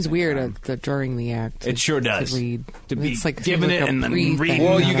pound. Seems weird during the act. It sure does. To read. To be It's like giving seems it like a and then pre-thing. reading.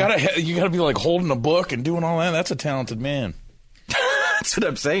 Well, you gotta be like holding a book and doing all that. That's a talented man. That's what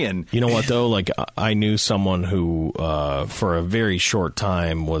I'm saying. You know what, though? Like, I knew someone who, for a very short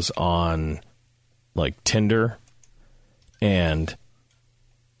time, was on, Tinder. And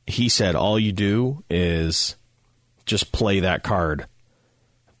he said, all you do is just play that card.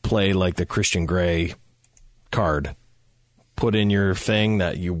 Play, the Christian Grey card. Put in your thing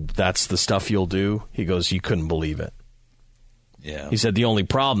that's the stuff you'll do. He goes, you couldn't believe it. Yeah. He said, the only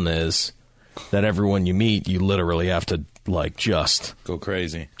problem is that everyone you meet, you literally have to, just go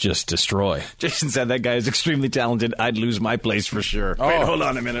crazy. Just destroy. Jason said that guy is extremely talented. I'd lose my place for sure. Oh. Wait, hold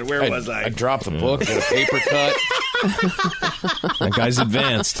on a minute. Where was I? I dropped the book, got a paper cut. That guy's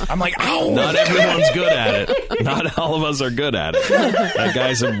advanced. I'm like, ow! Not everyone's good at it. Not all of us are good at it. That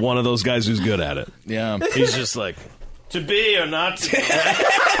guy's one of those guys who's good at it. Yeah. He's just like, to be or not to be?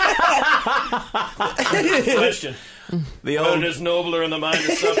 Question. The old is nobler in the mind of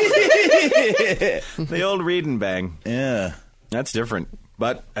suffering. The old read and bang. Yeah. That's different.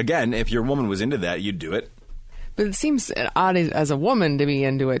 But again, if your woman was into that, you'd do it. But it seems odd as a woman to be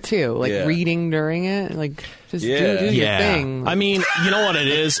into it too, Yeah. reading during it, just do your Yeah. thing. I mean, you know what it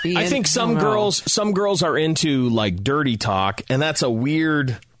is? I think some girls are into like dirty talk, and that's a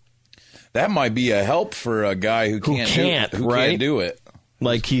weird. That might be a help for a guy who can't do it.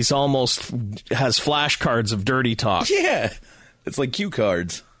 Like he's almost has flashcards of dirty talk. Yeah. It's like cue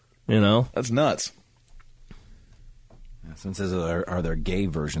cards. You know? That's nuts. Since are there gay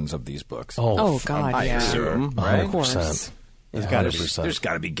versions of these books? Oh, God, I yeah. assume, right? Of course. There's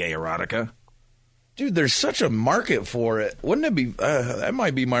got to be gay erotica. Dude, there's such a market for it. Wouldn't it be? That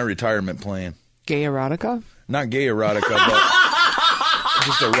might be my retirement plan. Gay erotica? Not gay erotica, but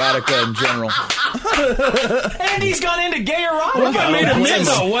Just erotica in general. And he's gone into gay erotica. What if I made a mint,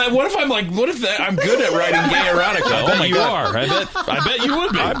 though? What if I'm like, I'm good at writing gay erotica? Oh my God. I bet you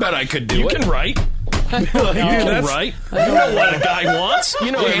would be. I bet I could do it. You can write. You can write. You know what a guy wants.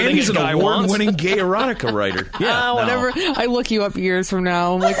 You know everything Andy's a guy an wants. award-winning gay erotica writer. Yeah. Whatever. I look you up years from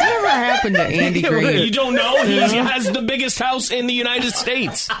now. I'm like, whatever happened to Andy Green? You don't know? He has the biggest house in the United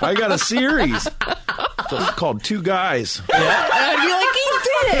States. I got a series. So it's called Two Guys. Yeah. I'd be like, he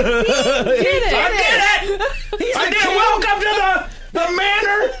did it. He did it. I did it. Welcome to the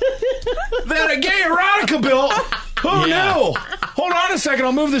manor that a gay erotica built. Who knew? Hold on a second.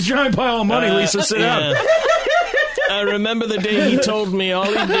 I'll move this giant pile of money, Lisa. Sit down. I remember the day he told me all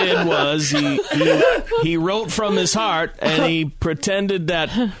he did was he wrote from his heart, and he pretended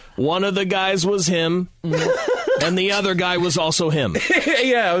that one of the guys was him, and the other guy was also him.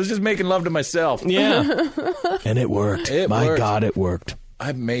 Yeah, I was just making love to myself. Yeah. And it worked. My God, it worked.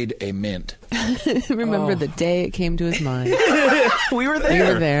 I've made a mint. Remember the day it came to his mind. We were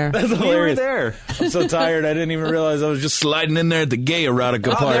there. That's hilarious. We were there. I'm so tired. I didn't even realize I was just sliding in there at the gay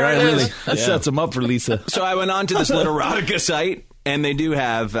erotica part. That sets him up for Lisa. So I went on to this little erotica site, and they do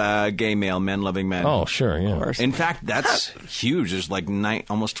have gay male, men-loving men. Oh, sure, yeah. In fact, that's huge. There's like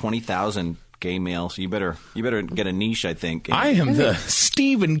almost 20,000 gay males. You better get a niche, I think. I am the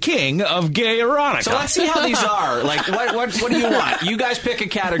Stephen King of gay erotica. So let's see how these are. Like, what do you want? You guys pick a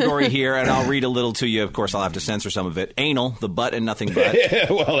category here, and I'll read a little to you. Of course, I'll have to censor some of it. Anal, the butt and nothing but.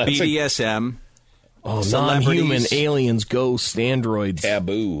 BDSM. Non-human, aliens, ghosts, androids.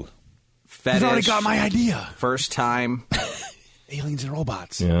 Taboo. Fetish. You've already got my idea. First time. Aliens and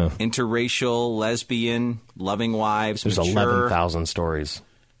robots. Yeah. Interracial, lesbian, loving wives. There's mature, 11,000 stories.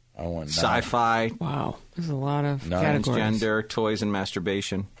 I want sci-fi. Wow. There's a lot of categories. Transgender, toys, and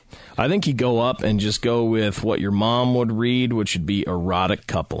masturbation. I think you go up and just go with what your mom would read, which would be erotic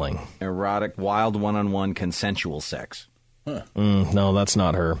coupling. Erotic, wild, one-on-one, consensual sex. Huh. No, that's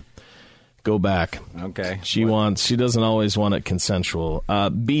not her. Go back. Okay. She doesn't always want it consensual.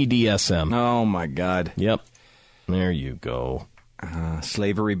 BDSM. Oh, my God. Yep. There you go.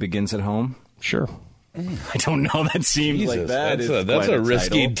 Slavery begins at home? Sure. I don't know. That seems like that's a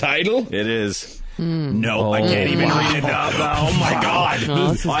risky title. It is. No, I can't even read it now. Oh, my God.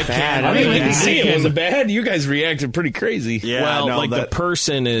 I can't. I didn't even see it. Was it bad? You guys reacted pretty crazy. Yeah, well, the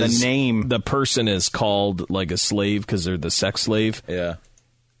person is... The name. The person is called like a slave because they're the sex slave. Yeah.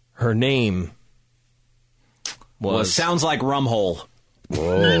 Her name was... sounds like Rumhole.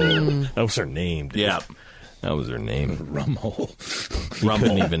 Whoa. That was her name, dude. Yeah. That was her name. Rumhole.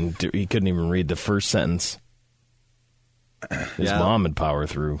 He couldn't even read the first sentence. His mom would power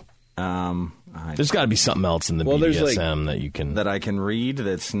through. There's got to be something else in the BDSM that you can... That I can read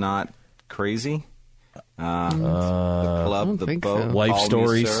that's not crazy? The club, the boat. So. Life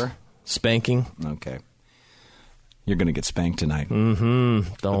stories. Spanking. Okay. You're going to get spanked tonight.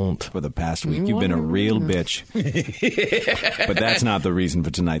 Mm-hmm. Don't. For the past week. You've been a real bitch. But that's not the reason for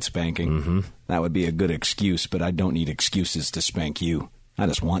tonight's spanking. Mm-hmm. That would be a good excuse, but I don't need excuses to spank you. I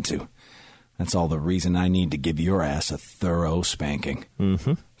just want to. That's all the reason I need to give your ass a thorough spanking.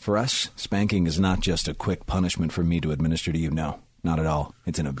 Mm-hmm. For us, spanking is not just a quick punishment for me to administer to you. No, not at all.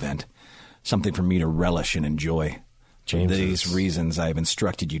 It's an event. Something for me to relish and enjoy. For these reasons, I have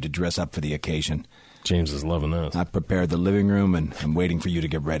instructed you to dress up for the occasion. James is loving this. I've prepared the living room, and I'm waiting for you to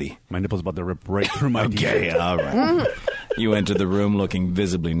get ready. My nipple's about to rip right through my Okay, all right. You entered the room looking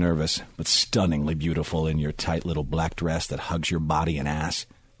visibly nervous, but stunningly beautiful in your tight little black dress that hugs your body and ass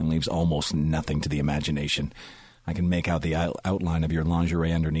and leaves almost nothing to the imagination. I can make out the outline of your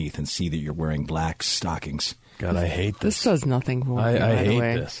lingerie underneath and see that you're wearing black stockings. God, I hate this. This does nothing for me, I by the hate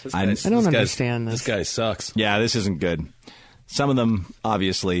way. this. I don't understand this. This guy sucks. Yeah, this isn't good. Some of them,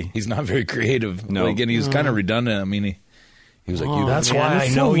 obviously. He's not very creative. No. Again, he was kind of redundant. I mean, he was like, that's why I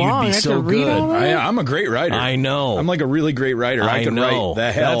know you'd be so good. I'm a great writer. I know. I'm like a really great writer. I can write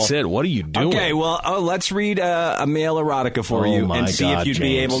the hell. That's it. What are you doing? Okay, well, let's read a male erotica for you and see if you'd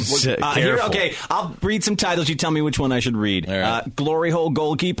be able to. Okay, I'll read some titles. You tell me which one I should read. Right. Glory Hole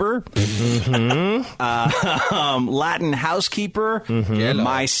Goalkeeper. Mm-hmm. Latin Housekeeper. Mm-hmm.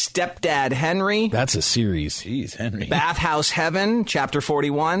 My Stepdad Henry. That's a series. Jeez, Henry. Bathhouse Heaven, Chapter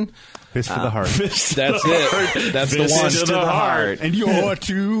 41. Fist to the heart. That's it. That's the one. Fist to the heart. And you're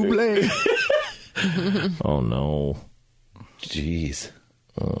to blame. Oh, no. Jeez.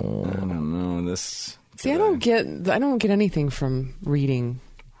 I don't know. This. See, I don't get anything from reading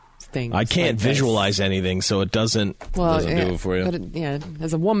things. I can't like visualize anything, so it doesn't do it for you. But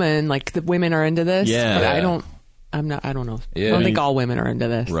as a woman, like the women are into this. Yeah. But I don't. I don't know. Yeah. I don't think all women are into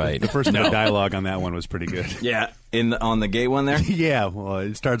this. Right. The first dialogue on that one was pretty good. Yeah, on the gay one there? Yeah, well,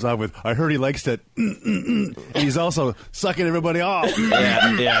 it starts off with, I heard he likes that, and he's also sucking everybody off.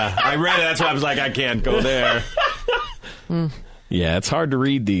 Yeah. I read it, that's why I was like, I can't go there. Yeah, it's hard to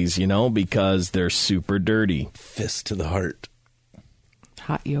read these, because they're super dirty. Fist to the heart.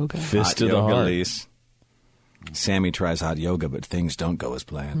 Hot yoga. Fist to the heart. Lise. Sammy tries hot yoga, but things don't go as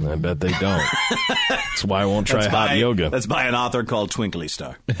planned. I bet they don't. That's why I won't try hot yoga. That's by an author called Twinkly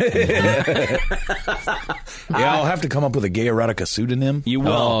Star. Yeah, I'll have to come up with a gay erotica pseudonym. You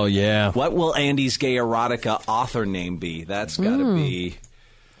will. Oh, yeah. What will Andy's gay erotica author name be? That's got to be...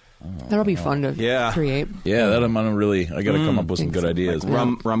 That'll be fun to create. Yeah, I got to come up with some good ideas.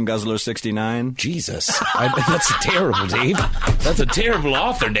 Like Rum Guzzler 69. Jesus. That's terrible, Dave. That's a terrible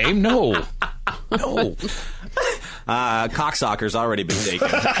author name. No. Cocksocker's already been taken.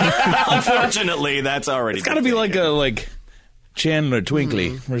 Unfortunately, that's already It's got to be like a Chandler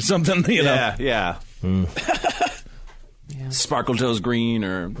Twinkly or something, Yeah. Sparkle Toes Green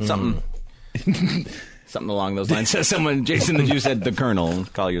or something. Something along those lines. Someone, Jason the Jew said the Colonel.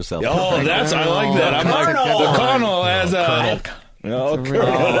 Call yourself. Oh, I like that. I'm like, the Colonel as a... Colonel.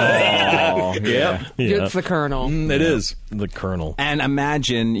 Yeah. It's the Colonel. It is. The Colonel. And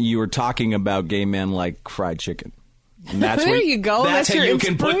imagine you were talking about gay men like fried chicken. And that's there you go. That's how your you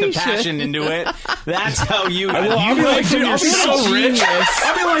can put the inspiration. passion into it. That's how you... I'll be like, dude, I'll be so rich.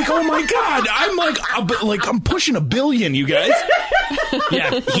 I'll be like, oh my God. I'm pushing $1 billion, you guys.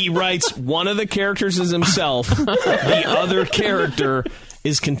 Yeah, he writes one of the characters is himself. The other character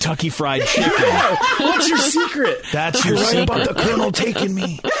is Kentucky Fried Chicken. Yeah. What's your secret? That's your secret. About the Colonel taking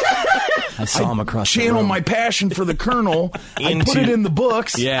me. I saw him across the room. Channel my passion for the Colonel. I put it in the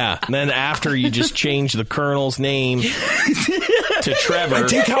books. Yeah. And then after you just change the Colonel's name to Trevor. I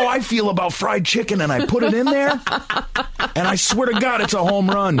take how I feel about fried chicken and I put it in there. And I swear to God, it's a home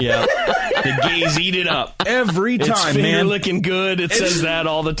run. Yeah. The gays eat it up. Every time, it's finger man. licking good. It says that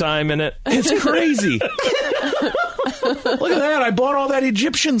all the time in it. It's crazy. Look at that. I bought all that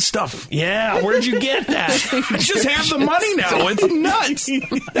Egyptian stuff. Yeah. Where'd you get that? I just have the money now. It's nuts.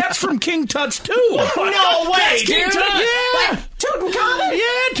 That's from King Tut's too. No way, dude. Yeah. Tutankhamun?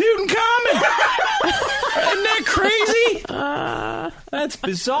 Yeah, Tutankhamun. Isn't that crazy? That's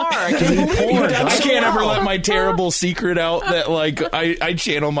bizarre. I can't believe it. I can't ever let my terrible secret out that, I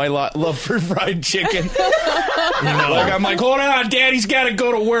channel my love for fried chicken. I'm like, hold on, Daddy's got to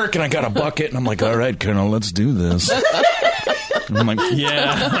go to work. And I got a bucket. And I'm like, all right, Colonel, let's do this. And I'm like,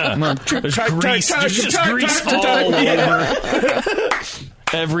 yeah. There's grease. There's just grease all over.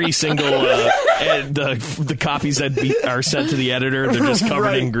 Every single the copies that are sent to the editor, they're just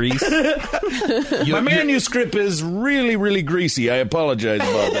covered in grease. My manuscript is really, really greasy. I apologize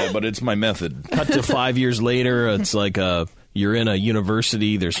about that, but it's my method. Cut to 5 years later, it's like you're in a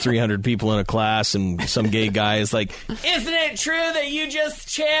university, there's 300 people in a class, and some gay guy is like, "Isn't it true that you just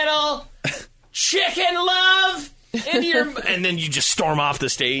channel chicken love?" And then you just storm off the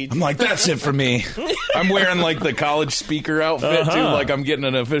stage. I'm like, that's it for me. I'm wearing the college speaker outfit too, like I'm getting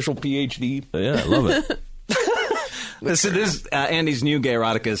an official PhD. Yeah, I love it. Listen, this Andy's new gay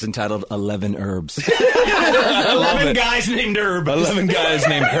erotica is entitled 11 Herbs. 11 guys named Herb. 11 guys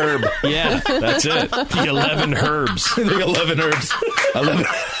named Herb. Yeah, that's it. The 11 Herbs. The 11 Herbs. 11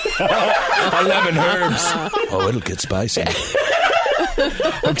 Herbs. Oh, it'll get spicy.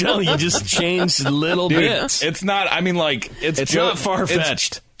 I'm telling you, just change little bits. It's not, it's not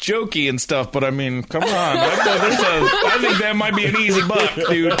far-fetched. Jokey and stuff, but come on. I think that might be an easy buck,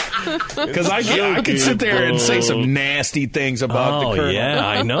 dude. Because I could sit there and say some nasty things about the Colonel. Yeah,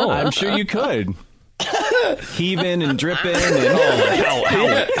 I know. I'm sure you could. Heaving and dripping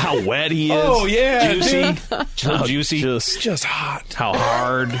and how wet he is. Oh, yeah. Juicy. How juicy. Just hot. How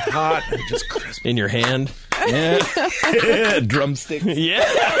hard. Hot. Just crisp. In your hand. Yeah. Drumstick. Yeah.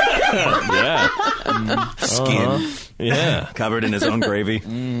 Yeah. Skin. Yeah. Covered in his own gravy.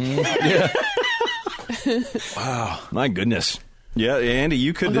 Yeah. Wow. My goodness. Yeah, Andy,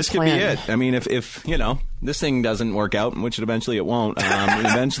 you could. This could be it. If this thing doesn't work out, which eventually it won't.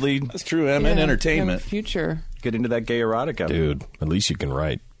 Eventually, that's true. I'm in entertainment. Future. Get into that gay erotica, dude. At least you can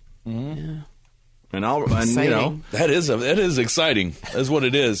write. Yeah. And that is exciting. That's what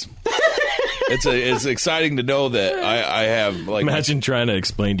it is. It's exciting to know that I have Imagine trying to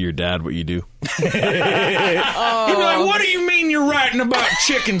explain to your dad what you do. He'd be like, "What do you mean you're writing about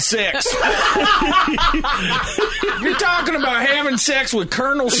chicken sex? You're talking about having sex with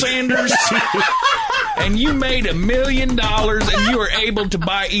Colonel Sanders, and you made $1 million, and you were able to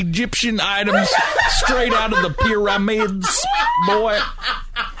buy Egyptian items straight out of the pyramids, boy."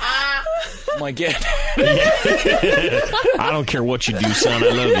 My God. I don't care what you do, son. I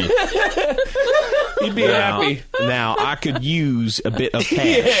love you. He'd be happy. Now, I could use a bit of cash.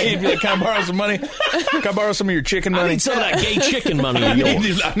 Yeah, he'd be like, can I borrow some money? Can I borrow some of your chicken money? I need some of that gay chicken money of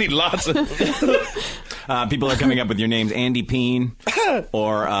yours. I need lots of... People are coming up with your names, Andy Peen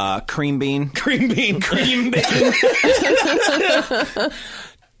or Cream Bean. Cream Bean.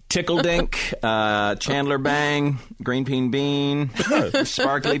 Tickle Dink, Chandler Bang, Green Bean,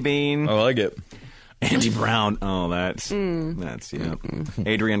 Sparkly Bean. I like it. Andy Brown. Oh, that's yeah.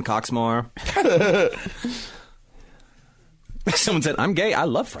 Adrian Coxmore. Someone said, I'm gay. I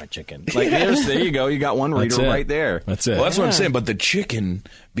love fried chicken. Like, there you go. You got one reader right there. That's it. Well, that's what I'm saying. But the chicken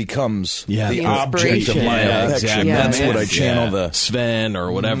becomes the The object of my affection. Exactly. That's what I channel the... Sven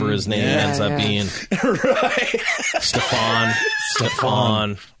or whatever his name ends up being. Right. Stefan.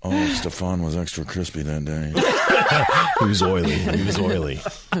 Oh, Stefan was extra crispy that day. He was oily.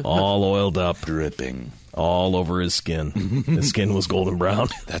 All oiled up. Dripping. All over his skin. His skin was golden brown.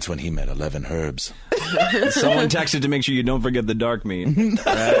 That's when he met 11 herbs. Someone texted to make sure you don't forget the dark meat. It's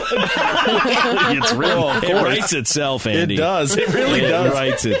real. It writes itself, Andy. It does. It really does. It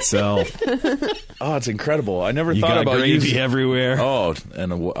writes itself. Oh, it's incredible. I never You thought got about gravy using... everywhere. Oh,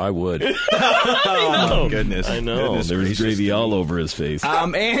 and I would. Oh, goodness. I know. There was gravy all over his face.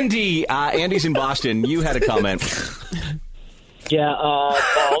 Andy's in Boston. You had a comment. Yeah,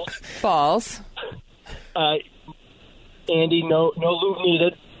 balls. Andy, no lube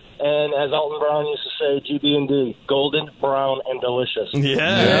needed. And as Alton Brown used to say, GB&D, golden, brown, and delicious. Yeah.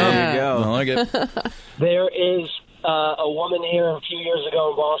 There you go. I like it. There is a woman here a few years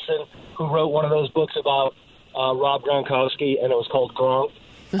ago in Boston who wrote one of those books about Rob Gronkowski, and it was called Gronk.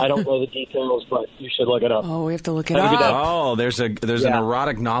 I don't know the details, but you should look it up. Oh, we have to look it up. Oh, there's an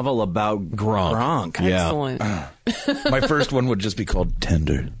erotic novel about Gronk. Excellent. My first one would just be called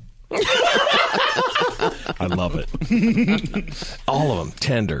Tender. I love it. All of them.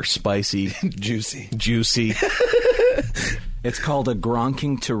 Tender, spicy, juicy. It's called A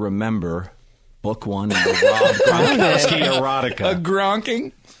Gronking to Remember, Book 1 in the Rob Gronkowski erotica. A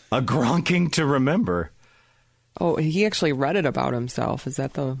gronking? A Gronking to Remember. Oh, he actually read it about himself. Is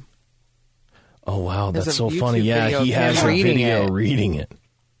that the... Oh, wow. There's That's a so YouTube funny. Yeah, video he of has him a reading video it. reading it.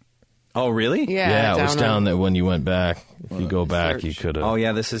 Oh, really? Yeah, it was down there when you went back. If you go back, search. you could have. Oh,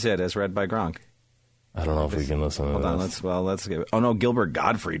 yeah, this is it, as read by Gronk. I don't know if we can listen to Hold on, let's get... Oh, no, Gilbert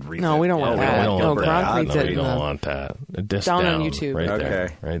Gottfried reads it. No, we don't want that. We don't No, want Gronk that. reads No, it. we don't want that. Just Down on down YouTube. Right Okay.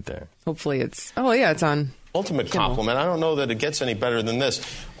 there. Right there. Hopefully it's... Oh, yeah, it's on... Ultimate compliment. I don't know that it gets any better than this.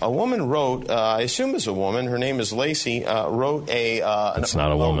 A woman wrote, I assume it's a woman, her name is Lacey, wrote It's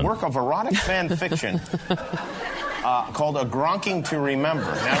not a woman. work of erotic fan fiction called A Gronking to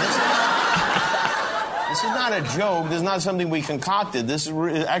Remember. Now, this is not a joke. This is not something we concocted. This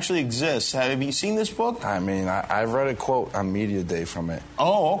actually exists. Have you seen this book? I mean, I read a quote on Media Day from it.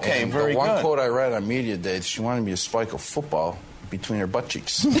 Oh, okay. And Very the one good. quote I read on Media Day, she wanted me to spike a football between her butt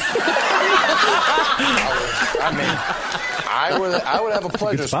cheeks. I would have a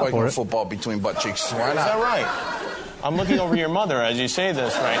pleasure spiking a football between butt cheeks. Why not? Is that right? I'm looking over your mother as you say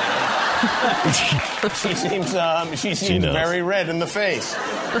this right now. She seems very red in the face.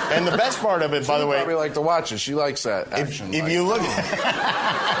 And the best part of it, by the way, probably like to watch it. She likes that action. If you look,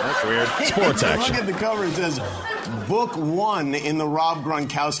 that's weird. Sports action. Look at the cover. It says Book 1 in the Rob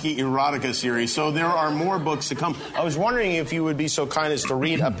Gronkowski erotica series. So there are more books to come. I was wondering if you would be so kind as to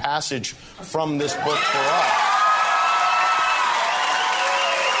read a passage from this book for us.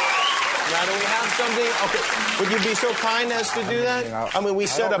 Now, do we have something? Okay. Would you be so kind as to do that? I mean, we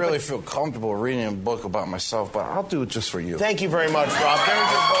set I don't up. really feel comfortable reading a book about myself, but I'll do it just for you. Thank you very much, Rob.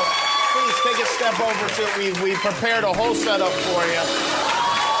 There's your book. Please take a step over to it. We prepared a whole setup for you.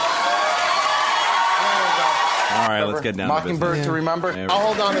 All right, let's get down Mockingbird to remember. I'll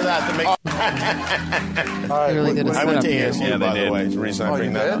hold on to that to make. All right, really did a I went setup to here. ASU, by the way. It's the reason I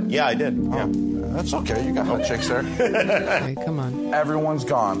bring that up. Yeah, I did. Yeah. That's okay. You got hot chicks there. Okay, come on. Everyone's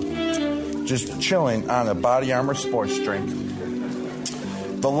gone. Just chilling on a Body Armor sports drink.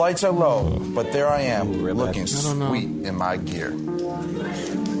 The lights are low, but there I am, looking sweet in my gear.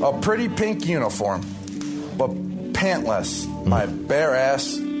 A pretty pink uniform, but pantless. My bare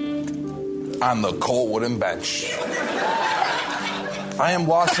ass on the cold wooden bench. I am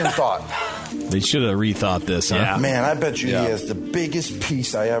lost in thought. They should have rethought this, huh? Yeah. Man, I bet you he has the biggest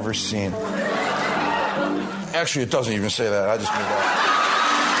piece I ever seen. Actually, it doesn't even say that. I just made that.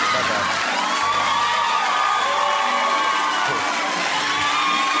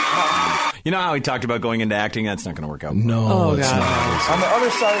 You know how he talked about going into acting? That's not going to work out. No, it's not. On the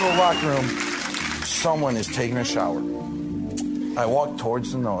other side of the locker room, someone is taking a shower. I walk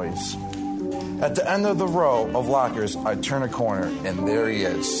towards the noise. At the end of the row of lockers, I turn a corner, and there he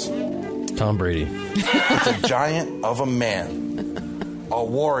is. Tom Brady. It's a giant of a man, a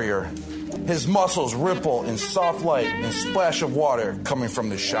warrior. His muscles ripple in soft light and splash of water coming from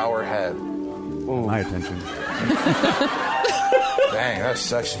the shower head. Ooh. My attention. Dang, that's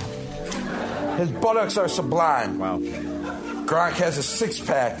sexy. His buttocks are sublime. Wow. Gronk has a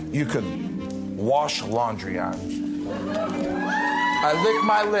six-pack you could wash laundry on. I lick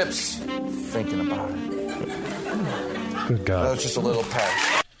my lips thinking about it. Good God. That was just a little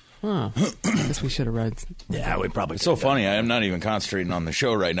pat. Huh. Guess we should have read. Yeah, we probably. It's so funny. I am not even concentrating on the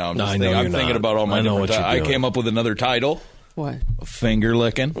show right now. I'm just thinking not. about all my I know different what you're I doing. came up with another title. What? Finger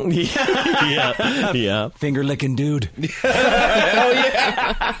licking. Yeah. Finger licking dude. Hell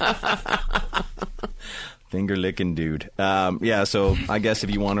yeah. Finger licking dude. So I guess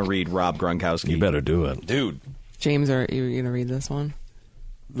if you want to read Rob Gronkowski, You better do it. Dude. James, are you going to read this one?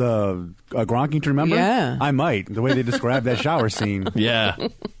 The Gronking to remember? Yeah. I might. The way they described that shower scene. Yeah.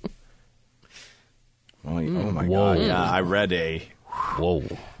 Oh my God. Yeah, I read a... Whoa.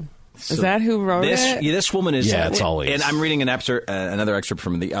 Is that who wrote it? Yeah, this woman is... Yeah, it's always... And I'm reading another excerpt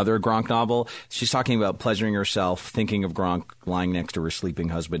from the other Gronk novel. She's talking about pleasuring herself, thinking of Gronk lying next to her sleeping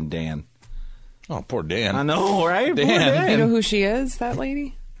husband, Dan. Oh, poor Dan. I know, right? Dan. Poor Dan. You know who she is, that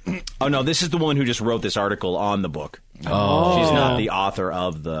lady? Oh, no, this is the woman who just wrote this article on the book. Oh. She's not the author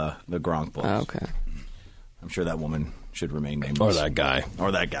of the Gronk books. Oh, okay. I'm sure that woman should remain nameless. Or that guy.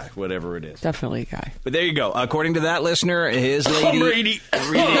 Or that guy, whatever it is. Definitely a guy. But there you go. According to that listener, his lady reading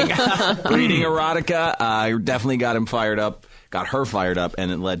erotica definitely got him fired up, got her fired up,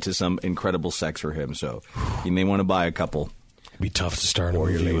 and it led to some incredible sex for him. So you may want to buy a couple. It'd be tough to start a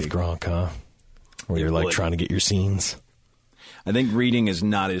movie with Gronk, huh? Where you're like trying to get your scenes. I think reading is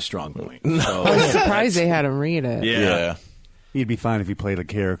not his strong point. So. I was surprised they had him read it. Yeah. He'd be fine if he played a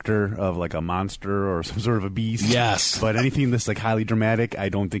character of like a monster or some sort of a beast. Yes. But anything that's like highly dramatic, I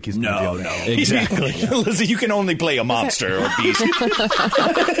don't think he's going to be able to do. Exactly. Listen, you can only play a monster or beast. Limited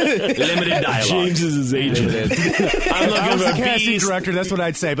dialogue. James is his agent. I'm If I was looking the for casting beast. director, that's what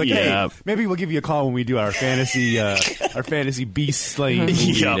I'd say. But Yeah. hey, maybe we'll give you a call when we do our fantasy beast slaying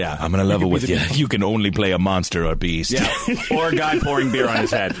movie. Yeah. I'm going to level with you. You can only play a monster or beast. Yeah. Or a guy pouring beer on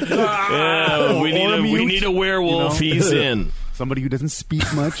his head. Yeah, we need a werewolf. You know? He's in. Somebody who doesn't speak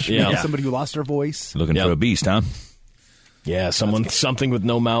much. Yeah. Somebody who lost their voice. Looking for a beast, huh? Yeah, something with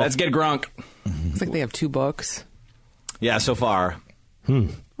no mouth. Let's get Gronk. Looks like they have 2 books. Yeah, so far. Oh,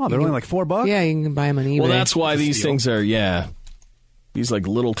 they're only like $4? Yeah, you can buy them on eBay. Well, that's why these things are, these like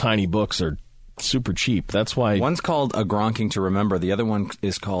little tiny books are super cheap. That's why. One's called A Gronking to Remember. The other one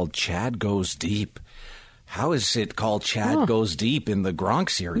is called Chad Goes Deep. How is it called Chad Goes Deep in the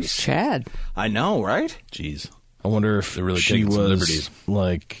Gronk series? Who's Chad? I know, right? Jeez. I wonder if They're really she taking some was liberties.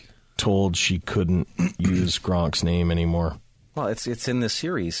 like told she couldn't use Gronk's name anymore. Well, it's in the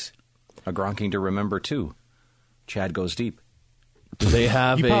series. A Gronking to Remember, too. Chad Goes Deep. Do they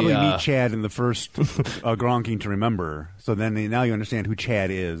have You a... probably meet Chad in the first Gronking to Remember. So then now you understand who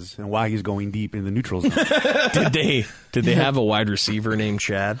Chad is and why he's going deep in the neutral zone. Did they have a wide receiver named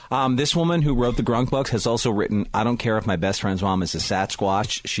Chad? This woman who wrote the Gronk books has also written, I don't care if my best friend's mom is a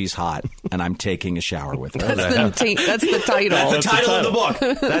Sasquatch, she's hot, and I'm taking a shower with her. That's the title. That's the title of the book.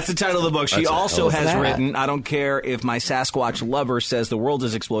 That's the title of the book. She also has written, I don't care if my Sasquatch lover says the world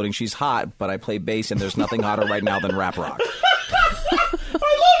is exploding, she's hot, but I play bass and there's nothing hotter right now than rap rock.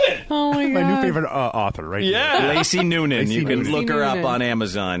 Oh, my God. My new favorite author, right? Yeah. Lacey Noonan. Lacey You can Noonan. look her up Noonan. on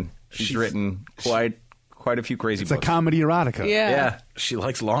Amazon. She's written quite a few crazy It's a books. comedy erotica. Yeah. She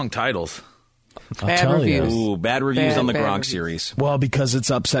likes long titles. Bad tell reviews. Ooh, bad reviews on the Bad Gronk reviews. series. Well, because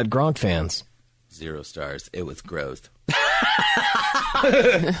it's upset Gronk fans. 0 stars. It was gross.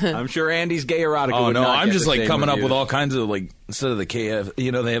 I'm sure Andy's gay erotica Oh, would no. not I'm get just the like same coming up with reviews. all kinds of like, instead of the KF,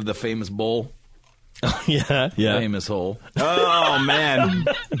 they have the famous bowl. Yeah. Famous hole. Oh, man.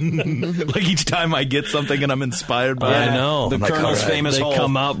 Like each time I get something and I'm inspired by I it. know. The I'm like, Colonel's all right. famous They hole.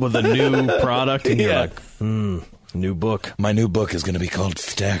 come out with a new product, and you're Yeah. like, new book. My new book is going to be called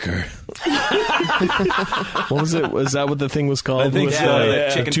Stacker. What was it? Was that what the thing was called? I think With, so,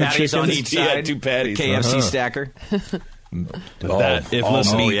 Chicken 2 patties on chickens? each side. Yeah, 2 patties. KFC stacker. That, if all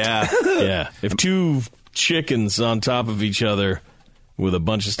listen, meat. yeah. If 2 chickens on top of each other with a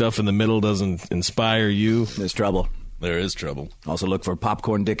bunch of stuff in the middle doesn't inspire you, There's trouble. There is trouble. Also look for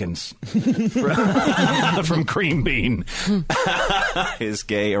Popcorn Dickens from Cream Bean. His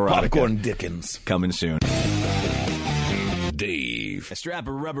gay erotica. Popcorn Dickens. Coming soon. Dave. Dave. I strap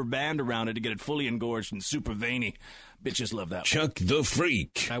a rubber band around it to get it fully engorged and super veiny. Bitches love that. Chuck the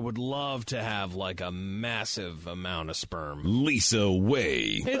Freak. I would love to have like a massive amount of sperm. Lisa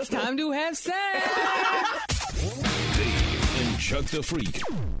Way. It's time to have sex. Dave and Chuck the Freak.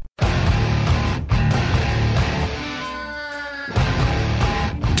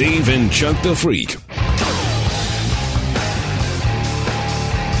 Dave and Chuck the Freak.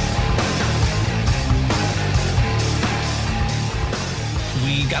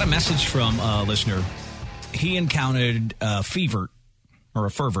 We got a message from a listener. He encountered a fervert, or a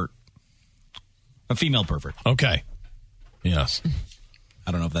fervert, a female pervert. Okay. Yes.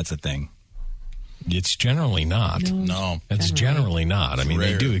 I don't know if that's a thing. It's generally not. No. It's generally not. I mean,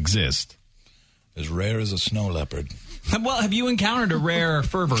 rare. they do exist. As rare as a snow leopard. Well, have you encountered a rare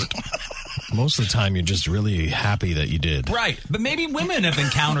fervert? Most of the time, you're just really happy that you did. Right. But maybe women have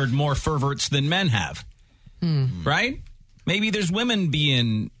encountered more ferverts than men have. Right? Maybe there's women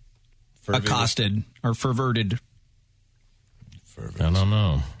being accosted or ferverted. I don't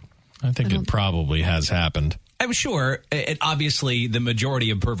know. I think it probably has happened. I'm sure. Obviously, the majority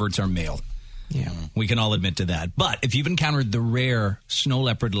of perverts are male. Yeah. We can all admit to that. But if you've encountered the rare snow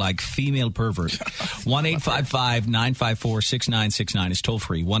leopard-like female pervert, 1-855-954-6969 is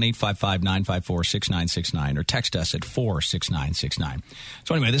toll-free. 1-855-954-6969 or text us at 46969.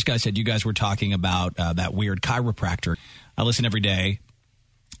 So anyway, this guy said you guys were talking about that weird chiropractor. I listen every day,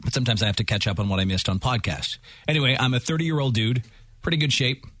 but sometimes I have to catch up on what I missed on podcasts. Anyway, I'm a 30-year-old dude, pretty good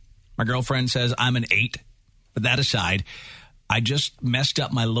shape. My girlfriend says I'm an 8. But that aside, I just messed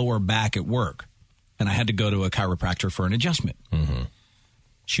up my lower back at work, and I had to go to a chiropractor for an adjustment. Mm-hmm.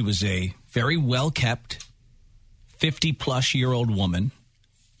 She was a very well-kept, 50-plus-year-old woman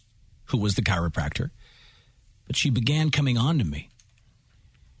who was the chiropractor, but she began coming on to me.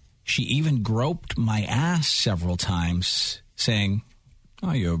 She even groped my ass several times, saying,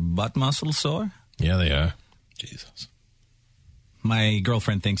 "Are your butt muscles sore?" Yeah, they are. Jesus. My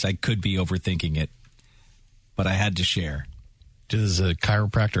girlfriend thinks I could be overthinking it, but I had to share. Does a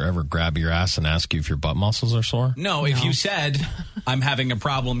chiropractor ever grab your ass and ask you if your butt muscles are sore? No, if you said, I'm having a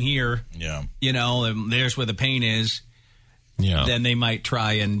problem here, you know, and there's where the pain is, then they might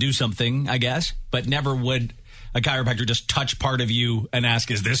try and do something, I guess. But never would a chiropractor just touch part of you and ask,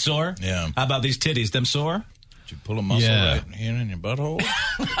 is this sore? Yeah. How about these titties? Them sore? Did you pull a muscle right here in your butthole?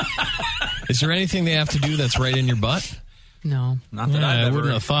 Is there anything they have to do that's right in your butt? No. Not that I've I ever.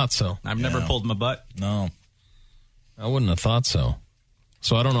 wouldn't have thought so. I've never pulled my butt. No. I wouldn't have thought so.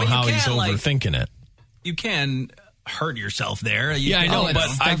 So I don't know But how you he's can, like, overthinking it. You can hurt yourself there. Yeah, I know,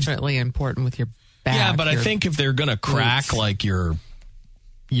 It's but definitely important with your back. Yeah, but I think if they're going to crack like your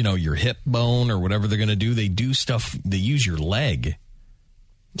hip bone or whatever they're going to do, they do stuff. They use your leg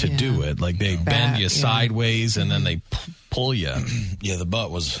to do it. Like they bend you sideways and then they pull you. Yeah, the butt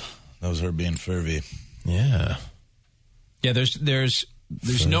was her being fervy. Yeah. Yeah, there's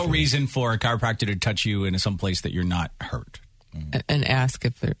no reason for a chiropractor to touch you in some place that you're not hurt. And ask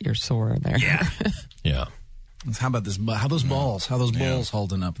if you're sore there. Yeah. Yeah. How about this? How those balls? How those balls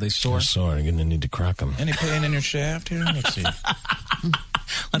holding up? They sore? They're sore. You're going to need to crack them. Any pain in your shaft here?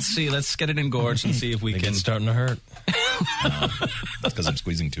 Let's see. Let's get it engorged and see if we can. It's starting to hurt. That's because I'm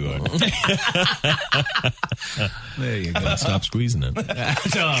squeezing too hard. There you go. Stop squeezing it.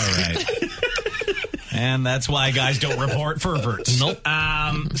 That's all right. And that's why guys don't report ferverts. Nope.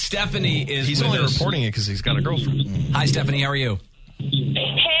 Stephanie is. He's only reporting it because he's got a girlfriend. Hi, Stephanie. How are you?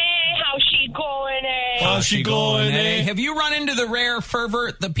 Hey, how's she going, eh? How's she going, eh? Have you run into the rare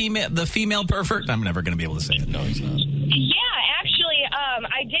fervert, the female pervert? I'm never going to be able to say it. No, he's not. Yeah, actually,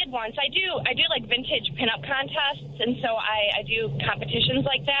 I did once. I do like vintage pinup contests, and so I do competitions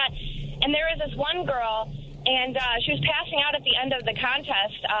like that. And there was this one girl, and she was passing out at the end of the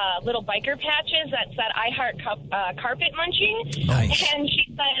contest little biker patches that said "I heart carpet munching." Nice. And she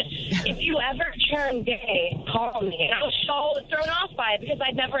said, "If you ever turn gay, call me." And I was so thrown off by it because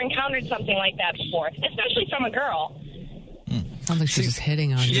I'd never encountered something like that before, especially from a girl. Sounds like she's just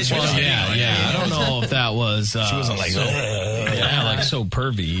hitting on you. Yeah. I don't know if that was. She wasn't like, like so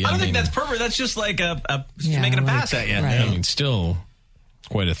pervy. I don't think that's pervert. That's just like making a pass at you. Right. I mean, still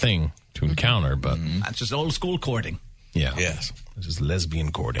quite a thing to encounter, but That's just old school courting. yeah. Yes. It's just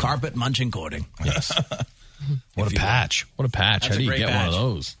lesbian courting. Carpet munching courting. Yes. What a patch. What a patch. That's How do a you great get one patch. of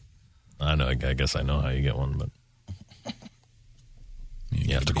those? I know. I guess I know how you get one, but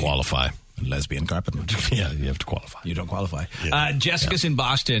you have to qualify. Lesbian carpet munching. Yeah, you have to qualify. You don't qualify. Jessica's in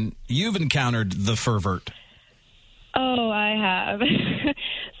Boston. You've encountered the fervert. Oh, I have.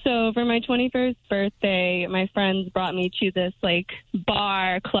 So for my 21st birthday, my friends brought me to this like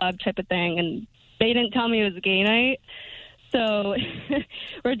bar club type of thing, and they didn't tell me it was a gay night. So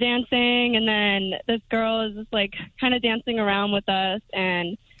we're dancing, and then this girl is just like kind of dancing around with us,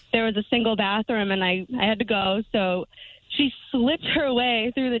 and there was a single bathroom, and I had to go. So she slipped her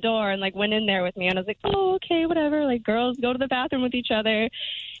way through the door and like went in there with me, and I was like, oh, okay, whatever. Like, girls go to the bathroom with each other.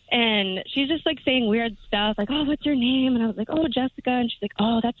 And she's just like saying weird stuff, like, oh, what's your name? And I was like, oh, Jessica. And she's like,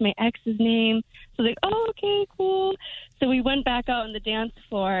 oh, that's my ex's name. So I was like, oh, okay, cool. So we went back out on the dance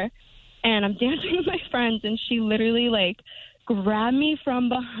floor, and I'm dancing with my friends, and she literally like grabbed me from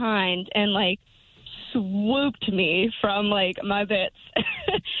behind and like swooped me from like my bits.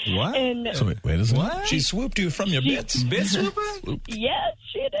 What? And so wait a second. What? She swooped you from your bits? Bit swooper? Yes,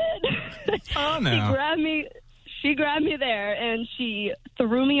 she did. Oh, no. She grabbed me there, and she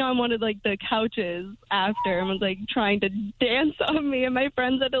threw me on one of like the couches after, and was like trying to dance on me, and my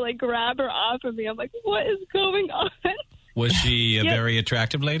friends had to like grab her off of me. I'm like, what is going on? Was she a very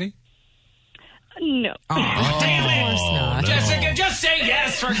attractive lady? No. Oh, damn it. Of course not. Jessica, just say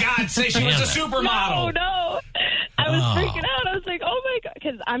yes, for God's sake. She was a supermodel. No. I was freaking out. I was like, oh my God,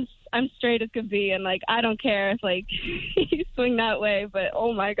 because I'm straight as could be, and like I don't care if like you swing that way, but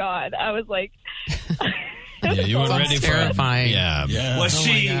oh my God, I was like. Yeah, you weren't ready for terrifying. it. Yeah. Was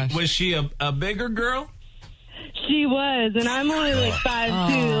she a bigger girl? She was, and I'm only like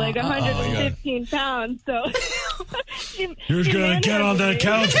 5'2", like 115 pounds. So You're going to get on that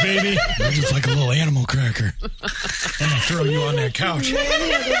couch, baby. You're just like a little animal cracker. I'm going to throw you on that couch. She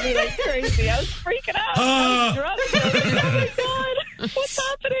manhandled me like crazy. I was freaking out. I was drunk. I was like, oh my God, what's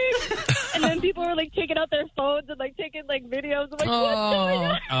happening? And then people were like taking out their phones and like taking like videos. I'm like, what's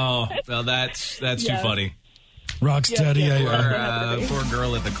going on? Oh, well, that's too funny. Rocksteady, poor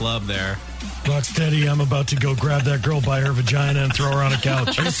girl at the club there. Rocksteady, I'm about to go grab that girl by her vagina and throw her on a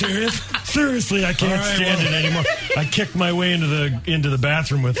couch. Are you serious? Seriously, I can't stand it anymore. I kicked my way into the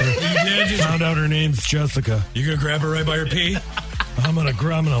bathroom with her. You did? Found out her name's Jessica. You gonna grab her right by her pee? I'm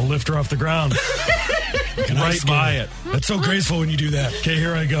gonna lift her off the ground. Right by it. That's so graceful when you do that. Okay,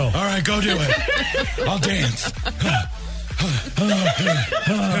 here I go. All right, go do it. I'll dance.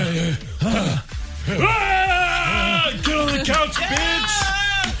 Get on the couch, bitch!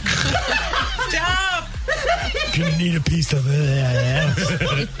 Stop! Gonna need a piece of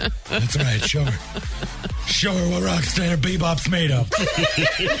it. That's right, show her. Show her what Rockstar Bebop's made of.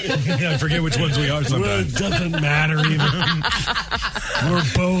 I forget which ones we are sometimes. Well, it doesn't matter even. We're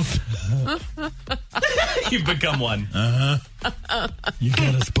both. You've become one. You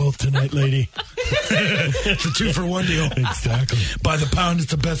got us both tonight, lady. It's a 2-for-1 deal. Exactly. By the pound,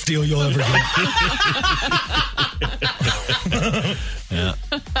 it's the best deal you'll ever get. Yeah.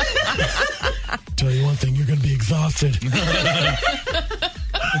 Tell you one thing, you're going to be exhausted.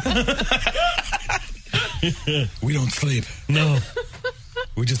 We don't sleep. No.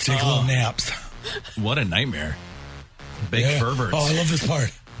 We just take little naps. What a nightmare. Big ferverts. Oh, I love this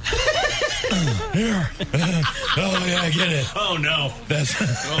part. Here. Oh, yeah, I get it. Oh, no. That's.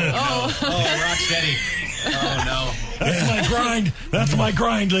 Rock steady. Oh, no. That's my grind. That's my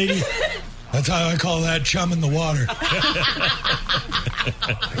grind, lady. That's how I call that chum in the water.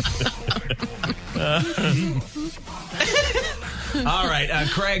 All right,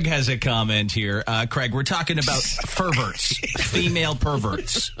 Craig has a comment here. Craig, we're talking about perverts, female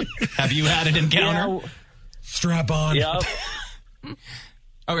perverts. Have you had an encounter? Yeah. Strap on. Yep.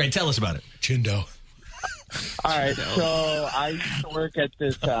 Okay, tell us about it. Chindo. All right, so I used to work at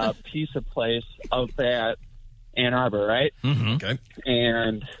this pizza place up at Ann Arbor, right? Mm-hmm. Okay.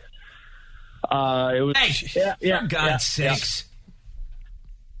 And it was... Hey, for God's sakes.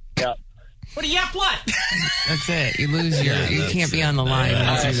 Yep. What do you have? What? That's it. You lose your... you can't be on the line when you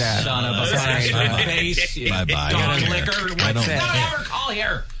do that. Son of a face. Bye-bye. Dog liquor. Don't ever call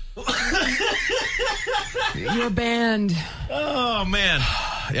here. You're banned. Oh, man.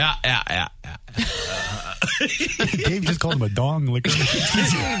 Yeah. Dave just called him a dong liquor. Dave.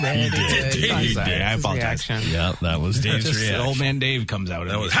 I apologize. Yeah, that was Dave's reaction. Old man Dave comes out.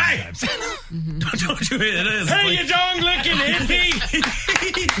 That was, hey! Don't you hear it? Hey, you dong licking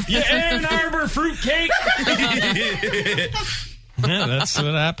hippie! You Ann Arbor fruitcake! Yeah, that's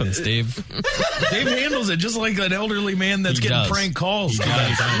what happens, Dave. Dave handles it just like an elderly man that's getting prank calls.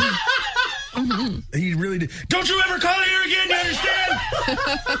 He really did. Don't you ever call here again, you understand?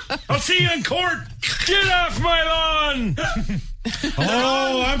 I'll see you in court. Get off my lawn!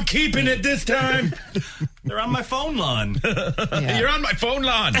 Oh, I'm keeping it this time. They're on my phone lawn. Yeah. You're on my phone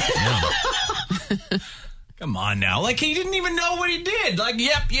lawn. Yeah. Come on now. Like, he didn't even know what he did. Like,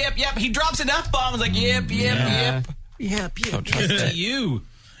 yep. He drops an F-bomb. Like, yep. To you.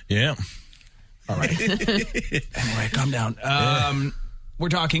 Yeah. All right. Anyway, calm down. We're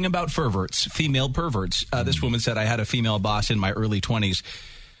talking about ferverts, female perverts. This woman said, I had a female boss in my early 20s.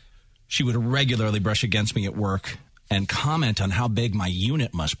 She would regularly brush against me at work and comment on how big my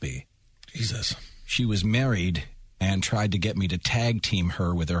unit must be. Jesus. She was married and tried to get me to tag team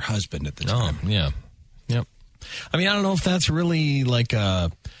her with her husband at the time. Oh, yeah. Yep. I mean, I don't know if that's really like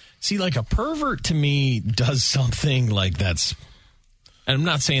a... See, like a pervert to me does something like that's... And I'm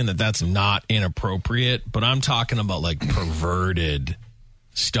not saying that that's not inappropriate, but I'm talking about like perverted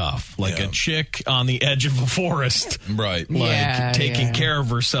stuff. Like a chick on the edge of a forest. Right. Like taking care of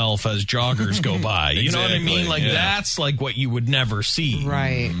herself as joggers go by. You know what I mean? Like that's like what you would never see.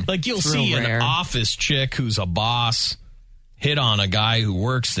 Right. Like you'll It's see real rare. an office chick who's a boss hit on a guy who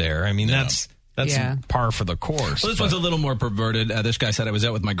works there. I mean, that's par for the course. Well, this one's a little more perverted. This guy said, I was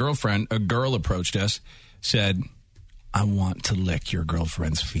out with my girlfriend. A girl approached us, said, I want to lick your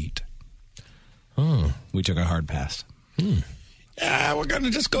girlfriend's feet. We took a hard pass. Yeah, we're going to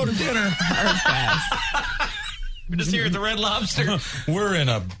just go to dinner. Hard pass. We're just here at the Red Lobster. We're in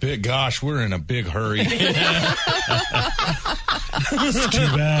a big hurry. It's too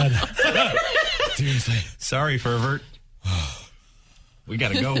bad. Seriously. Sorry, pervert. We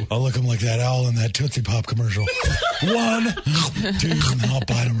got to go. I'll look him like that owl in that Tootsie Pop commercial. 1, 2, and I'll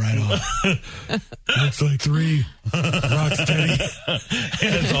bite him right off. Looks like 3. Rock steady.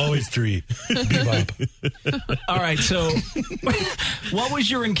 And it's always 3. Bebop. All right, so what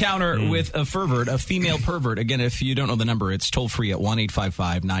was your encounter with a pervert, a female pervert? Again, if you don't know the number, it's toll free at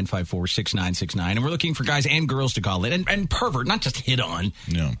 1-855-954-6969. And we're looking for guys and girls to call it. And pervert, not just hit on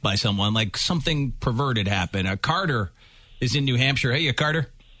by someone, like something perverted happened. Carter is in New Hampshire. Hey, Carter.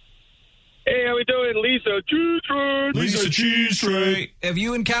 Hey, how we doing? Lisa Cheese Tray. Lisa Cheese Tray. Have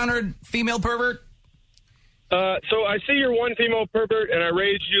you encountered female pervert? So I see you're one female pervert, and I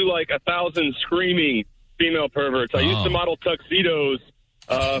raised you like 1,000 screaming female perverts. I used to model tuxedos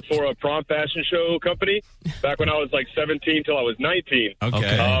for a prom fashion show company back when I was like 17 till I was 19.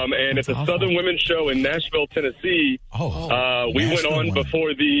 Okay. And it's a Southern Women's Show in Nashville, Tennessee. We went on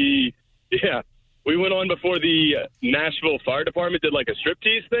before the... Yeah. We went on before the Nashville Fire Department did like a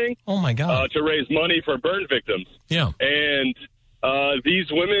striptease thing. Oh, my God. To raise money for burn victims. Yeah. And these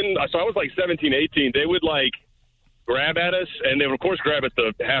women, so I was like 17, 18, they would like grab at us, and they would, of course, grab at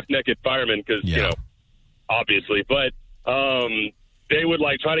the half-naked firemen because, you know, obviously. But they would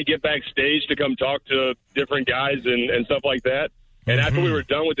like try to get backstage to come talk to different guys and stuff like that. And after we were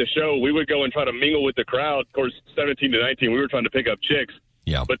done with the show, we would go and try to mingle with the crowd. Of course, 17 to 19, we were trying to pick up chicks.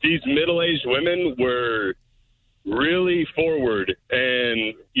 Yeah. But these middle-aged women were really forward,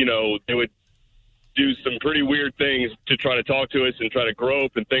 and, you know, they would do some pretty weird things to try to talk to us and try to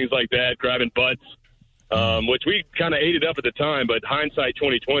grope and things like that, grabbing butts, which we kind of ate it up at the time, but hindsight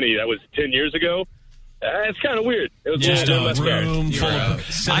 2020, that was 10 years ago. It's kind of weird. It was Just a a room full of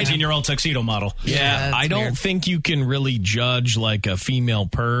 17-year-old tuxedo model. Yeah, I don't think you can really judge like a female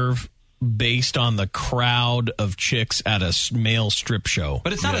perv based on the crowd of chicks at a male strip show.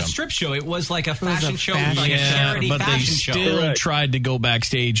 But it's not a strip show. It was like a fashion show, like a charity but fashion they show. still tried to go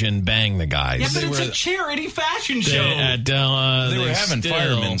backstage and bang the guys. Yeah, but it's a charity fashion show. They were having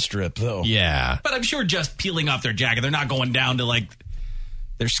firemen strip, though. Yeah. But I'm sure just peeling off their jacket, they're not going down to, like,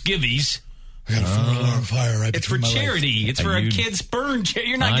 their skivvies. I got a alarm fire right It's for between my charity. legs. It's for a kid's burn charity.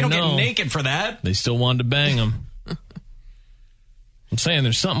 You don't get naked for that. They still wanted to bang them. I'm saying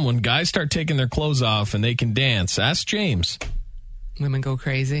there's something when guys start taking their clothes off and they can dance. Ask James. Women go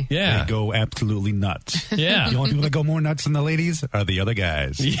crazy. Yeah. They go absolutely nuts. Yeah. The only people that go more nuts than the ladies are the other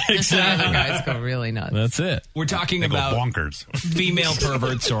guys. Yeah, exactly. The guys go really nuts. That's it. We're talking They go about bonkers. female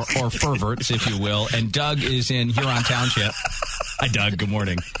perverts or perverts, if you will. And Doug is in Huron Township. Hi, Doug. Good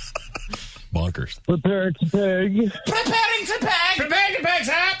morning. Bonkers. Prepare to peg. Preparing to peg. Preparing to peg,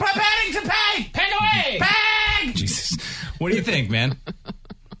 sir. Preparing to peg. Peg away. Peg. Jesus. What do you think, man?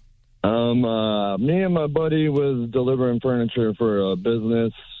 Me and my buddy was delivering furniture for a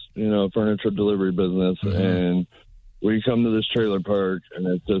business, furniture delivery business, and we come to this trailer park, and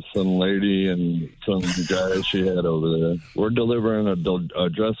it's just some lady and some guy she had over there. We're delivering a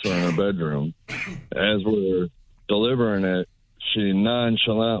dresser in her bedroom. As we're delivering it, she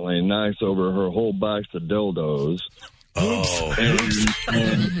nonchalantly knocks over her whole box of dildos. Oh.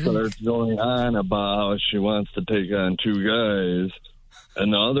 And starts going on about how she wants to take on 2 guys.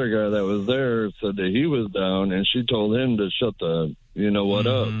 And the other guy that was there said that he was down, and she told him to shut the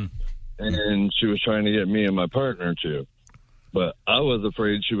up. And she was trying to get me and my partner to. But I was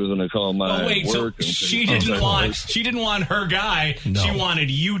afraid she was going to call my work. So she didn't want her guy. No. She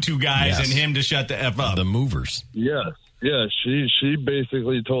wanted you 2 guys and him to shut the F up. The movers. Yes. Yeah, she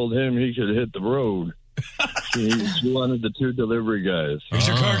basically told him he could hit the road. She wanted the 2 delivery guys. Here's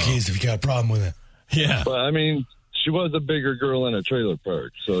your car keys if you got a problem with it. Yeah. But, I mean, she was a bigger girl in a trailer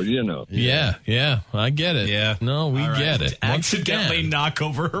park, so you know. Yeah, I get it. Yeah. No, we get it. Once Accidentally again. knock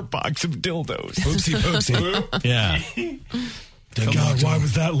over her box of dildos. Oopsie poopsie. Yeah. Thank God, why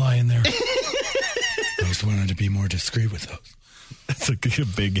was that lying there? I just wanted to be more discreet with those. That's a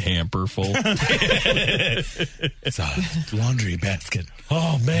big hamper full. It's a laundry basket.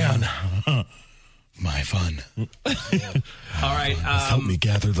 Oh, man. My fun. All right. Help me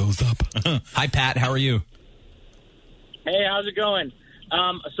gather those up. Hi, Pat. How are you? Hey, how's it going?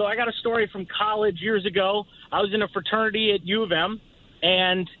 So I got a story from college years ago. I was in a fraternity at U of M,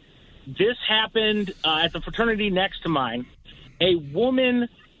 and this happened at the fraternity next to mine. A woman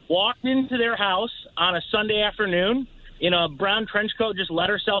walked into their house on a Sunday afternoon in a brown trench coat, just let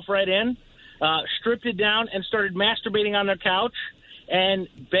herself right in, stripped it down, and started masturbating on their couch, and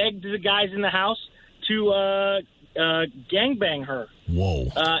begged the guys in the house to gangbang her.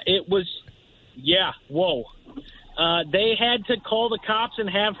 Whoa. It was, whoa. They had to call the cops and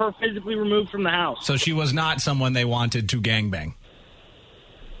have her physically removed from the house. So she was not someone they wanted to gangbang.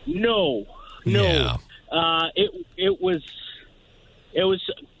 No. Yeah. It was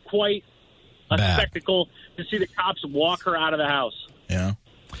quite a spectacle to see the cops walk her out of the house. Yeah.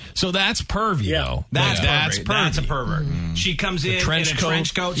 So that's pervy, though. That's pervy. That's a pervert. She comes in in a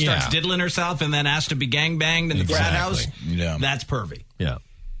trench coat, starts diddling herself, and then asks to be gangbanged in the frat house. Yeah. That's pervy. Yeah.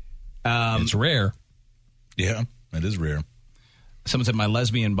 It's rare. Yeah, it is rare. Someone said, my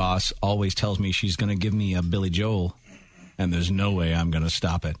lesbian boss always tells me she's going to give me a Billy Joel, and there's no way I'm going to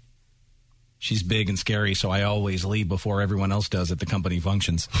stop it. She's big and scary, so I always leave before everyone else does at the company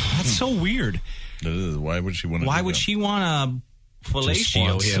functions. That's so weird. Why would she want to Why would she want to Just fellatio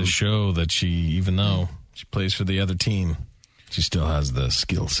wants him? to show that she, even though she plays for the other team, she still has the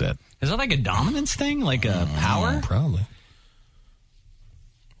skill set. Is that like a dominance thing? Like a power? Probably.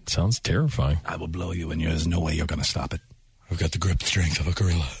 Sounds terrifying. I will blow you, and there's no way you're going to stop it. I've got the grip strength of a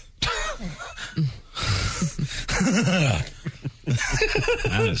gorilla.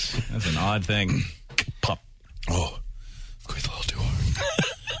 That's an odd thing. Pop. Oh, quite a little too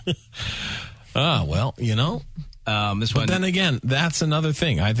hard. Well, this but one. then again, that's another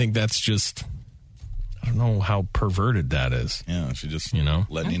thing. I think that's just, I don't know how perverted that is. Yeah, she just,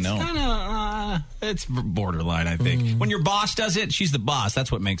 letting you know. Kinda, it's borderline, I think. When your boss does it, she's the boss.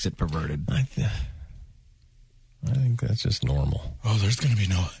 That's what makes it perverted. I think that's just normal. Oh, there's going to be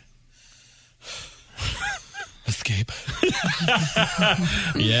no escape.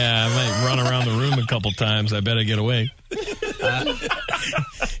 Yeah, I might run around the room a couple times. I better get away.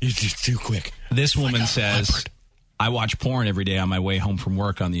 You're just too quick. This woman says, I watch porn every day on my way home from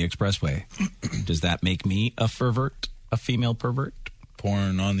work on the expressway. Does that make me a pervert, a female pervert?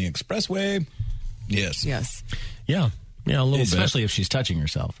 Porn on the expressway? Yes. Yes. Yeah, a little Especially bit. if she's touching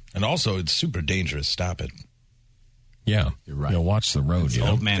herself. And also, it's super dangerous. Stop it. Yeah. You're right. Watch the road.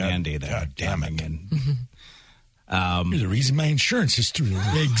 Old man Andy there. God damn it. You're the reason my insurance is through the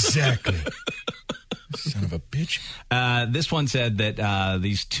roof. Exactly. Son of a bitch. This one said that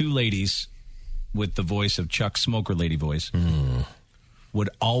these two ladies with the voice of Chuck Smoker Lady voice would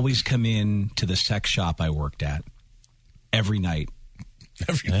always come in to the sex shop I worked at every night.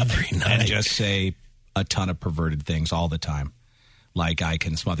 Every night. And just say a ton of perverted things all the time. Like, I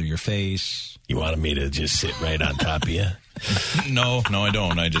can smother your face. You wanted me to just sit right on top of you? No, I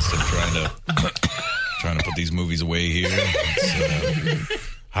don't. I just am trying to put these movies away here.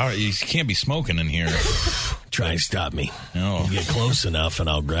 You can't be smoking in here. Try and stop me. No. You get close enough and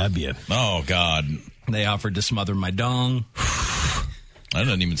I'll grab you. Oh, God. They offered to smother my dong. That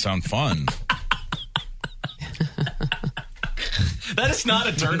doesn't even sound fun. That is not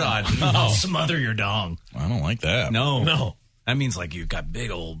a turn on. I'll smother your dong. I don't like that. No. That means like you've got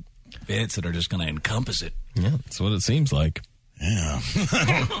big old bits that are just going to encompass it. Yeah, that's what it seems like. Yeah.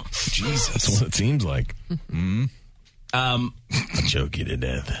 Jesus. That's what it seems like. I'll choke you to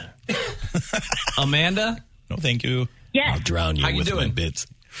death. Amanda? No, thank you. Yes. I'll drown you How you with doing? my bits.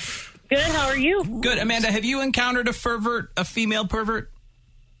 Good. How are you? Good. Amanda, have you encountered a pervert, a female pervert?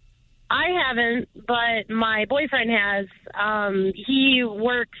 I haven't, but my boyfriend has. He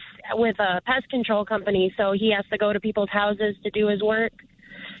works with a pest control company, so he has to go to people's houses to do his work.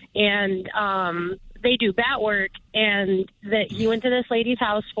 And they do bat work, and he went to this lady's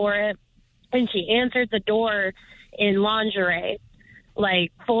house for it, and she answered the door in lingerie,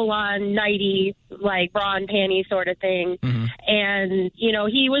 like full-on nighty, like bra and panty sort of thing. Mm-hmm. And,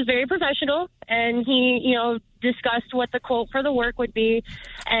 he was very professional, and he, discussed what the quote for the work would be.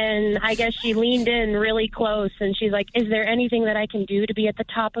 And I guess she leaned in really close, and she's like, is there anything that I can do to be at the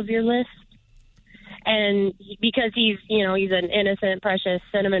top of your list? And because he's an innocent, precious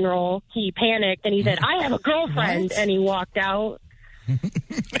cinnamon roll, he panicked and he said, "I have a girlfriend," and he walked out.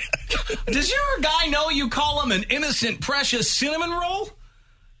 Does your guy know you call him an innocent, precious cinnamon roll?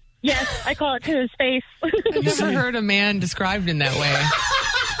 Yes, I call it to his face. I've never heard a man described in that way.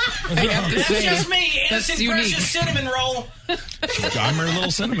 I have to That's say, just me, that's innocent, unique. precious cinnamon roll. I'm her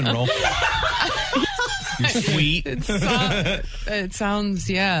little cinnamon roll. You're sweet. It sounds,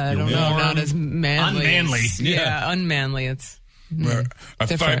 I don't know, not as manly. Unmanly. Yeah, unmanly. It's I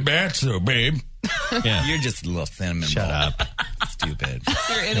different. fight back though, babe. Yeah. You're just a little cinnamon Shut roll. up. Stupid. You're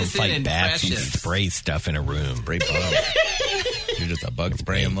Don't innocent fight and bats and precious. spray stuff in a room. Spray bugs. You're just a bug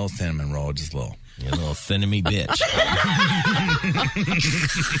spraying little cinnamon roll, just a little. You're a little cinnamon bitch.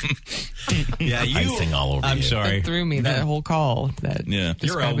 Yeah, icing all over I'm you. sorry. That threw me, that whole call. You're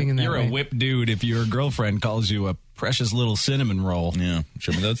Describing in that a way. whip dude if your girlfriend calls you a precious little cinnamon roll. Yeah,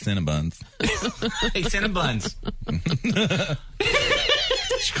 show me those cinnamons. Hey, Cinnabuns.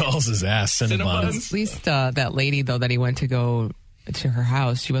 She calls his ass Cinnabons. At least that lady, though, that he went to go to her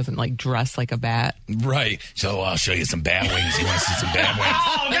house, she wasn't like dressed like a bat. Right. So I'll show you some bat wings. You want to see some bat wings?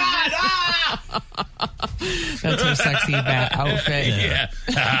 Oh, God! That's her sexy bat outfit. Yeah.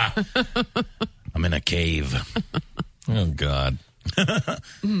 I'm in a cave. Oh, God.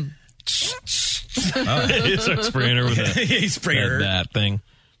 He starts spraying her with that thing.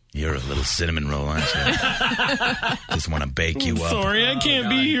 You're a little cinnamon roll, aren't you? Just want to bake you up. Sorry, I can't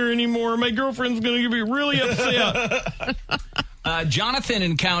be here anymore. My girlfriend's going to be really upset. Jonathan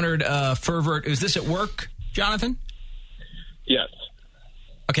encountered a fervert. Is this at work, Jonathan? Yes.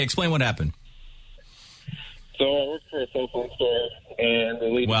 Okay, explain what happened. So I work for a cell phone store, and the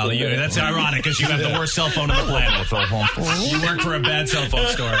lady... Well, that's ironic because you have the worst cell phone on the planet. You work for a bad cell phone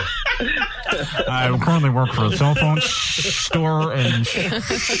store. I currently work for a cell phone store, and...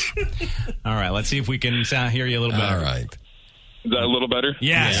 All right, let's see if we can hear you a little better. All right. Is that a little better?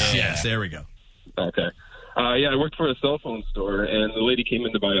 Yes, there we go. Okay. I worked for a cell phone store, and the lady came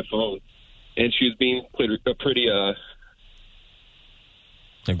in to buy a phone, and she was being pretty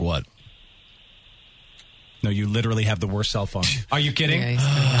Like what? No, you literally have the worst cell phone. Are you kidding?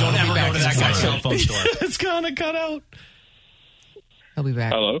 Yeah, Don't ever go to that guy's cell phone store. It's going to cut out. I'll be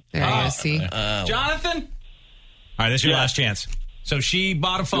back. Hello? There you go, see? Jonathan? All right, this is your last chance. So she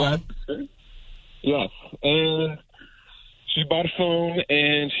bought a phone. Yes, and she bought a phone,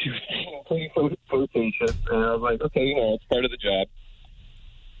 and she was being pretty flirtatious, and I was like, okay, it's part of the job.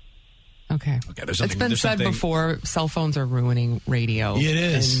 Okay. There's It's been said before, cell phones are ruining radio. It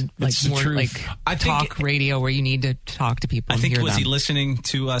is. And It's the more truth. like talk radio where you need to talk to people and hear was them. he listening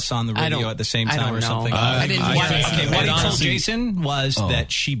to us on the radio at the same time I don't or know. something? I didn't What he told honestly- Jason was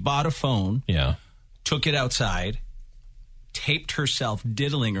that she bought a phone, Yeah. took it outside, taped herself,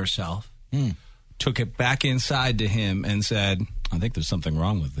 diddling herself, took it back inside to him and said, I think there's something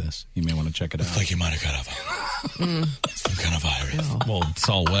wrong with this. You may want to check it out. It's like you might have got some kind of virus. Well, it's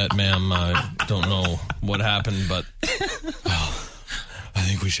all wet, ma'am. I don't know what happened, but I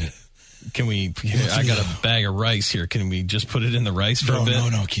think we should. Can we? I got a bag of rice here. Can we just put it in the rice for a bit?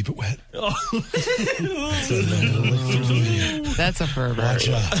 No, keep it wet. That's a fervor. Watch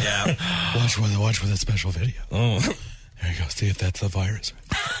with that special video. Oh, there you go. See if that's a virus.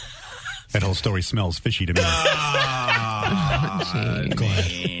 That whole story smells fishy to me. Go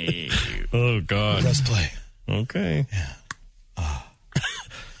ahead. Oh, God. Press play. Okay. Yeah.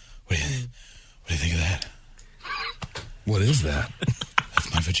 What do you think of that? What is that?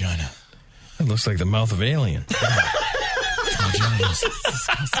 That's my vagina. It looks like the mouth of Alien. My genitals.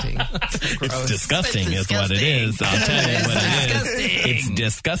 Disgusting. It's disgusting is what it is. I'll tell you what it is. It's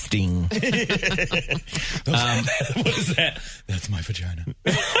disgusting. What is that? That's my vagina.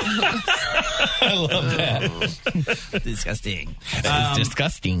 I love that. Disgusting. That is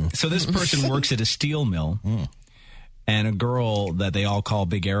disgusting. So this person works at a steel mill, and a girl that they all call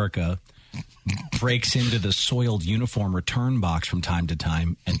Big Erica breaks into the soiled uniform return box from time to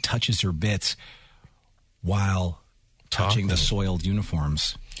time and touches her bits while touching the soiled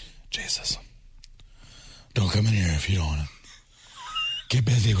uniforms. Jesus. Don't come in here if you don't want to. Get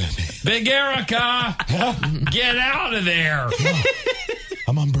busy with me. Big Erica! Get out of there!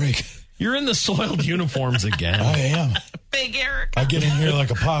 I'm on break. You're in the soiled uniforms again. I am. Big Erica. I get in here like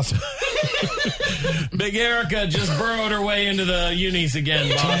a possum. Big Erica just burrowed her way into the unis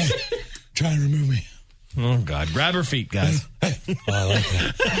again, boss. Try and remove me. Oh, God. Grab her feet, guys. I like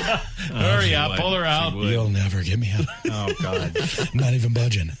that. Hurry up. Pull her out. You'll never get me out. Oh, God. I'm not even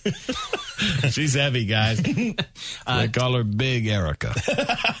budging. She's heavy, guys. They call her Big Erica.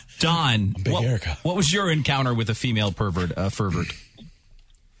 Don, Big Erica. What was your encounter with a female pervert? Fervert?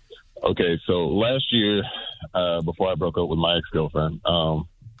 Okay, so last year, before I broke up with my ex-girlfriend,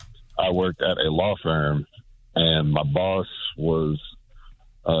 I worked at a law firm, and my boss was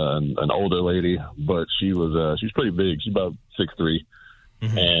an older lady, but she's pretty big. She's about 6'3",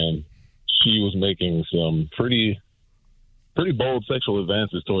 and she was making some pretty bold sexual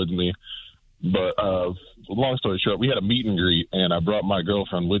advances towards me. But long story short, we had a meet and greet, and I brought my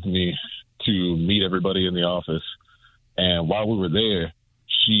girlfriend with me to meet everybody in the office. And while we were there,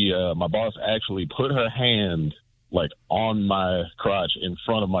 my boss actually put her hand like on my crotch in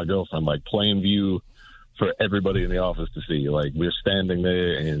front of my girlfriend, like plain view for everybody in the office to see. Like, we're standing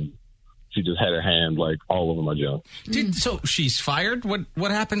there, and she just had her hand like all over my junk. So she's fired.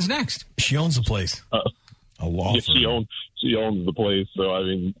 What happens next? She owns the place. A law firm. She owns the place. So I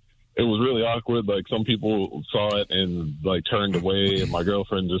mean, it was really awkward. Like, some people saw it and like turned away, and my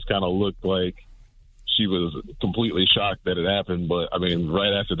girlfriend just kind of looked like she was completely shocked that it happened. But I mean,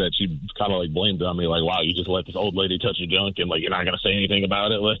 right after that, she kind of like blamed it on me, like, "Wow, you just let this old lady touch your junk, and like you're not gonna say anything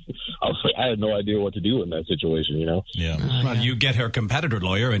about it." Like, I was like, I had no idea what to do in that situation, you know? Yeah. Well, you get her competitor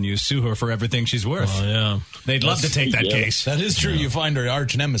lawyer and you sue her for everything she's worth. Oh, yeah. They'd love to take that case. That is true. You find her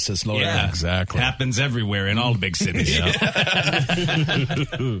arch nemesis lawyer. Yeah, exactly. Happens everywhere in all the big cities.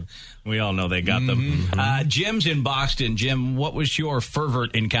 We all know they got them. Jim's in Boston. Jim, what was your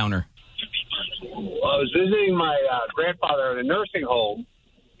fervert encounter? I was visiting my grandfather in a nursing home,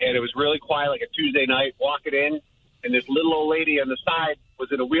 and it was really quiet, like a Tuesday night, walking in, and this little old lady on the side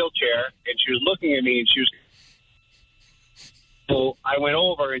was in a wheelchair, and she was looking at me, and she was... So I went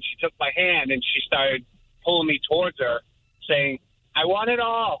over, and she took my hand, and she started pulling me towards her, saying, "I want it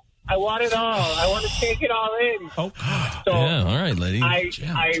all. I want it all. I want to take it all in." Oh, God. So yeah, all right, lady. I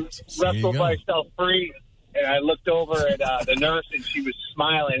wrestled myself free, and I looked over at the nurse, and she was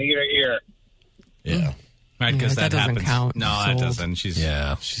smiling ear to ear. Yeah. Right, because that doesn't happens. count. No, She's that old. doesn't. She's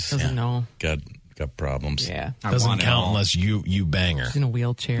Doesn't know. Got problems. Yeah. Doesn't count unless you bang her. She's in a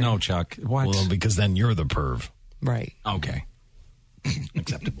wheelchair. No, Chuck. What? Well, because then you're the perv. Right. Okay.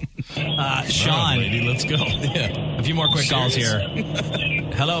 Acceptable. Sean. Right, lady, let's go. Yeah. A few more quick calls here.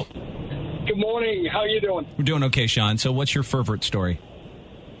 Hello. Good morning. How you doing? We're doing okay, Sean. So what's your fervert story?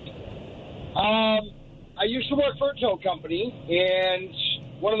 I used to work for a tow company, and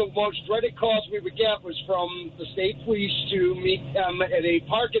one of the most dreaded calls we would get was from the state police to meet them at a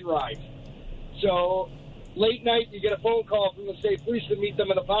parking ride. So late night, you get a phone call from the state police to meet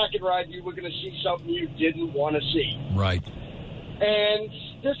them at a parking ride. You were going to see something you didn't want to see. Right. And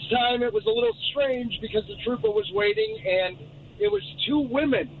this time it was a little strange because the trooper was waiting, and it was two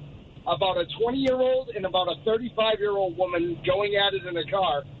women, about a 20-year-old and about a 35-year-old woman, going at it in a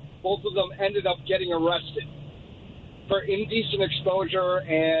car. Both of them ended up getting arrested for indecent exposure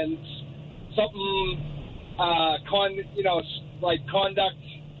and something, like conduct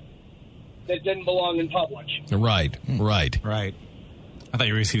that didn't belong in public. Right. I thought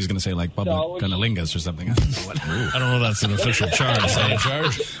he was going to say, like, public cunnilingus or something. I don't know what. I don't know if that's an official charge.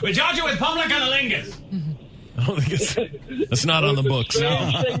 We charge you with public cunnilingus. I don't think it's not on the books.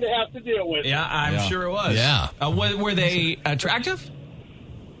 Strange thing to have to deal with. Yeah, I'm sure it was. Yeah. Were they attractive?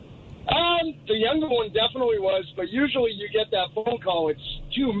 The younger one definitely was, but usually you get that phone call, it's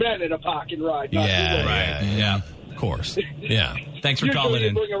two men at a parking ride. Not two women. Right. Yeah, of course. Yeah. Thanks for Usually calling you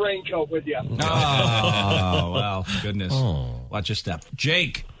in. bring a raincoat with you. Oh, wow. Goodness. Watch your step.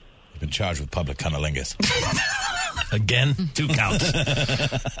 Jake. You've been charged with public cunnilingus. Again? 2 counts.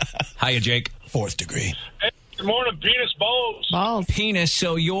 Hiya, Jake. 4th degree. Hey, good morning, penis balls. Penis.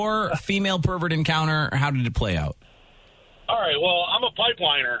 So your female pervert encounter, how did it play out? All right, well, I'm a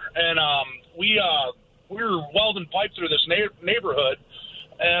pipeliner, and we were welding pipe through this neighborhood,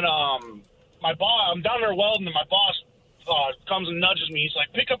 and I'm down there welding, and my boss comes and nudges me. He's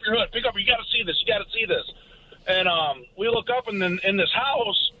like, pick up your hood, you got to see this. And we look up, and then in this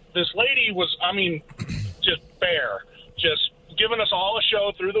house, this lady was, just bare, just giving us all a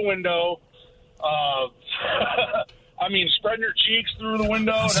show through the window. Spreading her cheeks through the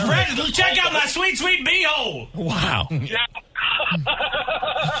window. Check out my sweet, sweet beehole. Wow. Yeah.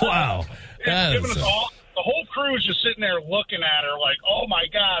 Wow. Giving us all, the whole crew is just sitting there looking at her like, oh, my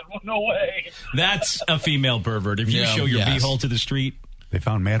God, no way. That's a female pervert. If you show your beehole to the street. They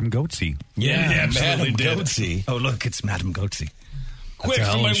found Madame Goatsy. Yeah, absolutely Madame did. Goatsy. Oh, look, it's Madame Goatsy. Quick,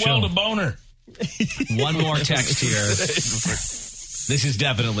 somebody weld a boner. One more text here. This is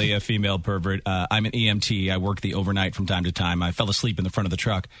definitely a female pervert. I'm an EMT. I work the overnight from time to time. I fell asleep in the front of the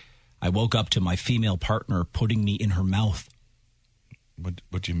truck. I woke up to my female partner putting me in her mouth.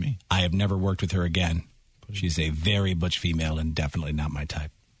 What do you mean? I have never worked with her again. She's a very butch female and definitely not my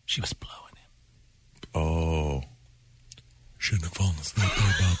type. She was blowing him. Oh. Shouldn't have fallen asleep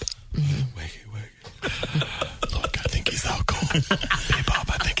there, Bob. Look, I think he's out cold. Hey, Bob,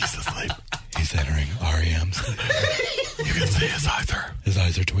 I think he's asleep. He's entering REM sleep. You can see his eyes are. His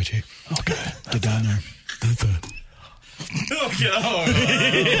eyes are twitchy. Okay. Get down there. That's it.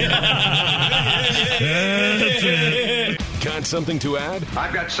 Got something to add?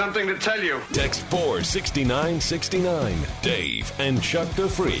 I've got something to tell you. Text 46969. Dave and Chuck the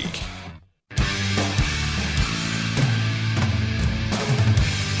Freak.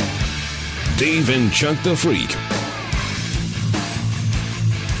 Dave and Chuck the Freak.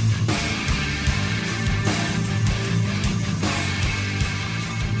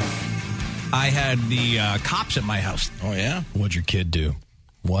 I had the cops at my house. Oh, yeah? What'd your kid do?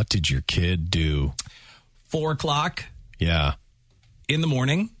 What did your kid do? 4 o'clock. Yeah. In the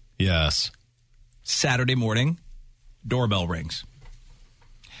morning. Yes. Saturday morning. Doorbell rings.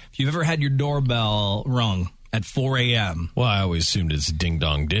 If you've ever had your doorbell rung at 4 a.m. Well, I always assumed it's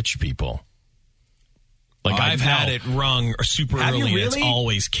ding-dong ditch people. Like, I've had it rung super early. Really? It's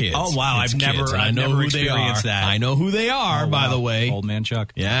always kids. Oh, wow. It's I've kids, never experienced that. I know who they are, by the way. Old man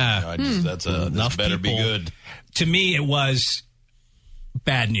Chuck. Yeah. That's better be good. To me, it was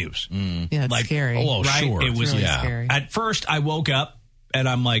bad news. Yeah, it's scary. Oh, right? sure. It was really scary. At first, I woke up and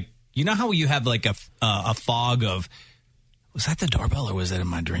I'm like, you know how you have like a fog of, was that the doorbell or was that in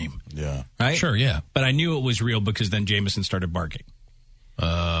my dream? Yeah. Right? Sure, yeah. But I knew it was real because then Jameson started barking.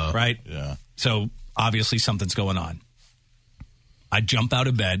 Right? Yeah. So obviously something's going on. I jump out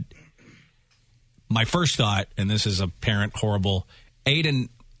of bed. My first thought, and this is apparent horrible, Aiden,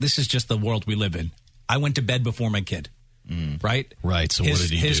 this is just the world we live in. I went to bed before my kid. Right? Right. So what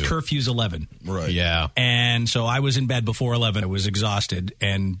did he do? His curfew's 11. Right. Yeah. And so I was in bed before 11. I was exhausted.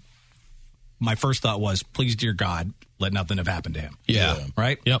 And my first thought was, please, dear God, let nothing have happened to him. Yeah.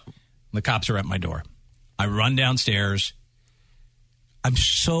 Right? Yep. The cops are at my door. I run downstairs. I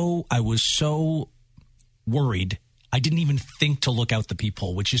was so worried. I didn't even think to look out the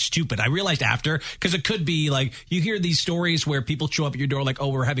peephole, which is stupid. I realized after, because it could be like, you hear these stories where people show up at your door like, oh,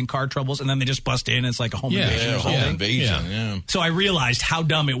 we're having car troubles, and then they just bust in. It's like a home invasion or something. Invasion, yeah. So I realized how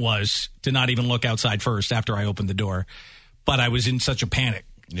dumb it was to not even look outside first after I opened the door. But I was in such a panic.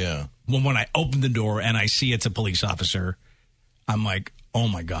 Yeah. When I open the door and I see it's a police officer, I'm like, oh,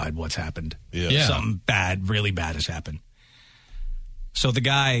 my God, what's happened? Yeah. Something bad, really bad has happened. So the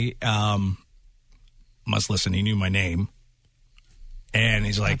guy must listen. He knew my name. And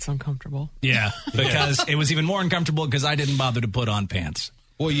he's like... That's uncomfortable. Yeah, because it was even more uncomfortable because I didn't bother to put on pants.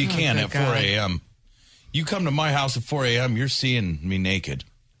 Well, you can at 4 a.m. You come to my house at 4 a.m., you're seeing me naked.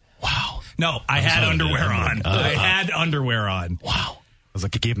 Wow. No, I had underwear on. I had underwear on. Wow. I was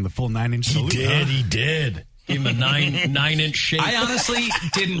like, you gave him the full 9-inch salute. He did. Give him a 9-inch shape. I honestly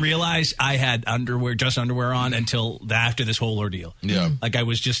didn't realize I had just underwear on until after this whole ordeal. Yeah. Like I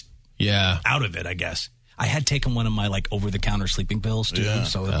was just out of it, I guess. I had taken one of my like over-the-counter sleeping pills too,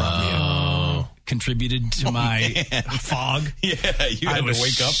 so it probably contributed to my fog. Yeah, you had to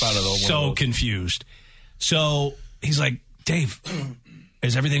wake up out of those. So confused. So he's like, Dave,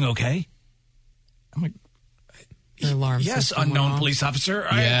 is everything okay? I'm like, Your alarm yes, system unknown went off. police officer.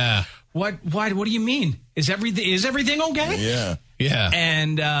 Yeah. What do you mean? Is everything okay? Yeah. Yeah.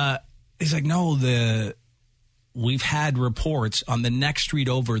 And he's like, no, we've had reports on the next street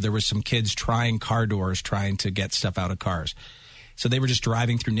over. There were some kids trying car doors, trying to get stuff out of cars. So they were just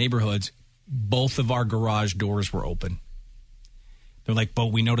driving through neighborhoods. Both of our garage doors were open. They're like, but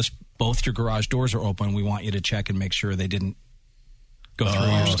we noticed both your garage doors are open. We want you to check and make sure they didn't go through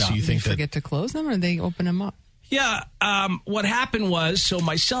your stuff. So you think Did they forget to close them, or they open them up? Yeah. What happened was, so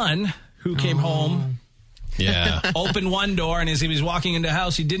my son, who came home, opened one door, and as he was walking into the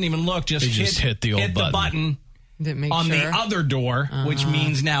house, he didn't even look. Just hit the old button. Didn't make on sure. the other door, which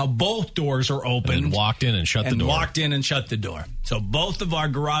means now both doors are open. And walked in and shut the door. Walked in and shut the door. So both of our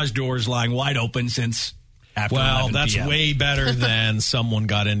garage doors lying wide open since after 11 that's p.m. way better than someone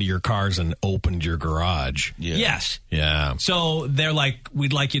got into your cars and opened your garage. Yeah. Yes. Yeah. So they're like,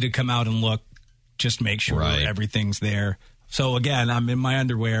 we'd like you to come out and look, just make sure everything's there. So again, I'm in my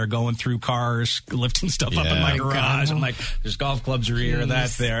underwear going through cars, lifting stuff up in my garage. I'm like, there's golf clubs are here,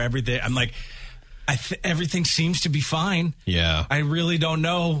 that's there, everything. I'm like, everything seems to be fine. Yeah. I really don't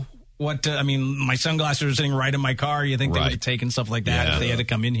know what to, my sunglasses are sitting right in my car. You think they would have taken stuff like that if they had to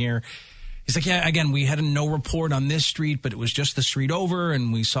come in here? He's like, yeah, again, we had no report on this street, but it was just the street over,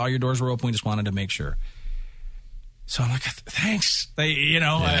 and we saw your doors were open. We just wanted to make sure. So I'm like, thanks.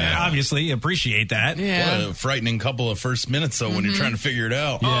 I obviously appreciate that. Yeah. What a frightening couple of first minutes, though, when you're trying to figure it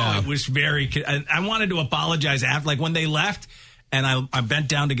out. Oh, it was very... I wanted to apologize after, like, when they left, And I bent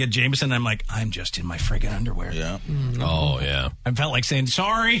down to get Jameson, and I'm like, I'm just in my friggin' underwear. Yeah. Oh, yeah. I felt like saying,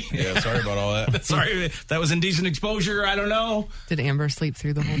 sorry. Yeah, sorry about all that. Sorry, that was indecent exposure. I don't know. Did Amber sleep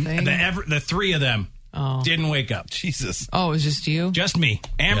through the whole thing? The three of them didn't wake up. Jesus. Oh, it was just you? Just me.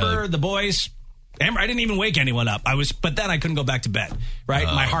 Amber, the boys. Amber, I didn't even wake anyone up. But then I couldn't go back to bed, right?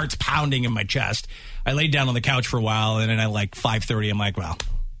 My heart's pounding in my chest. I laid down on the couch for a while, and then at like 5:30, I'm like, well,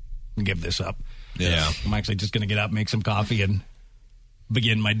 I'll give this up. Yeah. I'm actually just going to get up, make some coffee, and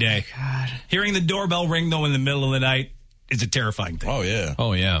begin my day. God. Hearing the doorbell ring, though, in the middle of the night is a terrifying thing. Oh, yeah.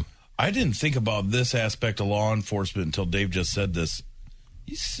 Oh, yeah. I didn't think about this aspect of law enforcement until Dave just said this.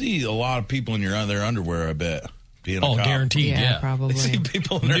 You see a lot of people in their underwear, I bet. Being a cop. Guaranteed, yeah. Probably. I see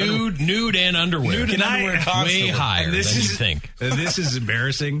people in their Nude and underwear. Nude and underwear constantly. Way higher than you think. This is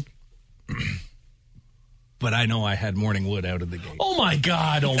embarrassing. But I know I had morning wood out of the gate. Oh, my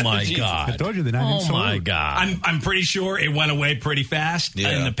God. Oh, my God. I told you they're not in my God. I'm pretty sure it went away pretty fast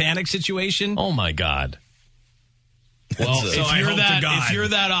in the panic situation. Oh, my God. Well, if you're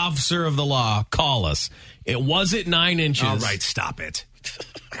that officer of the law, call us. Was it 9 inches? All right, stop it.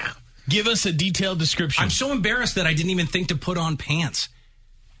 Give us a detailed description. I'm so embarrassed that I didn't even think to put on pants.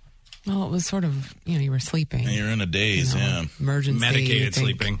 Well, it was sort of, you were sleeping. And you're in a daze, Emergency. Medicated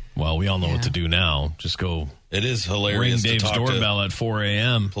sleeping. Well, we all know what to do now. Just go. It is hilarious. Ring Dave's to talk doorbell to at 4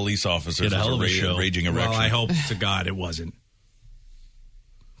 a.m. Police officers. Get a hell of a show. Raging erection. Well, I hope to God it wasn't.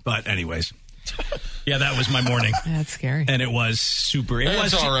 But anyways. Yeah, that was my morning. That's scary. And it was super.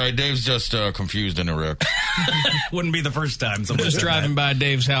 It's all right. Dave's just confused and erect. Wouldn't be the first time. Just driving by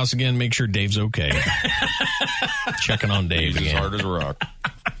Dave's house again, make sure Dave's okay. Checking on Dave again. As hard as a rock.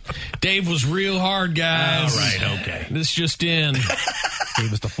 Dave was real hard, guys. All right, okay. This just in.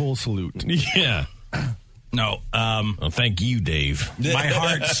 Gave us the full salute. Yeah. No. Well, thank you, Dave. My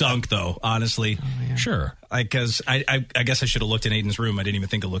heart sunk, though, honestly. Oh, yeah. Sure. Because I guess I should have looked in Aiden's room. I didn't even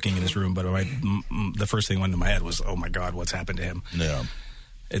think of looking in his room, but the first thing that went into my head was, oh, my God, what's happened to him? Yeah.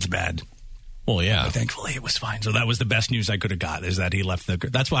 It's bad. Well, yeah. But thankfully, it was fine. So that was the best news I could have got, is that he left the...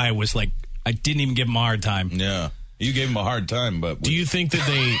 That's why I was like, I didn't even give him a hard time. Yeah. You gave him a hard time, but... Do you think that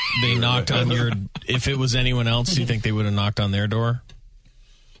they knocked on your... If it was anyone else, do you think they would have knocked on their door?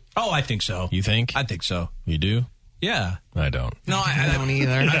 Oh, I think so. You think? I think so. You do? Yeah. I don't. No, I don't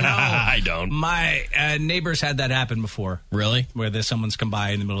either. I don't. My neighbors had that happen before. Really? Where someone's come by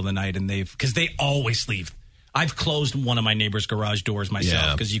in the middle of the night and because they always leave. I've closed one of my neighbor's garage doors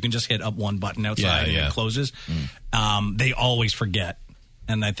myself because you can just hit up one button outside and it closes. They always forget.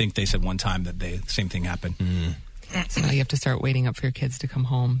 And I think they said one time that the same thing happened. So now you have to start waiting up for your kids to come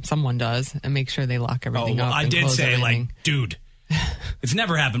home. Someone does, and make sure they lock everything up. I and did close say, everything. dude, it's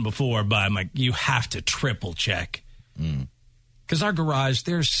never happened before, but I'm like, you have to triple check. Because our garage,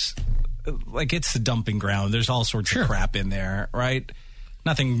 there's, it's the dumping ground. There's all sorts of crap in there, right?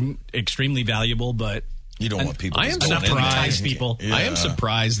 Nothing extremely valuable, but... You don't want people. I am surprised. People. Yeah. I am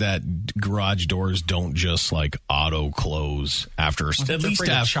surprised that garage doors don't just auto close after at least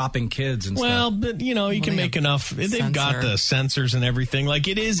shopping kids and stuff. Well, but you can make enough. They've got the sensors and everything.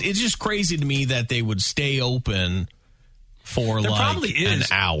 It's just crazy to me that they would stay open for probably an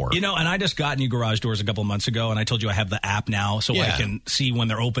hour. And I just got new garage doors a couple of months ago, and I told you I have the app now, so I can see when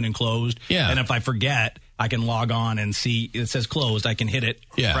they're open and closed. Yeah. And if I forget, I can log on and see it says closed. I can hit it,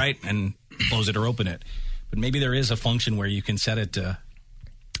 right, and close it or open it. But maybe there is a function where you can set it to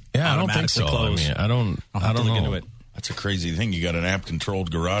I don't think so. Close. I don't look into it. That's a crazy thing. You got an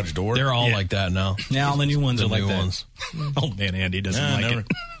app-controlled garage door. They're all like that now. Yeah, all the new ones are like that. Ones. Old man Andy doesn't like it.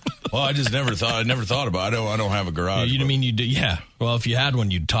 Well, I just never thought. I never thought about it. I don't have a garage. You mean you do? Yeah. Well, if you had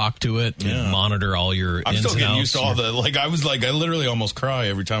one, you'd talk to it. You'd monitor all your. I'm still getting used to all the. I literally almost cry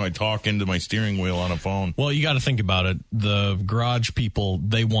every time I talk into my steering wheel on a phone. Well, you got to think about it. The garage people,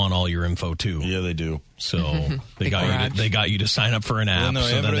 they want all your info too. Yeah, they do. So they got you to sign up for an app.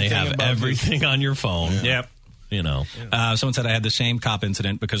 So then they have everything on your phone. Yep. Someone said I had the same cop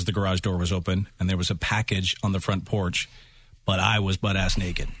incident because the garage door was open and there was a package on the front porch, but I was butt-ass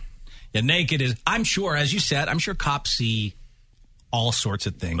naked. Yeah, naked is, I'm sure, as you said, I'm sure cops see all sorts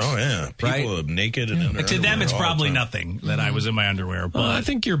of things. Oh, yeah. People are naked and in their to them, it's underwear probably nothing that I was in my underwear. But I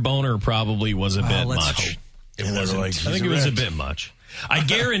think your boner probably was a bit much. It wasn't. I think it was a bit much. I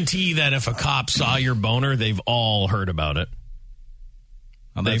guarantee that if a cop saw your boner, they've all heard about it.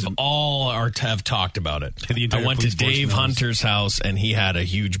 They've all have talked about it. I went to Dave Hunter's house, and he had a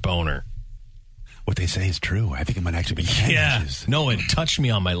huge boner. What they say is true. I think it might actually be 10 inches. No, it touched me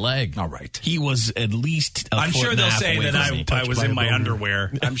on my leg. All right. He was at least a I'm foot sure and a they'll half say away that from me. I was in my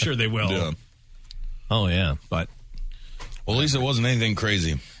underwear. I'm sure they will. Yeah. Oh, yeah. But, well, at least it wasn't anything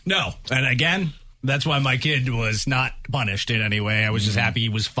crazy. No. And again, That's why my kid was not punished in any way. I was just happy he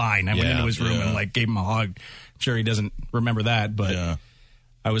was fine. I went into his room and like gave him a hug. I'm sure he doesn't remember that, but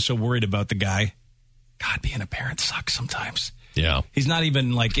I was so worried about the guy. God, being a parent sucks sometimes. Yeah. He's not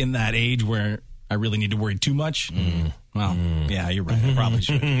even like in that age where I really need to worry too much. Well, yeah, you're right. I probably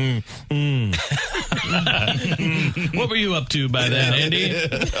should. What were you up to by then, Andy?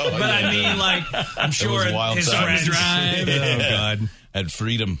 I mean, like, I'm sure his friends drive. Oh, God. Had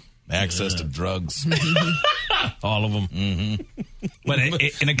freedom, access to drugs. All of them. But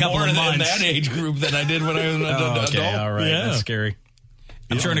in a couple More of months. in that age group than I did when I was an adult. Okay, all right. That's scary.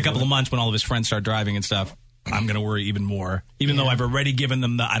 I'm sure in a couple of months when all of his friends start driving and stuff, I'm going to worry even more. Even though I've already given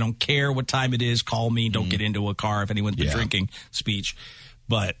them the I don't care what time it is, call me, don't get into a car if anyone's been drinking speech.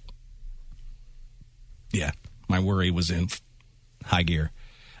 But, yeah, my worry was in high gear.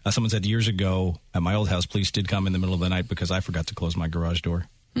 Someone said years ago at my old house, police did come in the middle of the night because I forgot to close my garage door.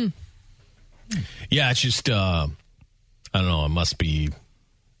 Yeah, it's just, I don't know, it must be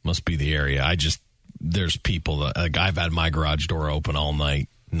the area. There's people that, like, I've had my garage door open all night.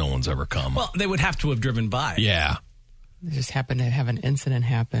 No one's ever come. Well, they would have to have driven by. Yeah. They just happened to have an incident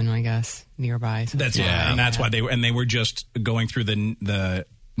happen, I guess, nearby. So That's and that's why they were just going through the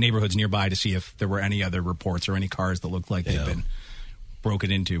neighborhoods nearby to see if there were any other reports or any cars that looked like they'd been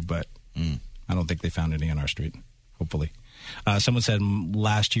broken into, but I don't think they found any on our street, hopefully. Someone said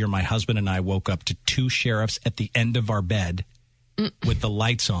last year my husband and I woke up to 2 sheriffs at the end of our bed with the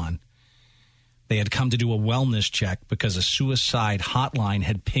lights on. They had come to do a wellness check because a suicide hotline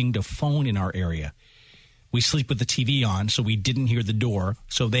had pinged a phone in our area. We sleep with the TV on, so we didn't hear the door.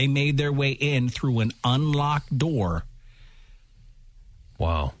 So they made their way in through an unlocked door.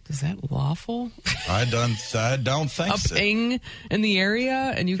 Wow. Is that lawful? I don't think so. A ping in the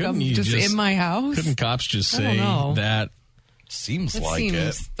area and you come just in my house? Couldn't cops just say that? Seems like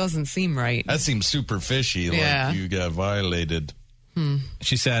it. Doesn't seem right. That seems super fishy, like you got violated.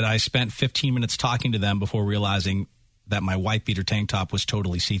 She said, I spent 15 minutes talking to them before realizing that my wife beater tank top was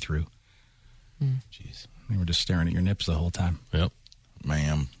totally see-through. Jeez. They were just staring at your nips the whole time. Yep.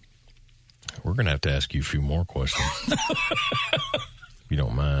 Ma'am. We're going to have to ask you a few more questions. If you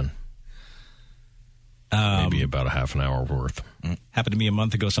don't mind. Maybe about a half an hour worth. Happened to me a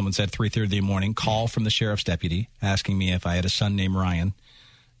month ago. Someone said 3:30 in the morning, call from the sheriff's deputy asking me if I had a son named Ryan.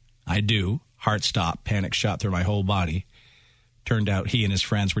 I do. Heart stopped. Panic shot through my whole body. Turned out he and his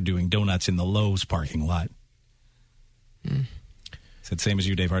friends were doing donuts in the Lowe's parking lot. Said same as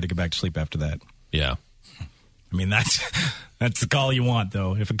you, Dave. Hard to get back to sleep after that. Yeah. I mean, that's the call you want,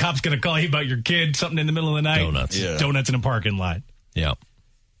 though. If a cop's going to call you about your kid, something in the middle of the night, donuts in a parking lot. Yeah.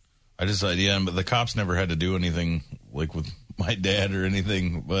 I just but the cops never had to do anything like with my dad or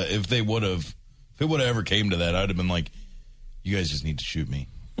anything. But if it would have ever came to that, I'd have been like, you guys just need to shoot me.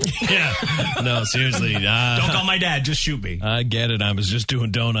 Yeah. No, seriously. Don't call my dad. Just shoot me. I get it. I was just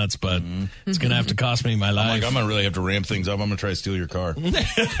doing donuts, but it's going to have to cost me my life. I'm going to really have to ramp things up. I'm going to try to steal your car. Give me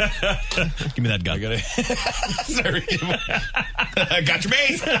that gun. Sorry. I got your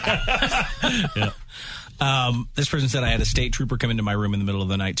base. This person said I had a state trooper come into my room in the middle of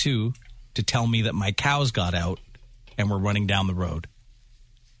the night, too, to tell me that my cows got out and were running down the road.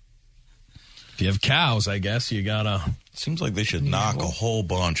 If you have cows, I guess you got to... Seems like they should knock a whole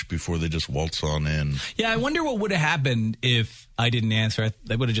bunch before they just waltz on in. Yeah, I wonder what would have happened if I didn't answer.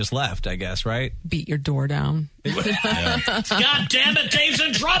 They would have just left, I guess, right? Beat your door down. God damn it, Dave's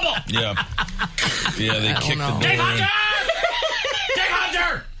in trouble! Yeah. Yeah, they kicked the door Dave in. Hunter! Dave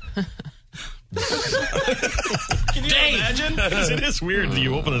Hunter! Can you imagine? It is weird that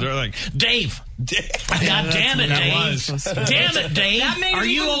you open the door like, Dave! God damn it, Dave! Damn it, Dave! Are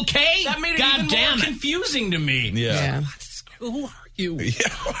you okay? That made it God even damn more it. confusing to me. Yeah. Who are you?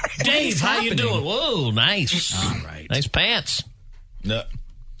 Dave, how you doing? whoa, nice. All right. Nice pants. No.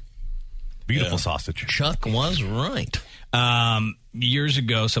 Beautiful sausage. Chuck was right. Years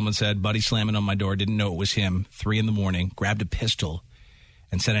ago, someone said, buddy slamming on my door, didn't know it was him, 3 a.m, grabbed a pistol,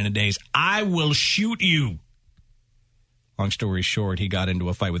 and said in a daze, I will shoot you. Long story short, he got into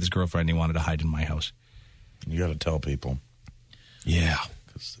a fight with his girlfriend and he wanted to hide in my house. You got to tell people. Yeah.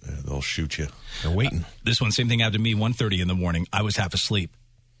 Because they'll shoot you. They're waiting. This one, same thing happened to me, 1:30 in the morning. I was half asleep.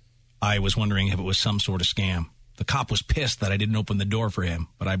 I was wondering if it was some sort of scam. The cop was pissed that I didn't open the door for him,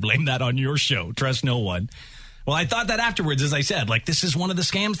 but I blame that on your show. Trust no one. Well, I thought that afterwards, as I said, like, this is one of the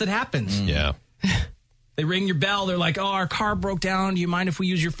scams that happens. Yeah. They ring your bell. They're like, oh, our car broke down. Do you mind if we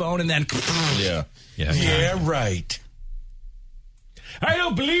use your phone? And then... Yeah, right. I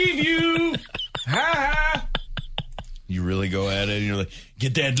don't believe you. Ha! You really go at it and you're like,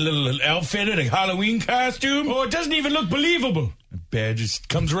 get that little outfit in a Halloween costume? Oh, it doesn't even look believable. badge just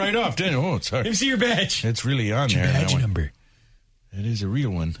comes right off, doesn't it? Oh, sorry. Let me see your badge. It's really on there. Badge number. It is a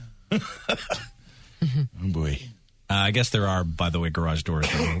real one. Oh, boy. I guess there are, by the way, garage doors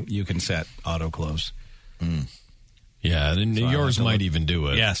that you can set auto-close. Yeah, and So yours might even do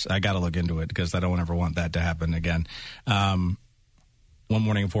it. Yes, I got to look into it because I don't ever want that to happen again. One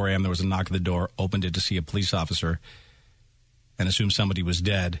morning at 4 a.m., there was a knock at the door, opened it to see a police officer, and assumed somebody was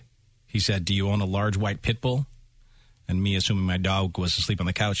dead. He said, "Do you own a large white pit bull?" And me, assuming my dog was asleep on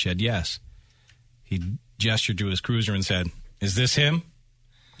the couch, said yes. He gestured to his cruiser and said, "Is this him?"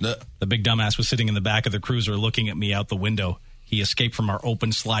 No. The big dumbass was sitting in the back of the cruiser looking at me out the window. He escaped from our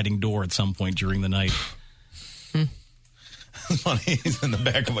open sliding door at some point during the night. Funny, he's in the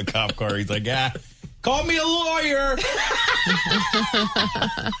back of a cop car. He's like, call me a lawyer.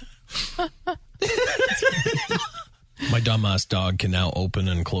 My dumbass dog can now open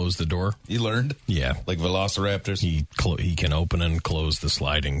and close the door. You learned? Yeah. Like velociraptors? He can open and close the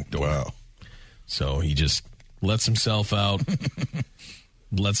sliding door. Wow. So he just lets himself out,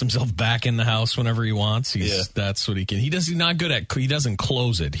 lets himself back in the house whenever he wants. That's what he can. He's not good at, he doesn't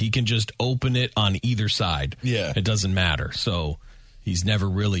close it. He can just open it on either side. Yeah. It doesn't matter. So he's never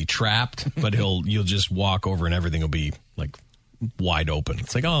really trapped, but you'll just walk over and everything will be like wide open.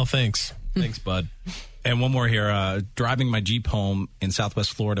 It's like, oh, thanks. Thanks, bud. And one more here. Driving my Jeep home in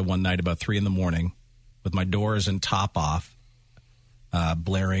Southwest Florida one night about 3 a.m. with my doors and top off,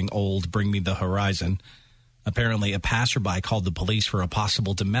 blaring old Bring Me the Horizon. Apparently, a passerby called the police for a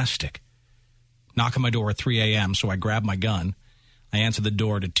possible domestic. Knock on my door at 3 a.m., so I grab my gun. I answer the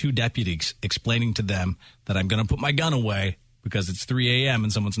door to 2 deputies, explaining to them that I'm going to put my gun away because it's 3 a.m.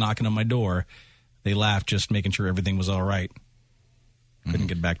 and someone's knocking on my door. They laughed, just making sure everything was all right. Couldn't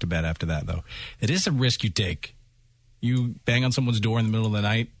get back to bed after that, though. It is a risk you take. You bang on someone's door in the middle of the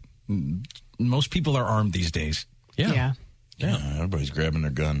night. Most people are armed these days. Yeah. Everybody's grabbing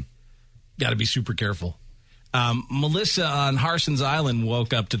their gun. Got to be super careful. Melissa on Harson's Island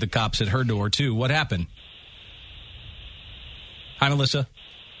woke up to the cops at her door, too. What happened? Hi, Melissa.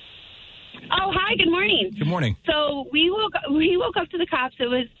 Oh, hi. Good morning. Good morning. So we woke up to the cops. It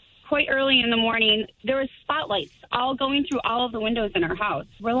was quite early in the morning. There was spotlights all going through all of the windows in our house.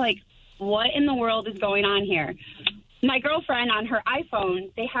 We're like, what in the world is going on here? My girlfriend, on her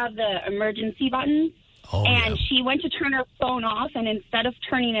iPhone, they have the emergency buttons. She went to turn her phone off, and instead of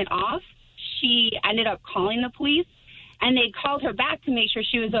turning it off, she ended up calling the police. And they called her back to make sure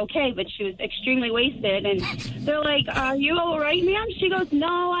she was okay, but she was extremely wasted. And they're like, "Are you all right, ma'am?" She goes,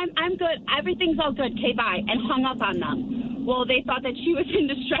 "No, I'm good. Everything's all good. Okay, bye." And hung up on them. Well, they thought that she was in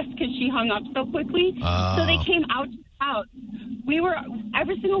distress because she hung up so quickly. So they came out to the house.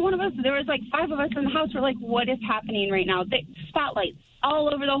 Every single one of us, there was like 5 of us in the house. We're like, what is happening right now? Spotlights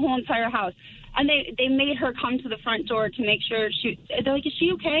all over the whole entire house. And they made her come to the front door to make sure they're like, "Is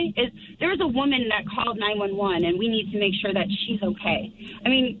she okay?" There was a woman that called 911, and we need to make sure that she's okay. I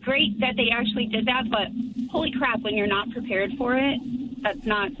mean, great that they actually did that, but holy crap, when you're not prepared for it, that's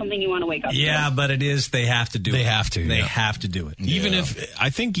not something you want to wake up to. Yeah, but it is. They have to do it. They have to. They have to do it. Even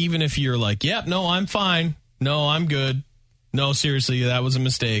if you're like, yep, no, I'm fine. No, I'm good. No, seriously, that was a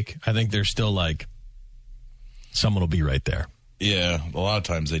mistake. I think they're still like, someone will be right there. Yeah, a lot of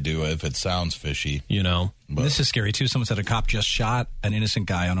times they do if it sounds fishy. But this is scary, too. Someone said a cop just shot an innocent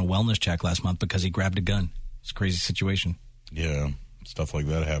guy on a wellness check last month because he grabbed a gun. It's a crazy situation. Yeah, stuff like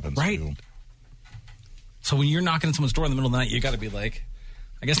that happens, right? Too. So when you're knocking on someone's door in the middle of the night, you got to be like,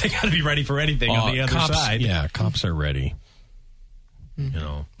 I guess they got to be ready for anything on the other side. Yeah, cops are ready.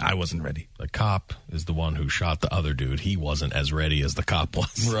 I wasn't ready. The cop is the one who shot the other dude. He wasn't as ready as the cop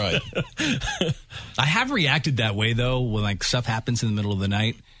was. Right. I have reacted that way, though, when like stuff happens in the middle of the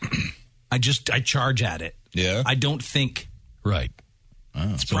night. I charge at it. Yeah. I don't think. Right.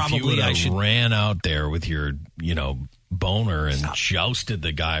 It's So probably if you ran out there with your, boner and jousted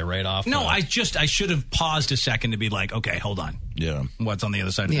the guy right off. No, I should have paused a second to be like, okay, hold on. Yeah. What's on the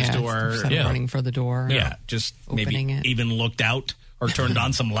other side of this door? Instead of running for the door. Yeah, just opening maybe it. even looked out or turned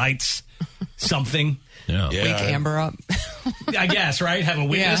on some lights, something. Yeah. Wake Amber up. I guess, right? Have a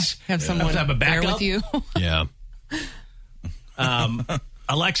witness. Yeah. Have someone have a backup there with you. Yeah.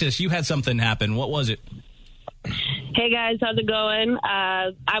 Alexis, you had something happen. What was it? Hey guys, how's it going?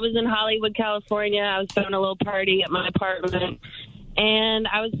 I was in Hollywood, California. I was throwing a little party at my apartment, and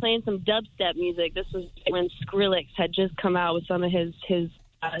I was playing some dubstep music. This was when Skrillex had just come out with some of his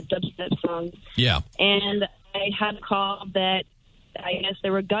dubstep songs. Yeah. And I had a call that I guess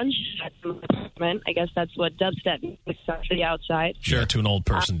there were gunshots in my apartment. I guess that's what dubstep music is for the outside. Sure, to an old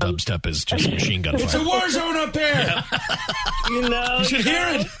person, dubstep is just machine gun fire. It's a war zone up there. You You should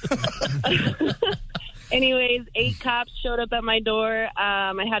hear it. Anyways, 8 cops showed up at my door.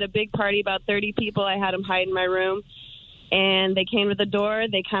 I had a big party, about 30 people. I had them hide in my room. And they came to the door.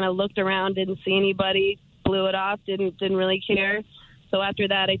 They kind of looked around, didn't see anybody, blew it off, didn't really care. So after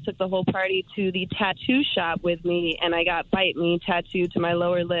that, I took the whole party to the tattoo shop with me, and I got Bite Me tattooed to my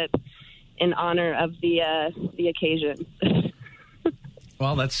lower lip in honor of the occasion.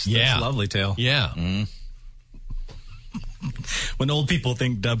 Well, that's a lovely tale. Yeah. Mm. When old people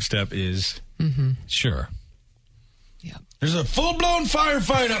think dubstep is... Mm-hmm. Sure. Yeah. There's a full-blown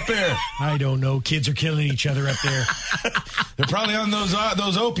firefight up there. I don't know. Kids are killing each other up there. They're probably on those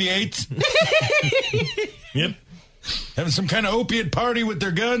opiates. Yep. Having some kind of opiate party with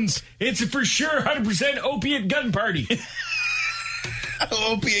their guns. It's a for sure 100% opiate gun party.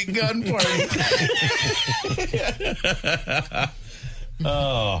 Opiate gun party.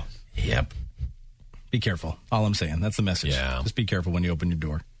 Oh. Yep. Be careful. All I'm saying. That's the message. Yeah. Just be careful when you open your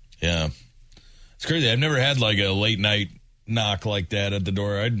door. Yeah. It's crazy. I've never had like a late night knock like that at the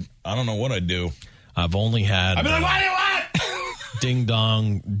door. I don't know what I'd do. I've only had... I'd be like, what do you want?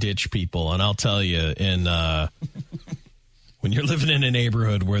 Ding-dong ditch people. And I'll tell you, when you're living in a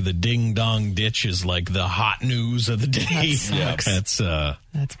neighborhood where the ding-dong ditch is like the hot news of the day, that's bad.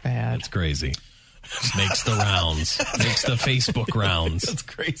 That's crazy. Makes the rounds. Makes the Facebook rounds. That's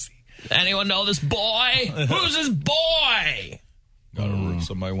crazy. Anyone know this boy? Who's this boy?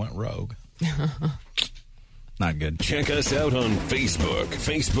 Somebody went rogue. Not good. Check us out on Facebook.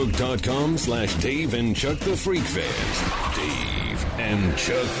 Facebook.com/Dave and Chuck the Freak Fans. Dave and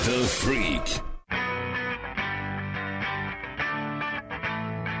Chuck the Freak.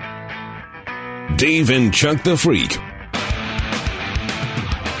 Dave and Chuck the Freak.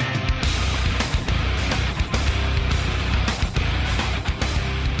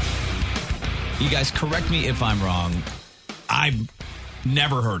 You guys, correct me if I'm wrong. I've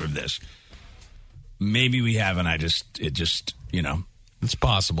never heard of this. Maybe we haven't. It just, it's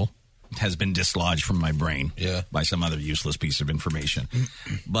possible. Has been dislodged from my brain by some other useless piece of information.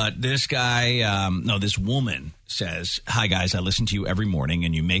 But this guy, this woman says, "Hi, guys, I listen to you every morning,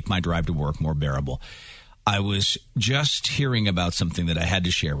 and you make my drive to work more bearable. I was just hearing about something that I had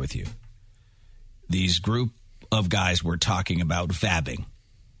to share with you. These group of guys were talking about vabbing.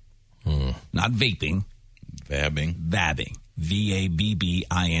 Not vaping. Vabbing. Vabbing.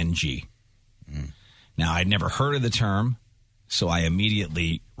 V-A-B-B-I-N-G. Now, I'd never heard of the term, so I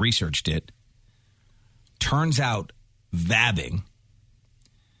immediately researched it. Turns out vabbing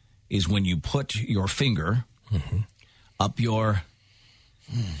is when you put your finger up your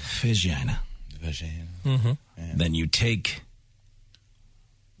vagina. Then you take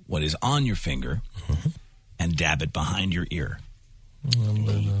what is on your finger and dab it behind your ear.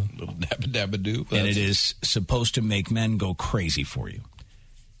 Little dabba-dabba-doo. And it is supposed to make men go crazy for you.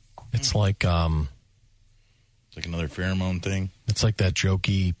 It's like it's like another pheromone thing. It's like that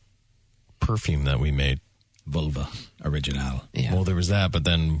jokey perfume that we made. Vulva Original. Yeah. Well, there was that, but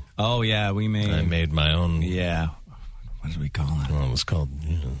then... Oh, yeah, I made my own... Yeah. What did we call it? Well, it was called...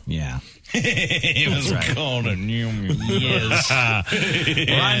 Yeah. It was called a new... Yes.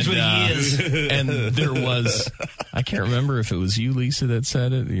 Rhymes with years. And there was... I can't remember if it was you, Lisa, that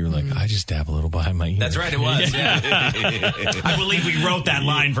said it. You were like, I just dab a little behind my ear. That's right, it was. Yeah. I believe we wrote that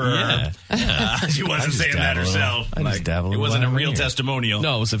line for her. She wasn't saying that herself. I just dab a little. It wasn't a behind my real ear. testimonial.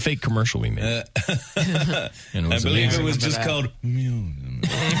 No, it was a fake commercial we made. And I believe it was just called...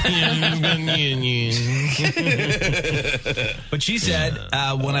 But she said,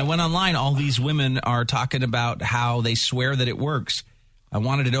 when I went online, all these women are talking about how they swear that it works. I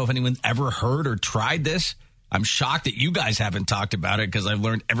wanted to know if anyone's ever heard or tried this. I'm shocked that you guys haven't talked about it because I've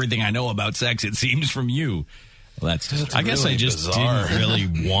learned everything I know about sex, it seems, from you. Well, that's just I guess really I just bizarre. didn't really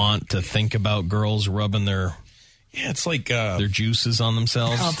want to think about girls rubbing their it's like their juices on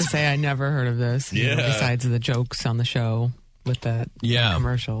themselves. I'll have to say I never heard of this. Besides the jokes on the show with that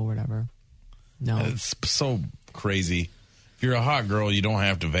commercial or whatever. No. It's so crazy. If you're a hot girl, you don't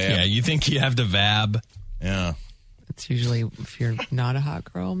have to vab. Yeah, you think you have to vab. Yeah. It's usually if you're not a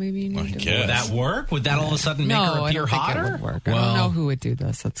hot girl, maybe you need to. Would that work? Would that all of a sudden make her appear hotter? I don't think it would work. I don't know who would do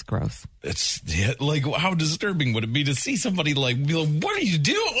this. That's gross. It's like, how disturbing would it be to see somebody be like, what do you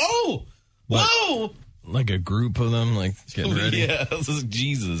do? Oh, whoa. Like a group of them, like getting ready. Yeah, this is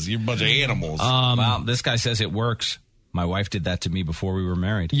Jesus. You're a bunch of animals. Well, this guy says it works. My wife did that to me before we were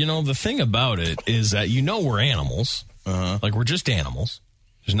married. You know, the thing about it is that we're animals. Like, we're just animals.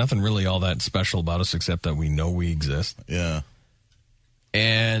 There's nothing really all that special about us except that we know we exist. Yeah.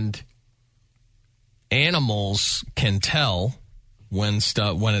 And animals can tell when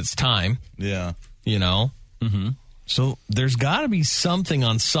it's time. Yeah. You know? So there's got to be something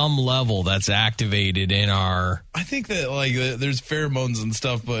on some level that's activated in our... I think that, like, there's pheromones and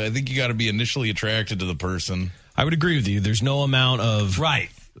stuff, but I think you got to be initially attracted to the person. I would agree with you. There's no amount of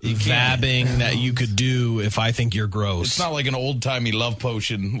vabbing that you could do if I think you're gross. It's not like an old-timey love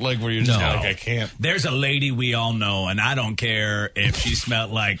potion, like where you're just like, I can't. There's a lady we all know, and I don't care if she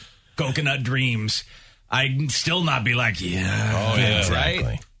smelled like coconut dreams. I'd still not be like, exactly.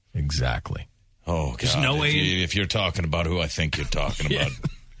 right? Exactly. Oh, God. There's no way. If you're talking about who I think you're talking about.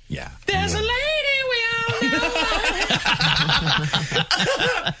 Yeah. There's a lady we all know.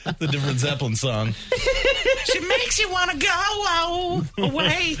 The different Zeppelin song. She makes you want to go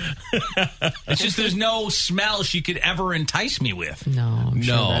away. It's just there's no smell she could ever entice me with. No, I'm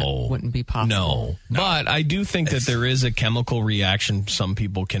sure that wouldn't be possible. No. But I do think that there is a chemical reaction some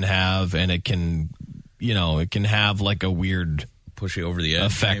people can have, and it can, it can have like a weird... push you over the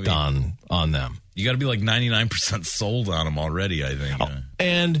edge effect on them. You got to be like 99% sold on them already, I think.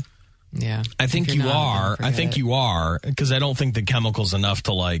 And yeah, I think you are. I think you are, because I don't think the chemical's enough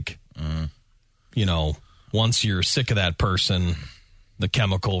to like, once you're sick of that person, the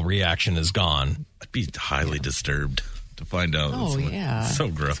chemical reaction is gone. I'd be highly disturbed to find out. Oh, yeah. So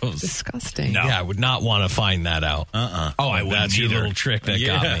gross. It's disgusting. No. Yeah, I would not want to find that out. Oh, I wouldn't That's either. your little trick that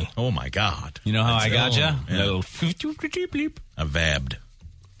got me. Oh, my God. You know how I got you? No. I vabbed.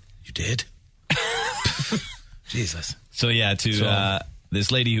 You did? Jesus. So, yeah,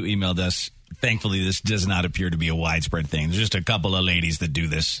 this lady who emailed us, thankfully, this does not appear to be a widespread thing. There's just a couple of ladies that do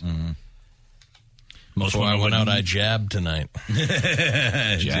this. Mm-hmm. Most Before I went out, I jabbed tonight.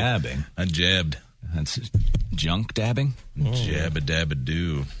 Jabbing? I jabbed. That's junk dabbing?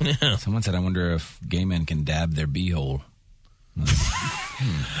 Jabba-dabba-doo. Someone said, I wonder if gay men can dab their beehole.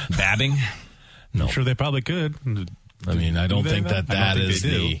 Babbing? No. I'm sure they probably could. I mean, I don't think that is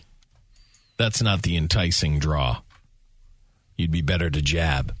the... That's not the enticing draw. You'd be better to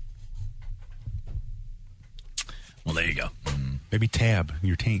jab. Well, there you go. Maybe tab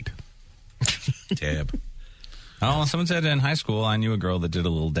your taint. Tab. Oh, someone said in high school, I knew a girl that did a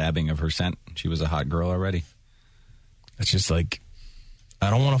little dabbing of her scent. She was a hot girl already. It's just like,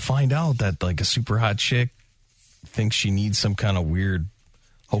 I don't want to find out that like a super hot chick thinks she needs some kind of weird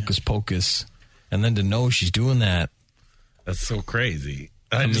hocus pocus, and then to know she's doing that. That's so crazy.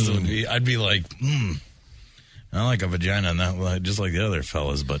 I'd be like, I like a vagina, and that just like the other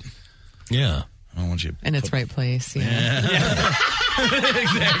fellas, but yeah, I don't want you in its right place. Yeah.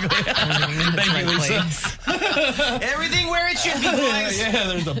 Exactly. Thank you, Lisa. Everything where it should be, boys. Yeah,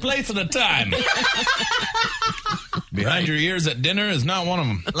 there's a place and a time. Behind your ears at dinner is not one of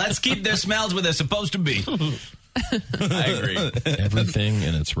them. Let's keep their smells where they're supposed to be. I agree. Everything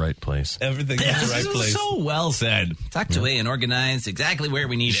in its right place. Everything in its right place. So well said. Tucked away and organized exactly where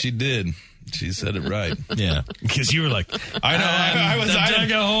we need it. She did. She said it right. Yeah. Because you were like, I know.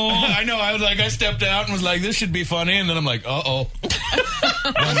 I was like, I stepped out and was like, this should be funny. And then I'm like, uh-oh.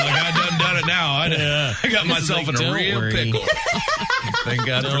 I'm like, I done it now. I got myself in a real pickle. Thank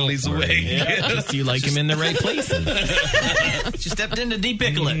God for Lisa Way. Yeah, just you like him in the right places. She stepped in to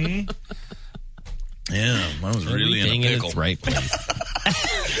de-pickle it. Mm-hmm. Yeah, I was really in a pickle. In its right place.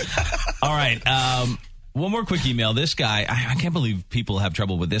 All right. One more quick email. This guy, I can't believe people have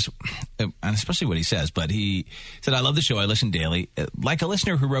trouble with this, and especially what he says, but he said, I love the show. I listen daily. Like a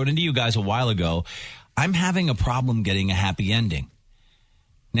listener who wrote into you guys a while ago, I'm having a problem getting a happy ending.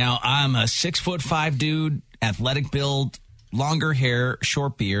 Now, I'm a 6'5" dude, athletic build, longer hair,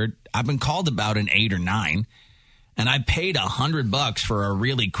 short beard. I've been called about an 8 or 9, and I paid $100 for a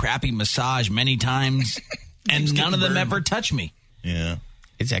really crappy massage many times, and none of them ever touch me. Yeah.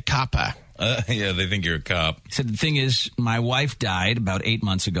 It's a copper. Yeah, they think you're a cop. He said the thing is, my wife died about 8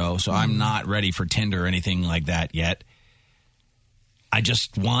 months ago, so I'm not ready for Tinder or anything like that yet. I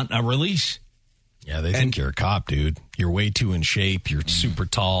just want a release. Yeah, they think you're a cop, dude. You're way too in shape. You're super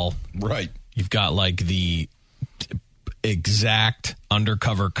tall. Right. You've got like the exact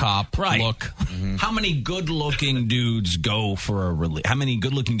undercover cop look. Mm-hmm. How many good-looking dudes go for a release? How many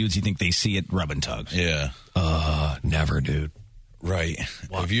good-looking dudes do you think they see at Rub and Tugs? Yeah. Never, dude. Right.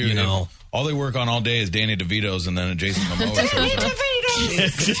 Well, If all they work on all day is Danny DeVito's and then Jason Momoa.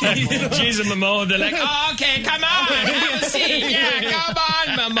 Jason Momoa, they're like, oh, okay, come on, have a seat. Yeah, come on,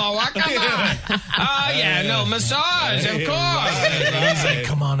 Momoa, come on. Oh, yeah, no, massage, of course. He's like,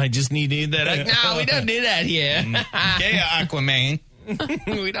 come on, I just need that. Like, no, we don't do that here. Yeah, Aquaman.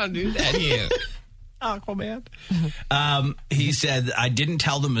 We don't do that here. Aquaman. He said, I didn't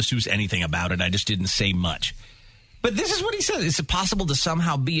tell the masseuse anything about it. I just didn't say much. But this is what he said. Is it possible to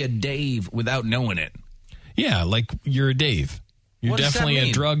somehow be a Dave without knowing it? Yeah, like you're a Dave. You're definitely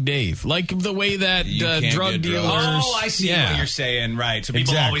a drug Dave. Like the way that drug dealers... Oh, I see what you're saying. Right. So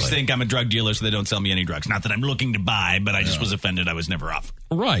people always think I'm a drug dealer, so they don't sell me any drugs. Not that I'm looking to buy, but I just was offended I was never offered.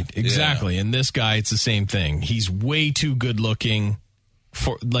 Right. Exactly. And this guy, it's the same thing. He's way too good looking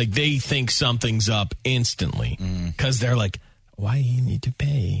for... Like, they think something's up instantly. Because they're like, why you need to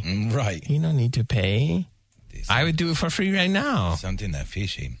pay? Right. You don't need to pay. I would do it for free right now. Something that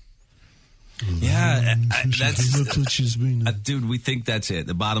fishy. Yeah, dude, we think that's it.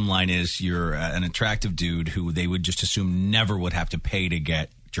 The bottom line is you're an attractive dude who they would just assume never would have to pay to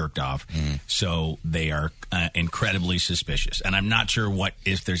get jerked off. So they are incredibly suspicious. And I'm not sure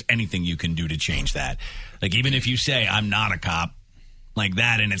if there's anything you can do to change that. Like, even if you say, I'm not a cop, like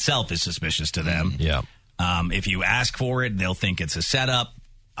that in itself is suspicious to them. Yeah. If you ask for it, they'll think it's a setup.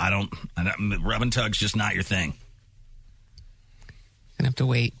 Rub and tug's just not your thing. Gonna have to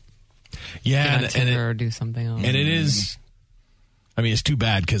wait. Yeah, or do something else. And it is, I mean, it's too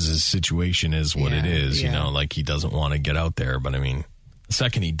bad because his situation is what it is, you know, like he doesn't want to get out there. But I mean, the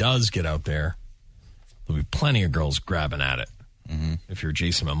second he does get out there, there'll be plenty of girls grabbing at it. If you're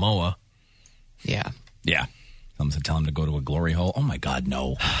Jason Momoa. Yeah. Yeah. Someone tell him to go to a glory hole. Oh, my God,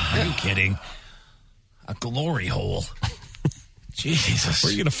 no. Are you kidding? A glory hole. Jesus. Where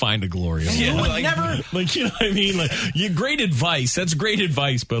are you going to find a glory hole? Yeah, like, you know what I mean? Like, great advice. That's great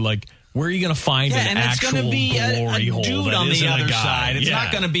advice, but like, where are you going to find an actual glory hole? Dude on the other side. It's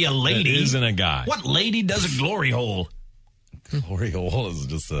not going to be a lady. It isn't a guy. What lady does a glory hole? Glory hole is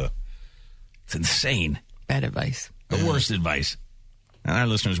just it's insane. Bad advice. The worst advice. And our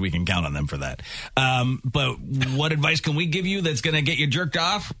listeners, we can count on them for that. But what advice can we give you that's going to get you jerked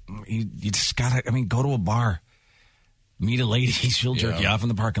off? You just got to, go to a bar. Meet a lady. She'll jerk you off in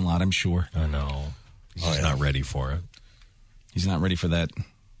the parking lot, I'm sure. I know. He's not ready for it. He's not ready for that.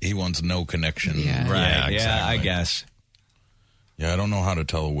 He wants no connection. Yeah. Right. Yeah, exactly. Yeah, I guess. Yeah, I don't know how to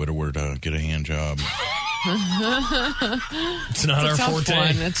tell a widower to get a hand job. It's not our forte.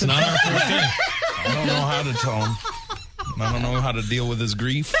 It's not our forte. I don't know how to tell him. I don't know how to deal with his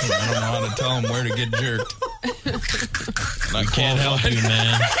grief. I don't know how to tell him where to get jerked. I can't help you,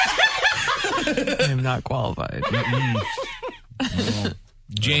 man. I'm not qualified.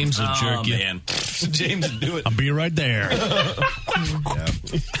 James will jerk you. Man. James will do it. I'll be right there. It's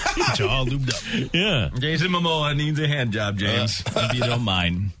all lubed up. Yeah. Jason Momoa needs a hand job, James. If you don't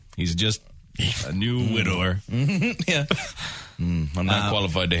mind. He's just a new widower. Yeah. I'm not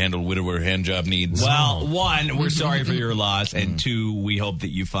qualified to handle widower hand job needs. Well, one, we're sorry for your loss, and two, we hope that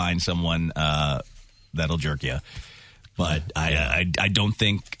you find someone that'll jerk you. But I don't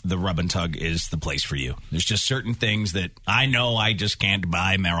think the rub and tug is the place for you. There's just certain things that I know I just can't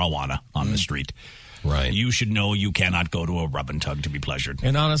buy marijuana on the street. Right. You should know you cannot go to a rub and tug to be pleasured.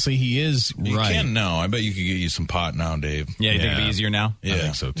 And honestly, he is you right. You can now. I bet you could get you some pot now, Dave. Yeah, you think it'd be easier now? Yeah. I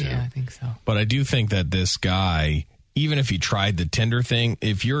think so, too. Yeah, I think so. But I do think that this guy, even if he tried the Tinder thing,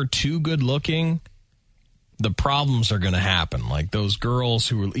 if you're too good looking, the problems are going to happen. Like those girls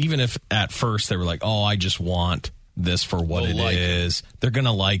who were, even if at first they were like, oh, I just want this for what it is, they're going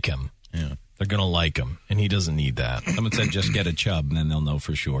to like him. Yeah. They're going to like him, and he doesn't need that. Someone said just get a chub, and then they'll know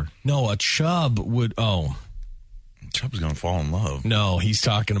for sure. No, a chub would, Chub's going to fall in love. No, he's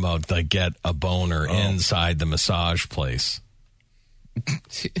talking about like get a boner inside the massage place.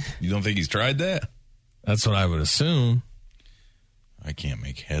 You don't think he's tried that? That's what I would assume. I can't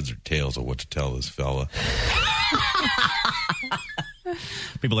make heads or tails of what to tell this fella.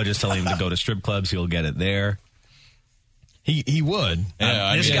 People are just telling him to go to strip clubs. He'll get it there. He would.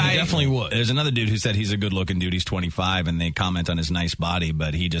 Yeah, this guy definitely would. There's another dude who said he's a good-looking dude. He's 25, and they comment on his nice body,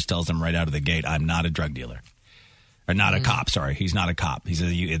 but he just tells them right out of the gate, I'm not a drug dealer. Or not a cop, sorry. He's not a cop. He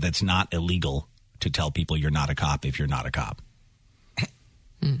says that's not illegal to tell people you're not a cop if you're not a cop.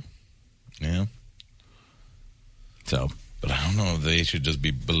 Yeah. So... But I don't know if they should just be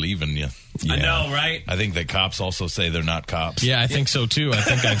believing you. Yeah. I know, right? I think that cops also say they're not cops. Yeah, I think so, too. I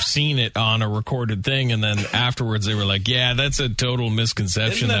think I've seen it on a recorded thing, and then afterwards they were like, yeah, that's a total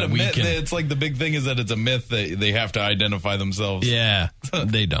misconception. Isn't that we myth? can... It's like the big thing is that it's a myth that they have to identify themselves. Yeah,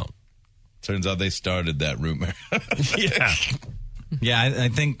 they don't. Turns out they started that rumor. Yeah. Yeah, I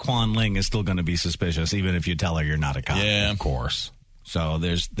think Quan Ling is still going to be suspicious, even if you tell her you're not a cop. Yeah. Of course. So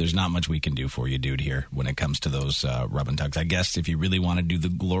there's not much we can do for you, dude, here when it comes to those rub and tugs. I guess if you really want to do the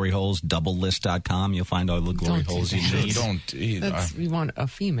glory holes, doublelist.com, you'll find all the glory holes you need. You want a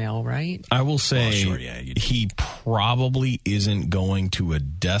female, right? I will say he probably isn't going to a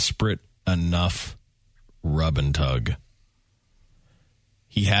desperate enough rub and tug.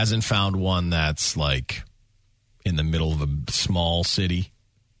 He hasn't found one that's like in the middle of a small city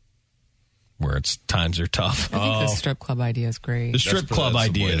where times are tough. I think the strip club idea is great. The strip club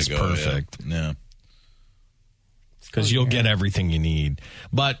idea is perfect. Yeah. Because you'll get everything you need.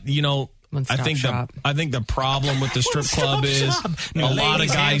 But, One-stop I think shop. the problem with the strip club is a lot of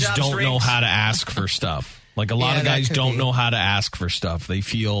guys don't know how to ask for stuff. Like a lot of guys don't know how to ask for stuff. They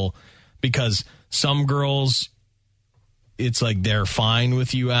feel because some girls, it's like they're fine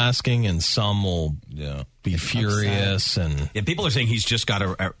with you asking, and some will be furious. And people are saying he's just got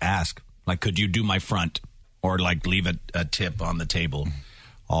to ask. Like, could you do my front, or like leave a tip on the table?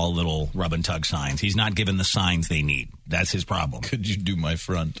 All little rub and tug signs. He's not given the signs they need. That's his problem. Could you do my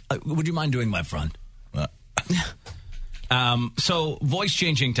front? Would you mind doing my front? So,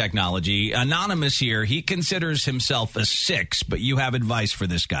 voice-changing technology. Anonymous here, he considers himself a 6, but you have advice for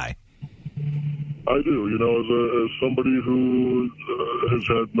this guy. I do. As somebody who has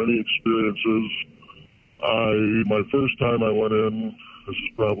had many experiences, my first time I went in, this is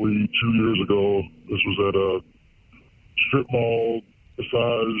probably 2 years ago. This was at a strip mall,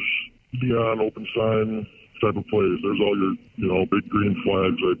 massage, neon, open sign type of place. There's all your, big green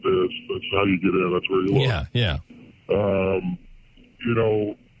flags right there. That's how you get in. That's where you look. Yeah.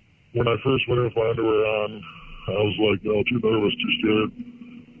 When I first went in with my underwear on, I was like, too nervous, too scared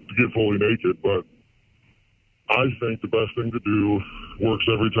to get fully naked. But I think the best thing to do works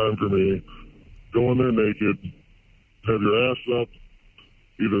every time for me. Go in there naked, have your ass up.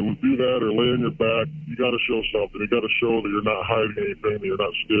 Either do that or lay on your back. You got to show something. You got to show that you're not hiding anything, that you're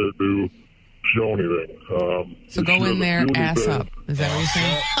not scared to show anything. So go in there, ass up. Is that what you're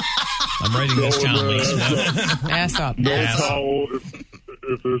saying? I'm writing this down, Lisa. Ass up. No ass towel.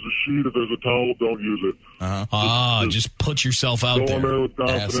 If there's a sheet, if there's a towel, don't use it. Just put yourself out there. there. With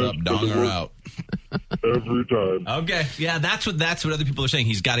ass up, donger out. Every time. Okay. Yeah, that's what other people are saying.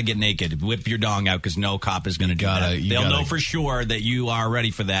 He's got to get naked. Whip your dong out because no cop is going to do that. They'll know for sure that you are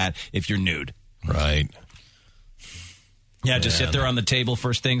ready for that if you're nude. Right. Yeah, just sit there on the table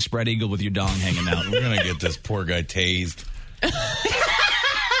first thing, spread eagle with your dong hanging out. We're going to get this poor guy tased. He's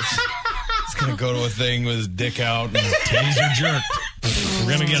going to go to a thing with his dick out and taser jerked.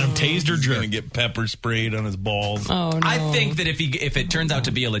 We're going to get him tased or jerked. We're going to get pepper sprayed on his balls. Oh, no. I think that if it turns out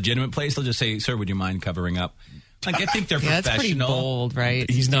to be a legitimate place, they'll just say, sir, would you mind covering up? Like, I think they're professional. That's pretty bold, right?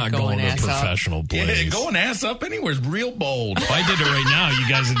 He's not going to a professional place. Yeah, going ass up anywhere is real bold. If I did it right now, you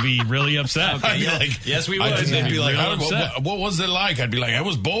guys would be really upset. Okay, yes, we would. They'd be like, upset. what was it like? I'd be like, I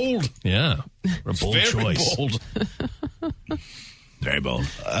was bold. Yeah. A bold very choice. Bold. Very bold.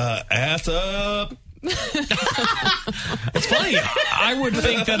 Ass up. It's funny. I would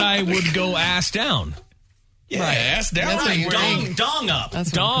think that I would go ass down. Yeah, right. Ass down. Right. Dong up.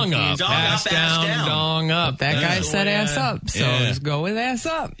 That's dong up. Dong ass up, down, ass down. Dong up. But that guy said ass up, so just go with ass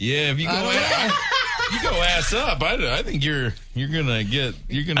up. Yeah, if you go ass up, I think you're gonna get.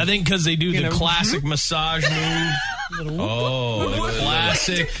 I think because they do the classic massage move. Oh,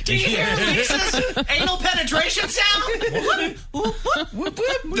 classic. Did you hear Lisa's anal penetration sound? That's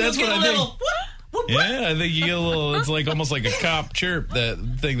what I think. Yeah, I think you get a little. It's like almost like a cop chirp, that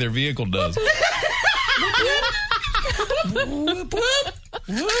thing their vehicle does.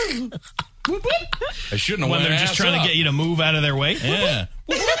 I shouldn't have. When they're just trying to get you to move out of their way. Yeah.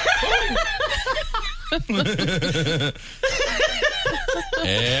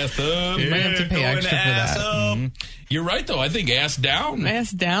 Ass up. You might have to pay extra for that. Mm-hmm. You're right, though. I think ass down.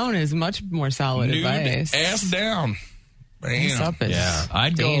 Ass down is much more solid Nude advice. Ass down. Ass up is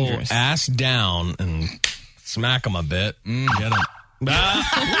I'd dangerous. go ass down and smack them a bit. Get them. I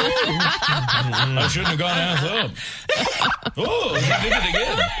shouldn't have gone ass up. Oh, I did it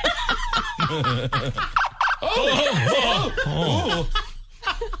again.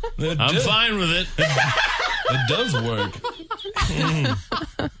 I'm fine with it. It does work.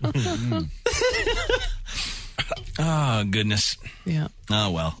 Oh, goodness. Yeah.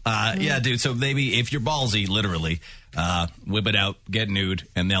 Oh, well. Yeah, dude, so maybe if you're ballsy, literally, whip it out, get nude,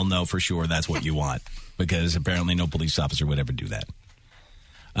 and they'll know for sure that's what you want. Because apparently no police officer would ever do that.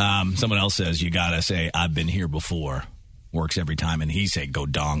 Someone else says you gotta say, I've been here before. Works every time. And he said, go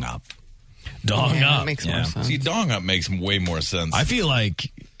dong up. Dong up. That makes more sense. See, dong up makes way more sense. I feel like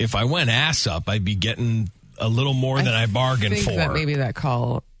if I went ass up, I'd be getting a little more than I bargained for. I think that maybe that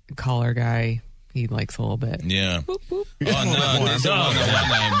caller guy, he likes a little bit. Yeah. Whoop, whoop. Oh, no.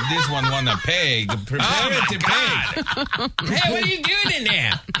 This one want to peg. Prepare it to peg. Hey, what are you doing in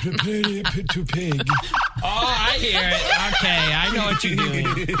there? Prepare it to peg. Oh, I hear it. Okay, I know what you're doing.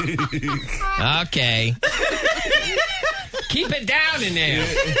 Okay. Keep it down in there.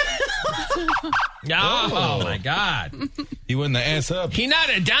 Oh, my God. He wasn't the ass up. He not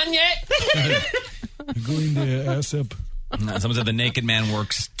done yet? You're going to ass up. Someone said the naked man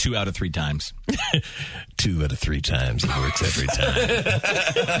works 2 out of 3 times. 2 out of 3 times. He works every time.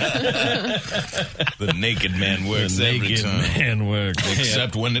 The naked man works every time. Man works.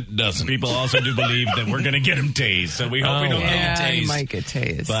 Except when it doesn't. People also do believe that we're going to get him tased, so we hope we don't get him tased. He might get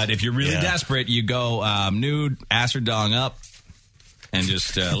tased. But if you're really desperate, you go nude, ass or dong up, and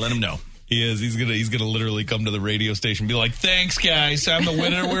just let him know. He is. He's gonna literally come to the radio station and be like, "Thanks, guys. I'm the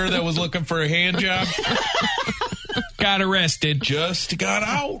widower that was looking for a hand job. Got arrested. Just got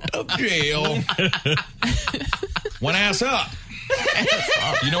out of jail. Went ass up.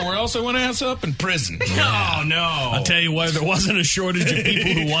 You know where else I went ass up? In prison. Oh, no. I'll tell you why there wasn't a shortage of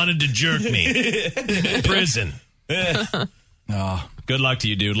people who wanted to jerk me. Prison. Oh, good luck to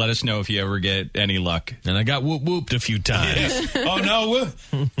you, dude. Let us know if you ever get any luck. And I got whooped a few times. Oh, no.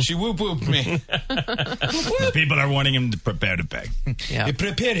 She whooped me. People are wanting him to prepare to peg. Yeah.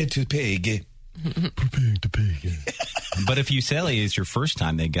 Prepare to peg. Preparing to peg. But if you say it's your first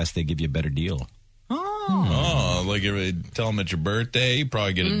time, they guess they give you a better deal. Oh, like if you tell them it's your birthday, you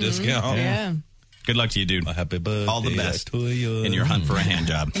probably get a discount. Yeah. Good luck to you, dude. Happy birthday. All the best in your hunt for a hand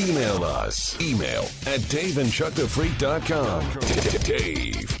job. Email us. Email at daveandchuckthefreak.com.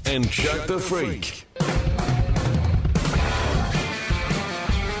 Dave and Chuck the Freak.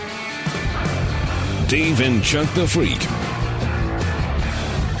 Dave and Chuck the Freak.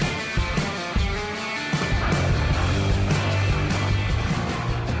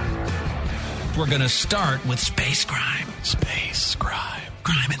 We're going to start with space crime. Space crime.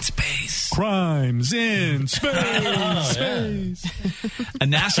 Crime in space. Crimes in space. Space. A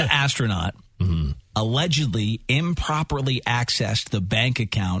NASA astronaut allegedly improperly accessed the bank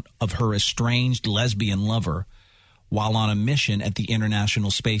account of her estranged lesbian lover while on a mission at the International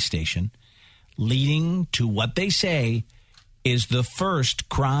Space Station, leading to what they say is the first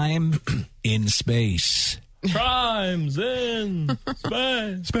crime in space. Crimes in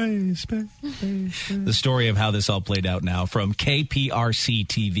space. The story of how this all played out now from KPRC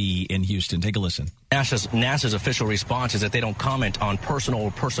TV in Houston. Take a listen. NASA's official response is that they don't comment on personal or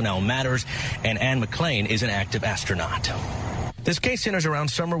personnel matters, and Anne McClain is an active astronaut. This case centers around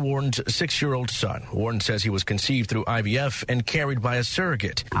Summer Warden's 6-year-old son. Warden says he was conceived through IVF and carried by a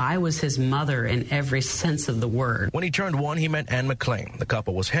surrogate. I was his mother in every sense of the word. When he turned 1, he met Anne McClain. The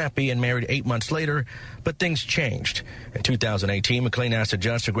couple was happy and married 8 months later, but things changed. In 2018, McClain asked a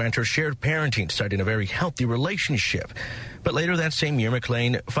judge to grant her shared parenting, citing a very healthy relationship. But later that same year,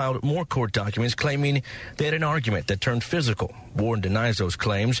 McClain filed more court documents claiming they had an argument that turned physical. Warden denies those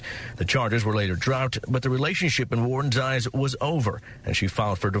claims. The charges were later dropped, but the relationship in Warden's eyes was over, and she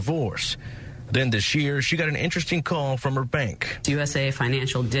filed for divorce. Then this year, she got an interesting call from her bank. USA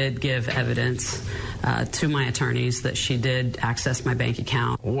Financial did give evidence to my attorneys that she did access my bank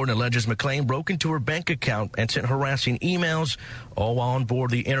account. Warden alleges McClain broke into her bank account and sent harassing emails, all while on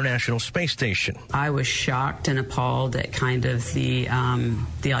board the International Space Station. I was shocked and appalled at kind of the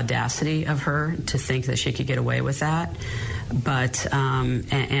audacity of her to think that she could get away with that. But,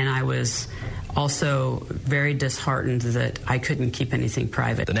 and I was also very disheartened that I couldn't keep anything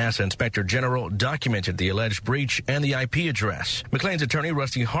private. The NASA Inspector General documented the alleged breach and the IP address. McClain's attorney,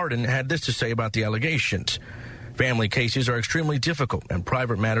 Rusty Hardin, had this to say about the allegations. Family cases are extremely difficult and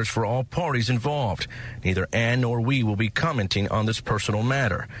private matters for all parties involved. Neither Anne nor we will be commenting on this personal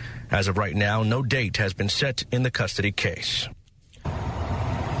matter. As of right now, no date has been set in the custody case.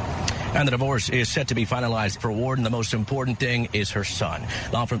 And the divorce is set to be finalized for Warden. The most important thing is her son.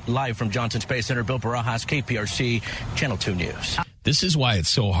 Live from Johnson Space Center, Bill Barajas, KPRC, Channel 2 News. This is why it's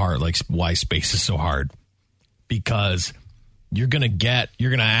so hard, like why space is so hard. Because you're going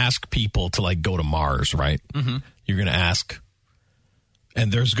to ask people to like go to Mars, right? Mm-hmm. You're going to ask,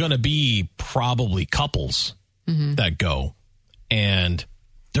 and there's going to be probably couples that go, and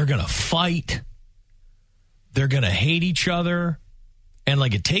they're going to fight. They're going to hate each other. And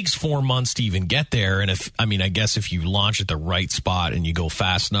like it takes 4 months to even get there. And I guess if you launch at the right spot and you go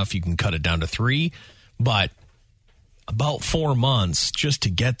fast enough, you can cut it down to 3. But about 4 months just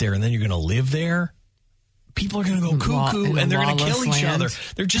to get there, and then you're going to live there. People are going to go cuckoo, and they're going to kill each other.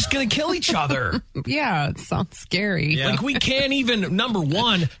 They're just going to kill each other. Yeah, it sounds scary. Yeah. Like we can't even, number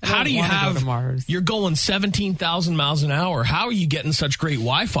one, how do you have, you're going 17,000 miles an hour. How are you getting such great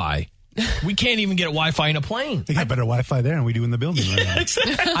Wi-Fi? We can't even get Wi-Fi in a plane. They got better Wi-Fi there than we do in the building right now.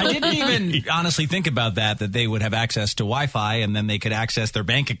 Exactly. I didn't even honestly think about that they would have access to Wi-Fi and then they could access their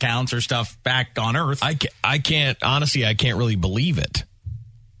bank accounts or stuff back on Earth. I can't really believe it.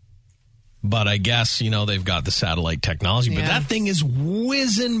 But I guess, they've got the satellite technology. But that thing is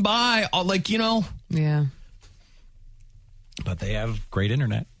whizzing by, Yeah. But they have great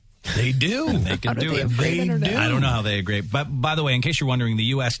internet. They do. They can do it. They do. I don't know how they agree. But by the way, in case you're wondering, the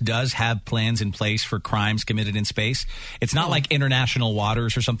U.S. does have plans in place for crimes committed in space. It's not like international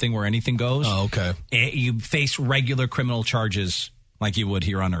waters or something where anything goes. Oh, okay. You face regular criminal charges like you would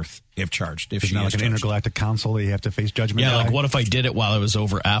here on Earth if charged. If It's not like an intergalactic council that you have to face judgment. Yeah, like what if I did it while I was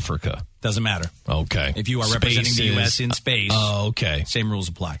over Africa? Doesn't matter. Okay. If you are representing the U.S. in space, okay. Same rules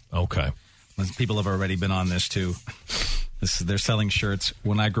apply. Okay. People have already been on this, too. They're selling shirts.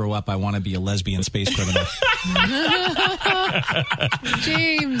 When I grow up, I want to be a lesbian space criminal.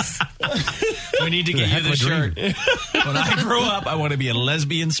 James. We need to get you the shirt. When I grow up, I want to be a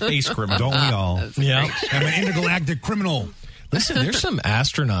lesbian space criminal. Don't we all? Yeah. I'm an intergalactic criminal. Listen, there's some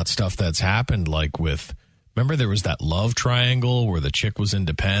astronaut stuff that's happened, like with... Remember there was that love triangle where the chick was in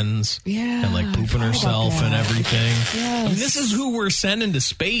Depends? Yeah. And like pooping herself and everything? Yes. I mean, this is who we're sending to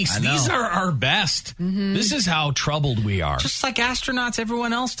space. These are our best. Mm-hmm. This is how troubled we are. Just like astronauts,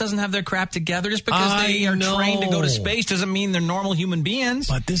 everyone else doesn't have their crap together. Just because they are trained to go to space doesn't mean they're normal human beings.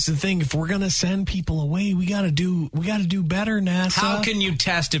 But this is the thing. If we're going to send people away, we got to do better, NASA. How can you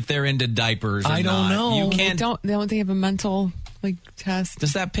test if they're into diapers or I don't not? know. You can't. Don't they have a mental test?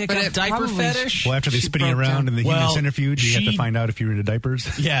 Does that pick up diaper fetish? Well, after they spin you around in the human centrifuge, you have to find out if you're into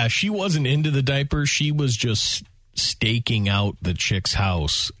diapers. Yeah, she wasn't into the diapers. She was just staking out the chick's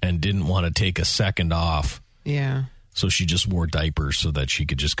house and didn't want to take a second off. Yeah. So she just wore diapers so that she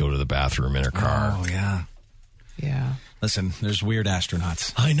could just go to the bathroom in her car. Oh, yeah. Yeah. Listen, there's weird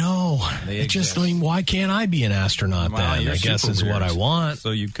astronauts. I know. They exist. I mean, why can't I be an astronaut then? I guess is what I want.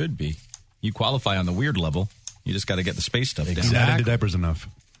 So you could be. You qualify on the weird level. You just got to get the space stuff down. You're not into diapers enough.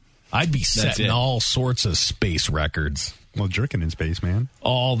 I'd be setting all sorts of space records. Well, jerking in space, man.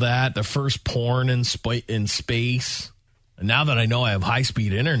 All that. The first porn in space. And now that I know I have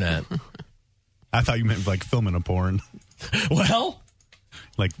high-speed internet. I thought you meant like filming a porn. Well,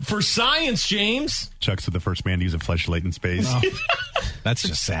 like for science, James. Chuck's the first man to use a fleshlight in space. Oh. That's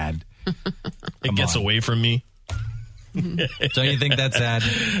just sad. It gets away from me. Don't you think that's sad?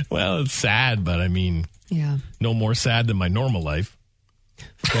 Well, it's sad, but I mean... Yeah. No more sad than my normal life.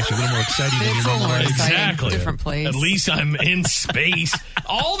 It's actually a little more exciting than your normal life. Exactly. Different place. At least I'm in space.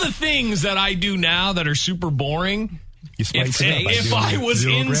 All the things that I do now that are super boring, if I was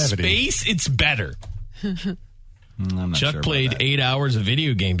in space, it's better. I'm not Chuck sure played 8 hours of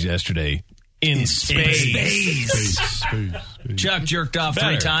video games yesterday. In space. Chuck jerked off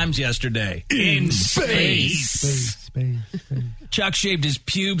 3 times yesterday. In space. Chuck shaved his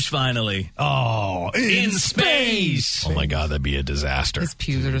pubes finally. Oh, in space. Oh my God, that'd be a disaster. His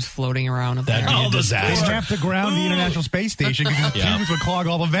pubes are just floating around up there. That'd be a disaster. They'd have to ground the International Space Station because his pubes would clog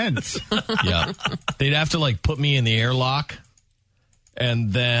all the vents. Yeah. They'd have to like put me in the airlock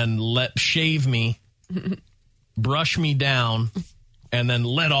and then shave me, brush me down, and then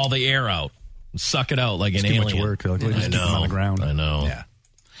let all the air out. Suck it out like an alien. Too much work. Like, just keep them on the ground. I know. Yeah.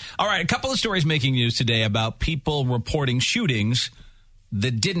 All right, a couple of stories making news today about people reporting shootings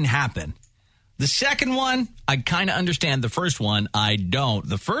that didn't happen. The second one, I kind of understand. The first one, I don't.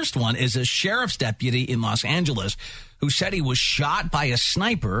 The first one is a sheriff's deputy in Los Angeles who said he was shot by a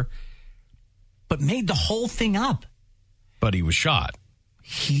sniper, but made the whole thing up. But he was shot.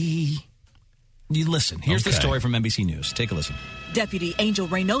 You listen. Here's the story from NBC News. Take a listen. Deputy Angel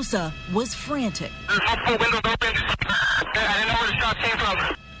Reynosa was frantic.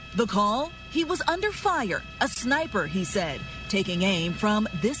 The call? He was under fire. A sniper, he said, taking aim from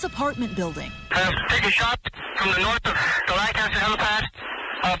this apartment building. Take a shot from the north of the Lancaster helipad.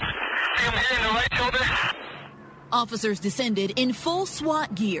 See him hitting the right shoulder. Officers descended in full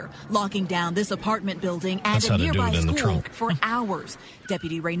SWAT gear, locking down this apartment building and a nearby school for hours.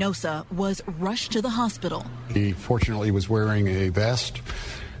 Deputy Reynosa was rushed to the hospital. He fortunately was wearing a vest.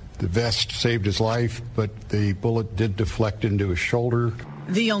 The vest saved his life, but the bullet did deflect into his shoulder.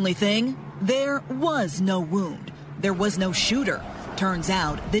 The only thing, there was no wound. There was no shooter. Turns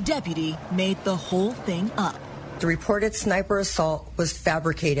out the deputy made the whole thing up. The reported sniper assault was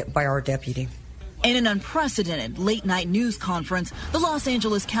fabricated by our deputy. In an unprecedented late-night news conference, the Los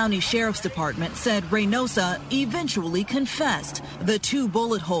Angeles County Sheriff's Department said Reynosa eventually confessed the 2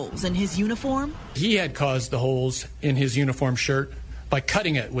 bullet holes in his uniform. He had caused the holes in his uniform shirt by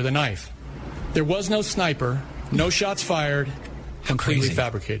cutting it with a knife. There was no sniper, no shots fired, completely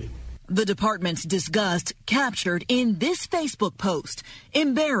fabricated. The department's disgust captured in this Facebook post.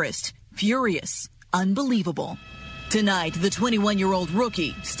 Embarrassed, furious, unbelievable. Tonight, the 21-year-old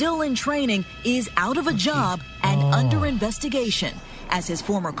rookie, still in training, is out of a job and under investigation, as his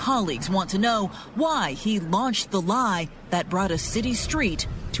former colleagues want to know why he launched the lie that brought a city street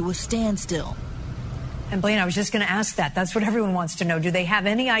to a standstill. And Blaine, I was just going to ask that. That's what everyone wants to know. Do they have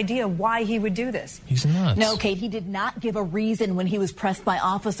any idea why he would do this? He's nuts. No, Kate, he did not give a reason when he was pressed by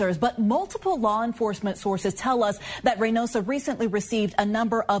officers, but multiple law enforcement sources tell us that Reynosa recently received a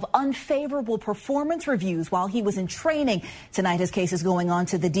number of unfavorable performance reviews while he was in training. Tonight, his case is going on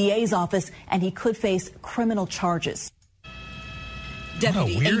to the DA's office, and he could face criminal charges.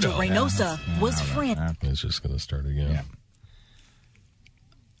 Deputy Angel Reynosa was frantic. It's just going to start again. Yeah.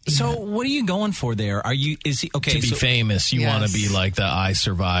 So what are you going for there? Is he okay? To be famous, you want to be like the I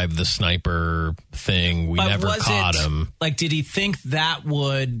survived the sniper thing. We never caught him. Like, did he think that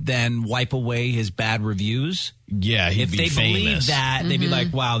would then wipe away his bad reviews? Yeah, he'd be famous. If they believe that, they'd be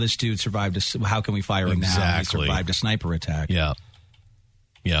like, wow, this dude survived how can we fire him now? He survived a sniper attack. Yeah.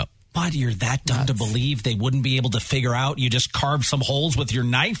 Yeah. But you're that dumb to believe they wouldn't be able to figure out you just carved some holes with your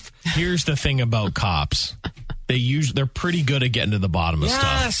knife? Here's the thing about cops. They're pretty good at getting to the bottom of stuff.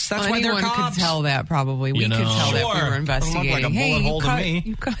 Yes, that's why they're cops. Anyone could tell that probably. We could tell that we were investigating. Like a bullet hole to me.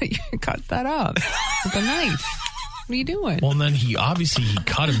 You cut that up with a knife. What are you doing? Well, and then he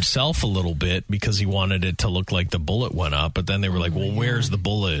cut himself a little bit because he wanted it to look like the bullet went up. But then they were like, well, where's the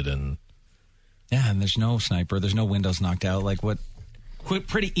bullet? And there's no sniper. There's no windows knocked out. Like what?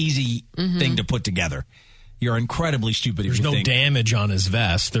 Pretty easy thing to put together. You're incredibly stupid. There's no damage on his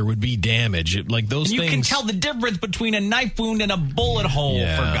vest. There would be damage. Like those things. You can tell the difference between a knife wound and a bullet hole,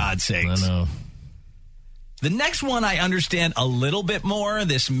 for God's sakes. I know. The next one I understand a little bit more,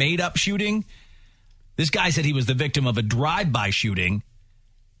 this made-up shooting. This guy said he was the victim of a drive-by shooting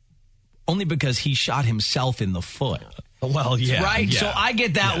only because he shot himself in the foot. Well, yeah. Right? Yeah, so I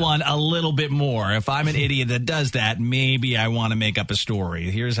get that one a little bit more. If I'm an idiot that does that, maybe I want to make up a story.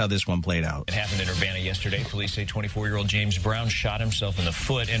 Here's how this one played out. It happened in Urbana yesterday. Police say 24-year-old James Brown shot himself in the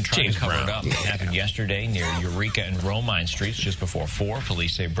foot and tried to cover it up. It happened yesterday near Eureka and Romine Streets just before 4.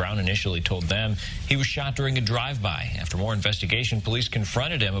 Police say Brown initially told them he was shot during a drive-by. After more investigation, police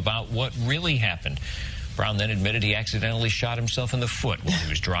confronted him about what really happened. Brown then admitted he accidentally shot himself in the foot while he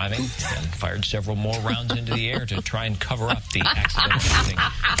was driving and fired several more rounds into the air to try and cover up the accidental shooting.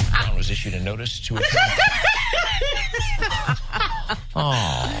 Brown was issued a notice to attend.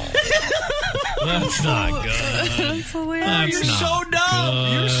 Oh, that's not good. That's hilarious. You're so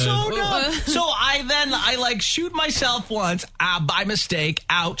dumb. You're so dumb. So I shoot myself once by mistake.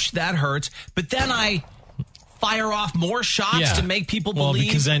 Ouch, that hurts. But then I fire off more shots to make people believe. Well,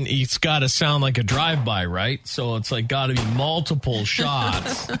 because then it's got to sound like a drive-by, right? So it's like got to be multiple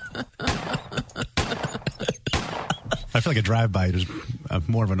shots. I feel like a drive-by is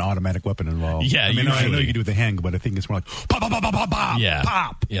more of an automatic weapon involved. Yeah, I know you can do with the hand, but I think it's more like pop, pop, pop, pop, pop, pop. Yeah,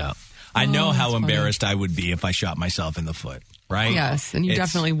 pop. Yeah. I know how embarrassed I would be if I shot myself in the foot. Right? Yes, and you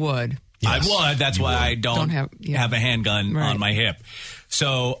definitely would. Yes, I would. That's why I don't have a handgun on my hip.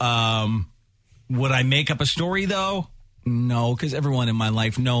 So, would I make up a story, though? No, because everyone in my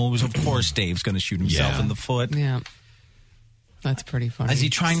life knows, of course, Dave's going to shoot himself in the foot. Yeah. That's pretty funny. Is he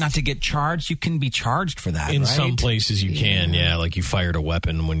trying not to get charged? You can be charged for that, in right? some places you can, like you fired a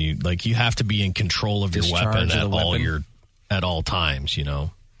weapon when you have to be in control of your weapon at all times, you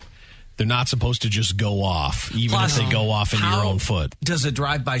know. They're not supposed to just go off, even if they go off into your own foot. Does a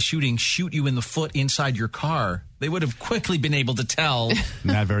drive-by shooting shoot you in the foot inside your car? They would have quickly been able to tell.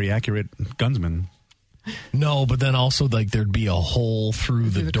 Not very accurate gunsman. No, but then also there'd be a hole through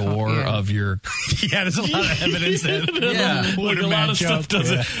the door of your. Yeah, there's a lot of evidence that. Like a lot of stuff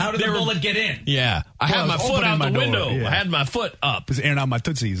doesn't. Yeah. How did the bullet get in? Yeah, I had my foot out the window. Yeah. I had my foot up. Just airing out my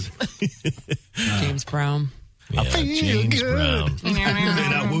tootsies. James Brown. Yeah, James Brown. And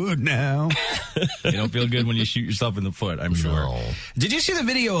I would now. You don't feel good when you shoot yourself in the foot, I'm sure. No. Did you see the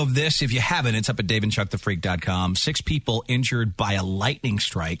video of this? If you haven't, it's up at daveandchuckthefreak.com. 6 people injured by a lightning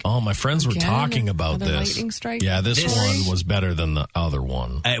strike. Oh, my friends were talking about this. Lightning strike? Yeah, this one was better than the other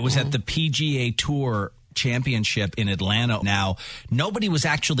one. It was at the PGA Tour Championship in Atlanta. Now, nobody was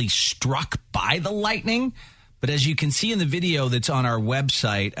actually struck by the lightning, but as you can see in the video that's on our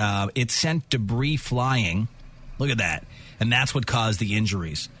website, it sent debris flying. Look at that. And that's what caused the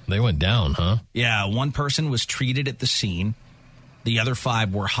injuries. They went down, huh? Yeah, one person was treated at the scene. The other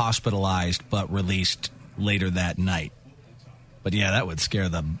 5 were hospitalized but released later that night. But yeah, that would scare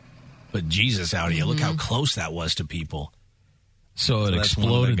the bejesus out of you. Look how close that was to people. So it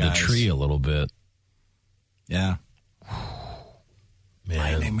exploded the tree a little bit. Yeah.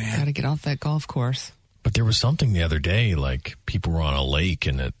 Man. Got to get off that golf course. But there was something the other day, like people were on a lake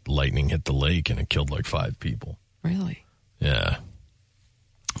and lightning hit the lake and it killed like 5 people. Really? Yeah.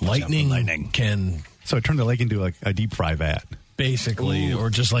 Lightning can... So it turned the lake into like a deep fry vat. Basically,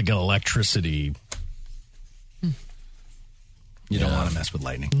 or just like an electricity. You don't want to mess with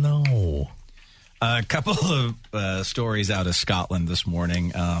lightning. No. A couple of stories out of Scotland this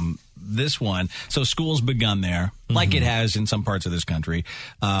morning. This one, so school's begun there, like it has in some parts of this country,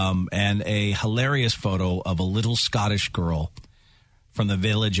 and a hilarious photo of a little Scottish girl from the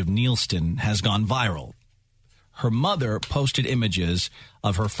village of Neilston has gone viral. Her mother posted images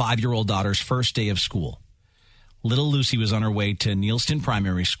of her 5-year-old daughter's first day of school. Little Lucy was on her way to Neilston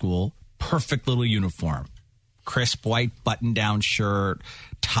Primary School, perfect little uniform. Crisp white button-down shirt,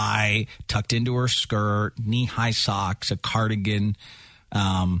 tie tucked into her skirt, knee-high socks, a cardigan,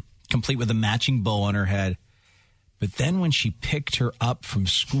 complete with a matching bow on her head. But then when she picked her up from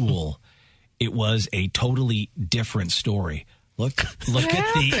school, it was a totally different story. Look at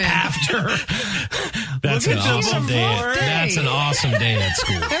the after. That's an awesome day. That's an awesome day at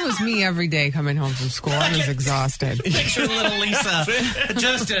school. That was me every day coming home from school. I was exhausted. Picture little Lisa,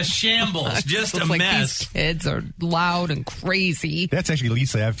 just a shambles, just a mess. These kids are loud and crazy. That's actually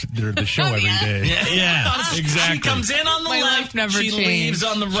Lisa after the show every day. Yeah, exactly. She comes in on the left, she leaves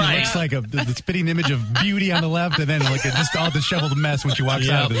on the right. She looks like the spitting image of beauty on the left, and then like just all disheveled mess when she walks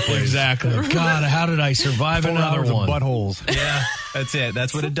out of this place. Exactly. God, how did I survive 4 another hours one? Of buttholes. Yeah, that's it.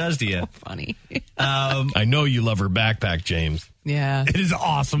 That's what it does to you. Funny. I know you love her backpack, James. Yeah. It is an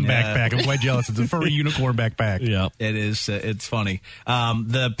awesome backpack. I'm quite jealous. It's a furry unicorn backpack. Yeah. It is. It's funny.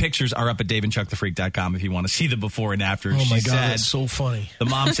 The pictures are up at daveandchuckthefreak.com if you want to see the before and after. Oh, my God, that's so funny. The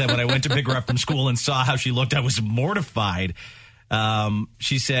mom said, when I went to pick her up from school and saw how she looked, I was mortified.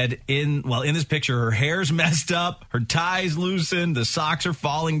 She said, in this picture, her hair's messed up, her tie's loosened, the socks are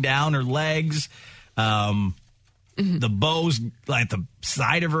falling down her legs. The bow's like the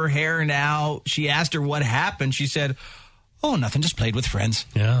side of her hair now. She asked her what happened. She said, "Oh, nothing, just played with friends."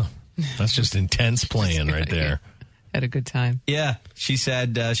 Yeah, that's just intense playing right there. Had a good time. Yeah, she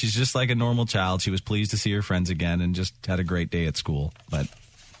said she's just like a normal child. She was pleased to see her friends again and just had a great day at school. But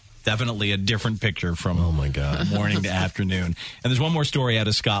definitely a different picture from morning to afternoon. And there's one more story out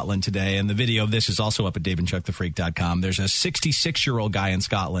of Scotland today, and the video of this is also up at daveandchuckthefreak.com. There's a 66-year-old guy in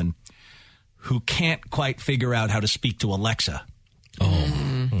Scotland who can't quite figure out how to speak to Alexa.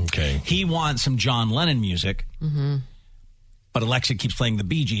 Oh, okay. He wants some John Lennon music, but Alexa keeps playing the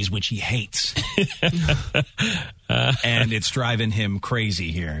Bee Gees, which he hates. And it's driving him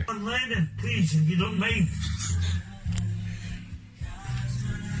crazy here. John Lennon, please, if you don't mind.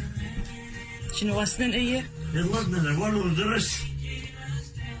 She not listening to you? You're living in the world of this.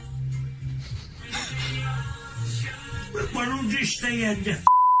 What world do you stay in, you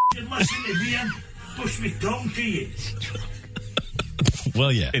you listen to me, I'm supposed to be talking to you.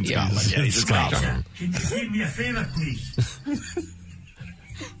 Well, yeah. In Scotland. Yeah, he's in Scotland. Can you do me a favour, please?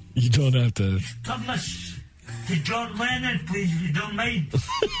 You don't have to. Turn this to John Lennon, please, if you don't mind.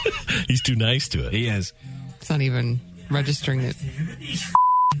 He's too nice to it. He is. It's not even registering it. These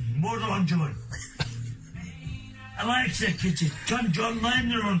morons on. Alexa, could you turn John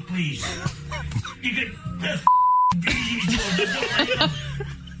Lennon on, please? You get the bees on. I don't like them.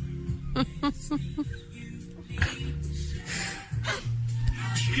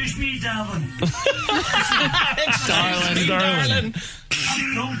 Excuse me, darling. Darling.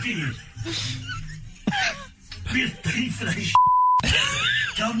 I'm talking to you. We're paying for this.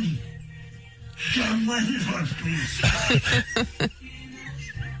 Tell me. John Lennon on, please.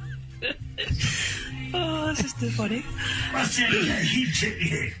 Oh, this is too funny. What's that? He checked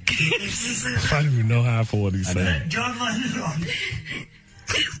here. I don't even know half of what he's saying. John Lennon on.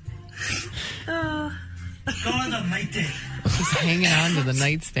 God almighty. Just hanging on to the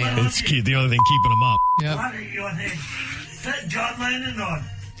nightstand. It's the only thing keeping him up. Yep. What are you on there? Put John Lennon on.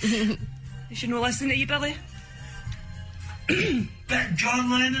 You should not listen to you, Billy. Put John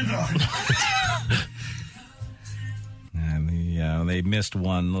Lennon on. And they missed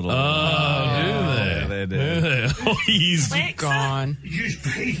one little... Oh, do they? They did. Oh, he's gone. You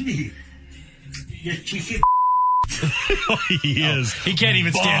paid me. You cheeky oh, he is. He can't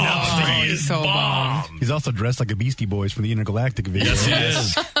even stand up straight. Oh, he's so bummed. He's also dressed like a Beastie Boys from the Intergalactic video. Yes, he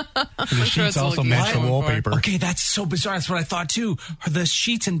is. The sheets also match the wallpaper. Okay, that's so bizarre. That's what I thought, too. The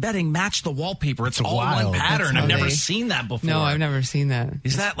sheets and bedding match the wallpaper. It's all wild. one pattern. I've never they- seen that before. No, I've never seen that.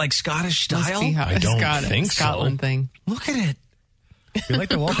 Is that like Scottish Must style? be I don't think so. Scotland thing. Look at it. We like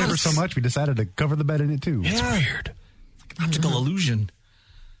the wallpaper so much, we decided to cover the bed in it, too. It's weird. It's like an optical illusion.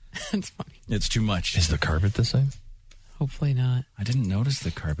 That's funny. It's too much. Is the carpet the same? Hopefully not. I didn't notice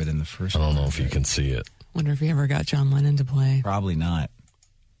the carpet in the first I don't know one. if you can see it. Wonder if he ever got John Lennon to play. Probably not.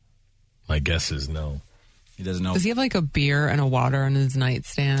 My guess is no. He doesn't know. Does he have like a beer and a water on his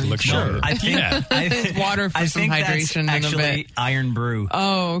nightstand? Look, sure. I think water for some hydration. That's actually and a bit. Iron Brew.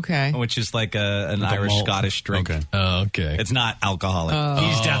 Oh, okay. Which is like an Irish Scottish drink. Okay. Oh, okay. It's not alcoholic.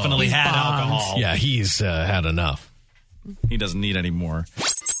 He's definitely had alcohol. Yeah, he's had enough. He doesn't need any more.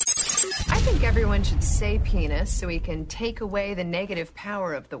 I think everyone should say penis so we can take away the negative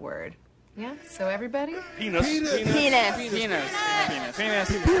power of the word. Yeah, so everybody? Penis. Penis. Penis. Penis. Penis. Penis.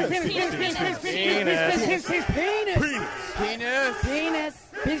 Penis. Penis. Penis.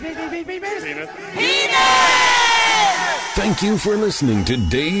 Thank you for listening to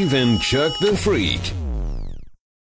Dave and Chuck the Freak.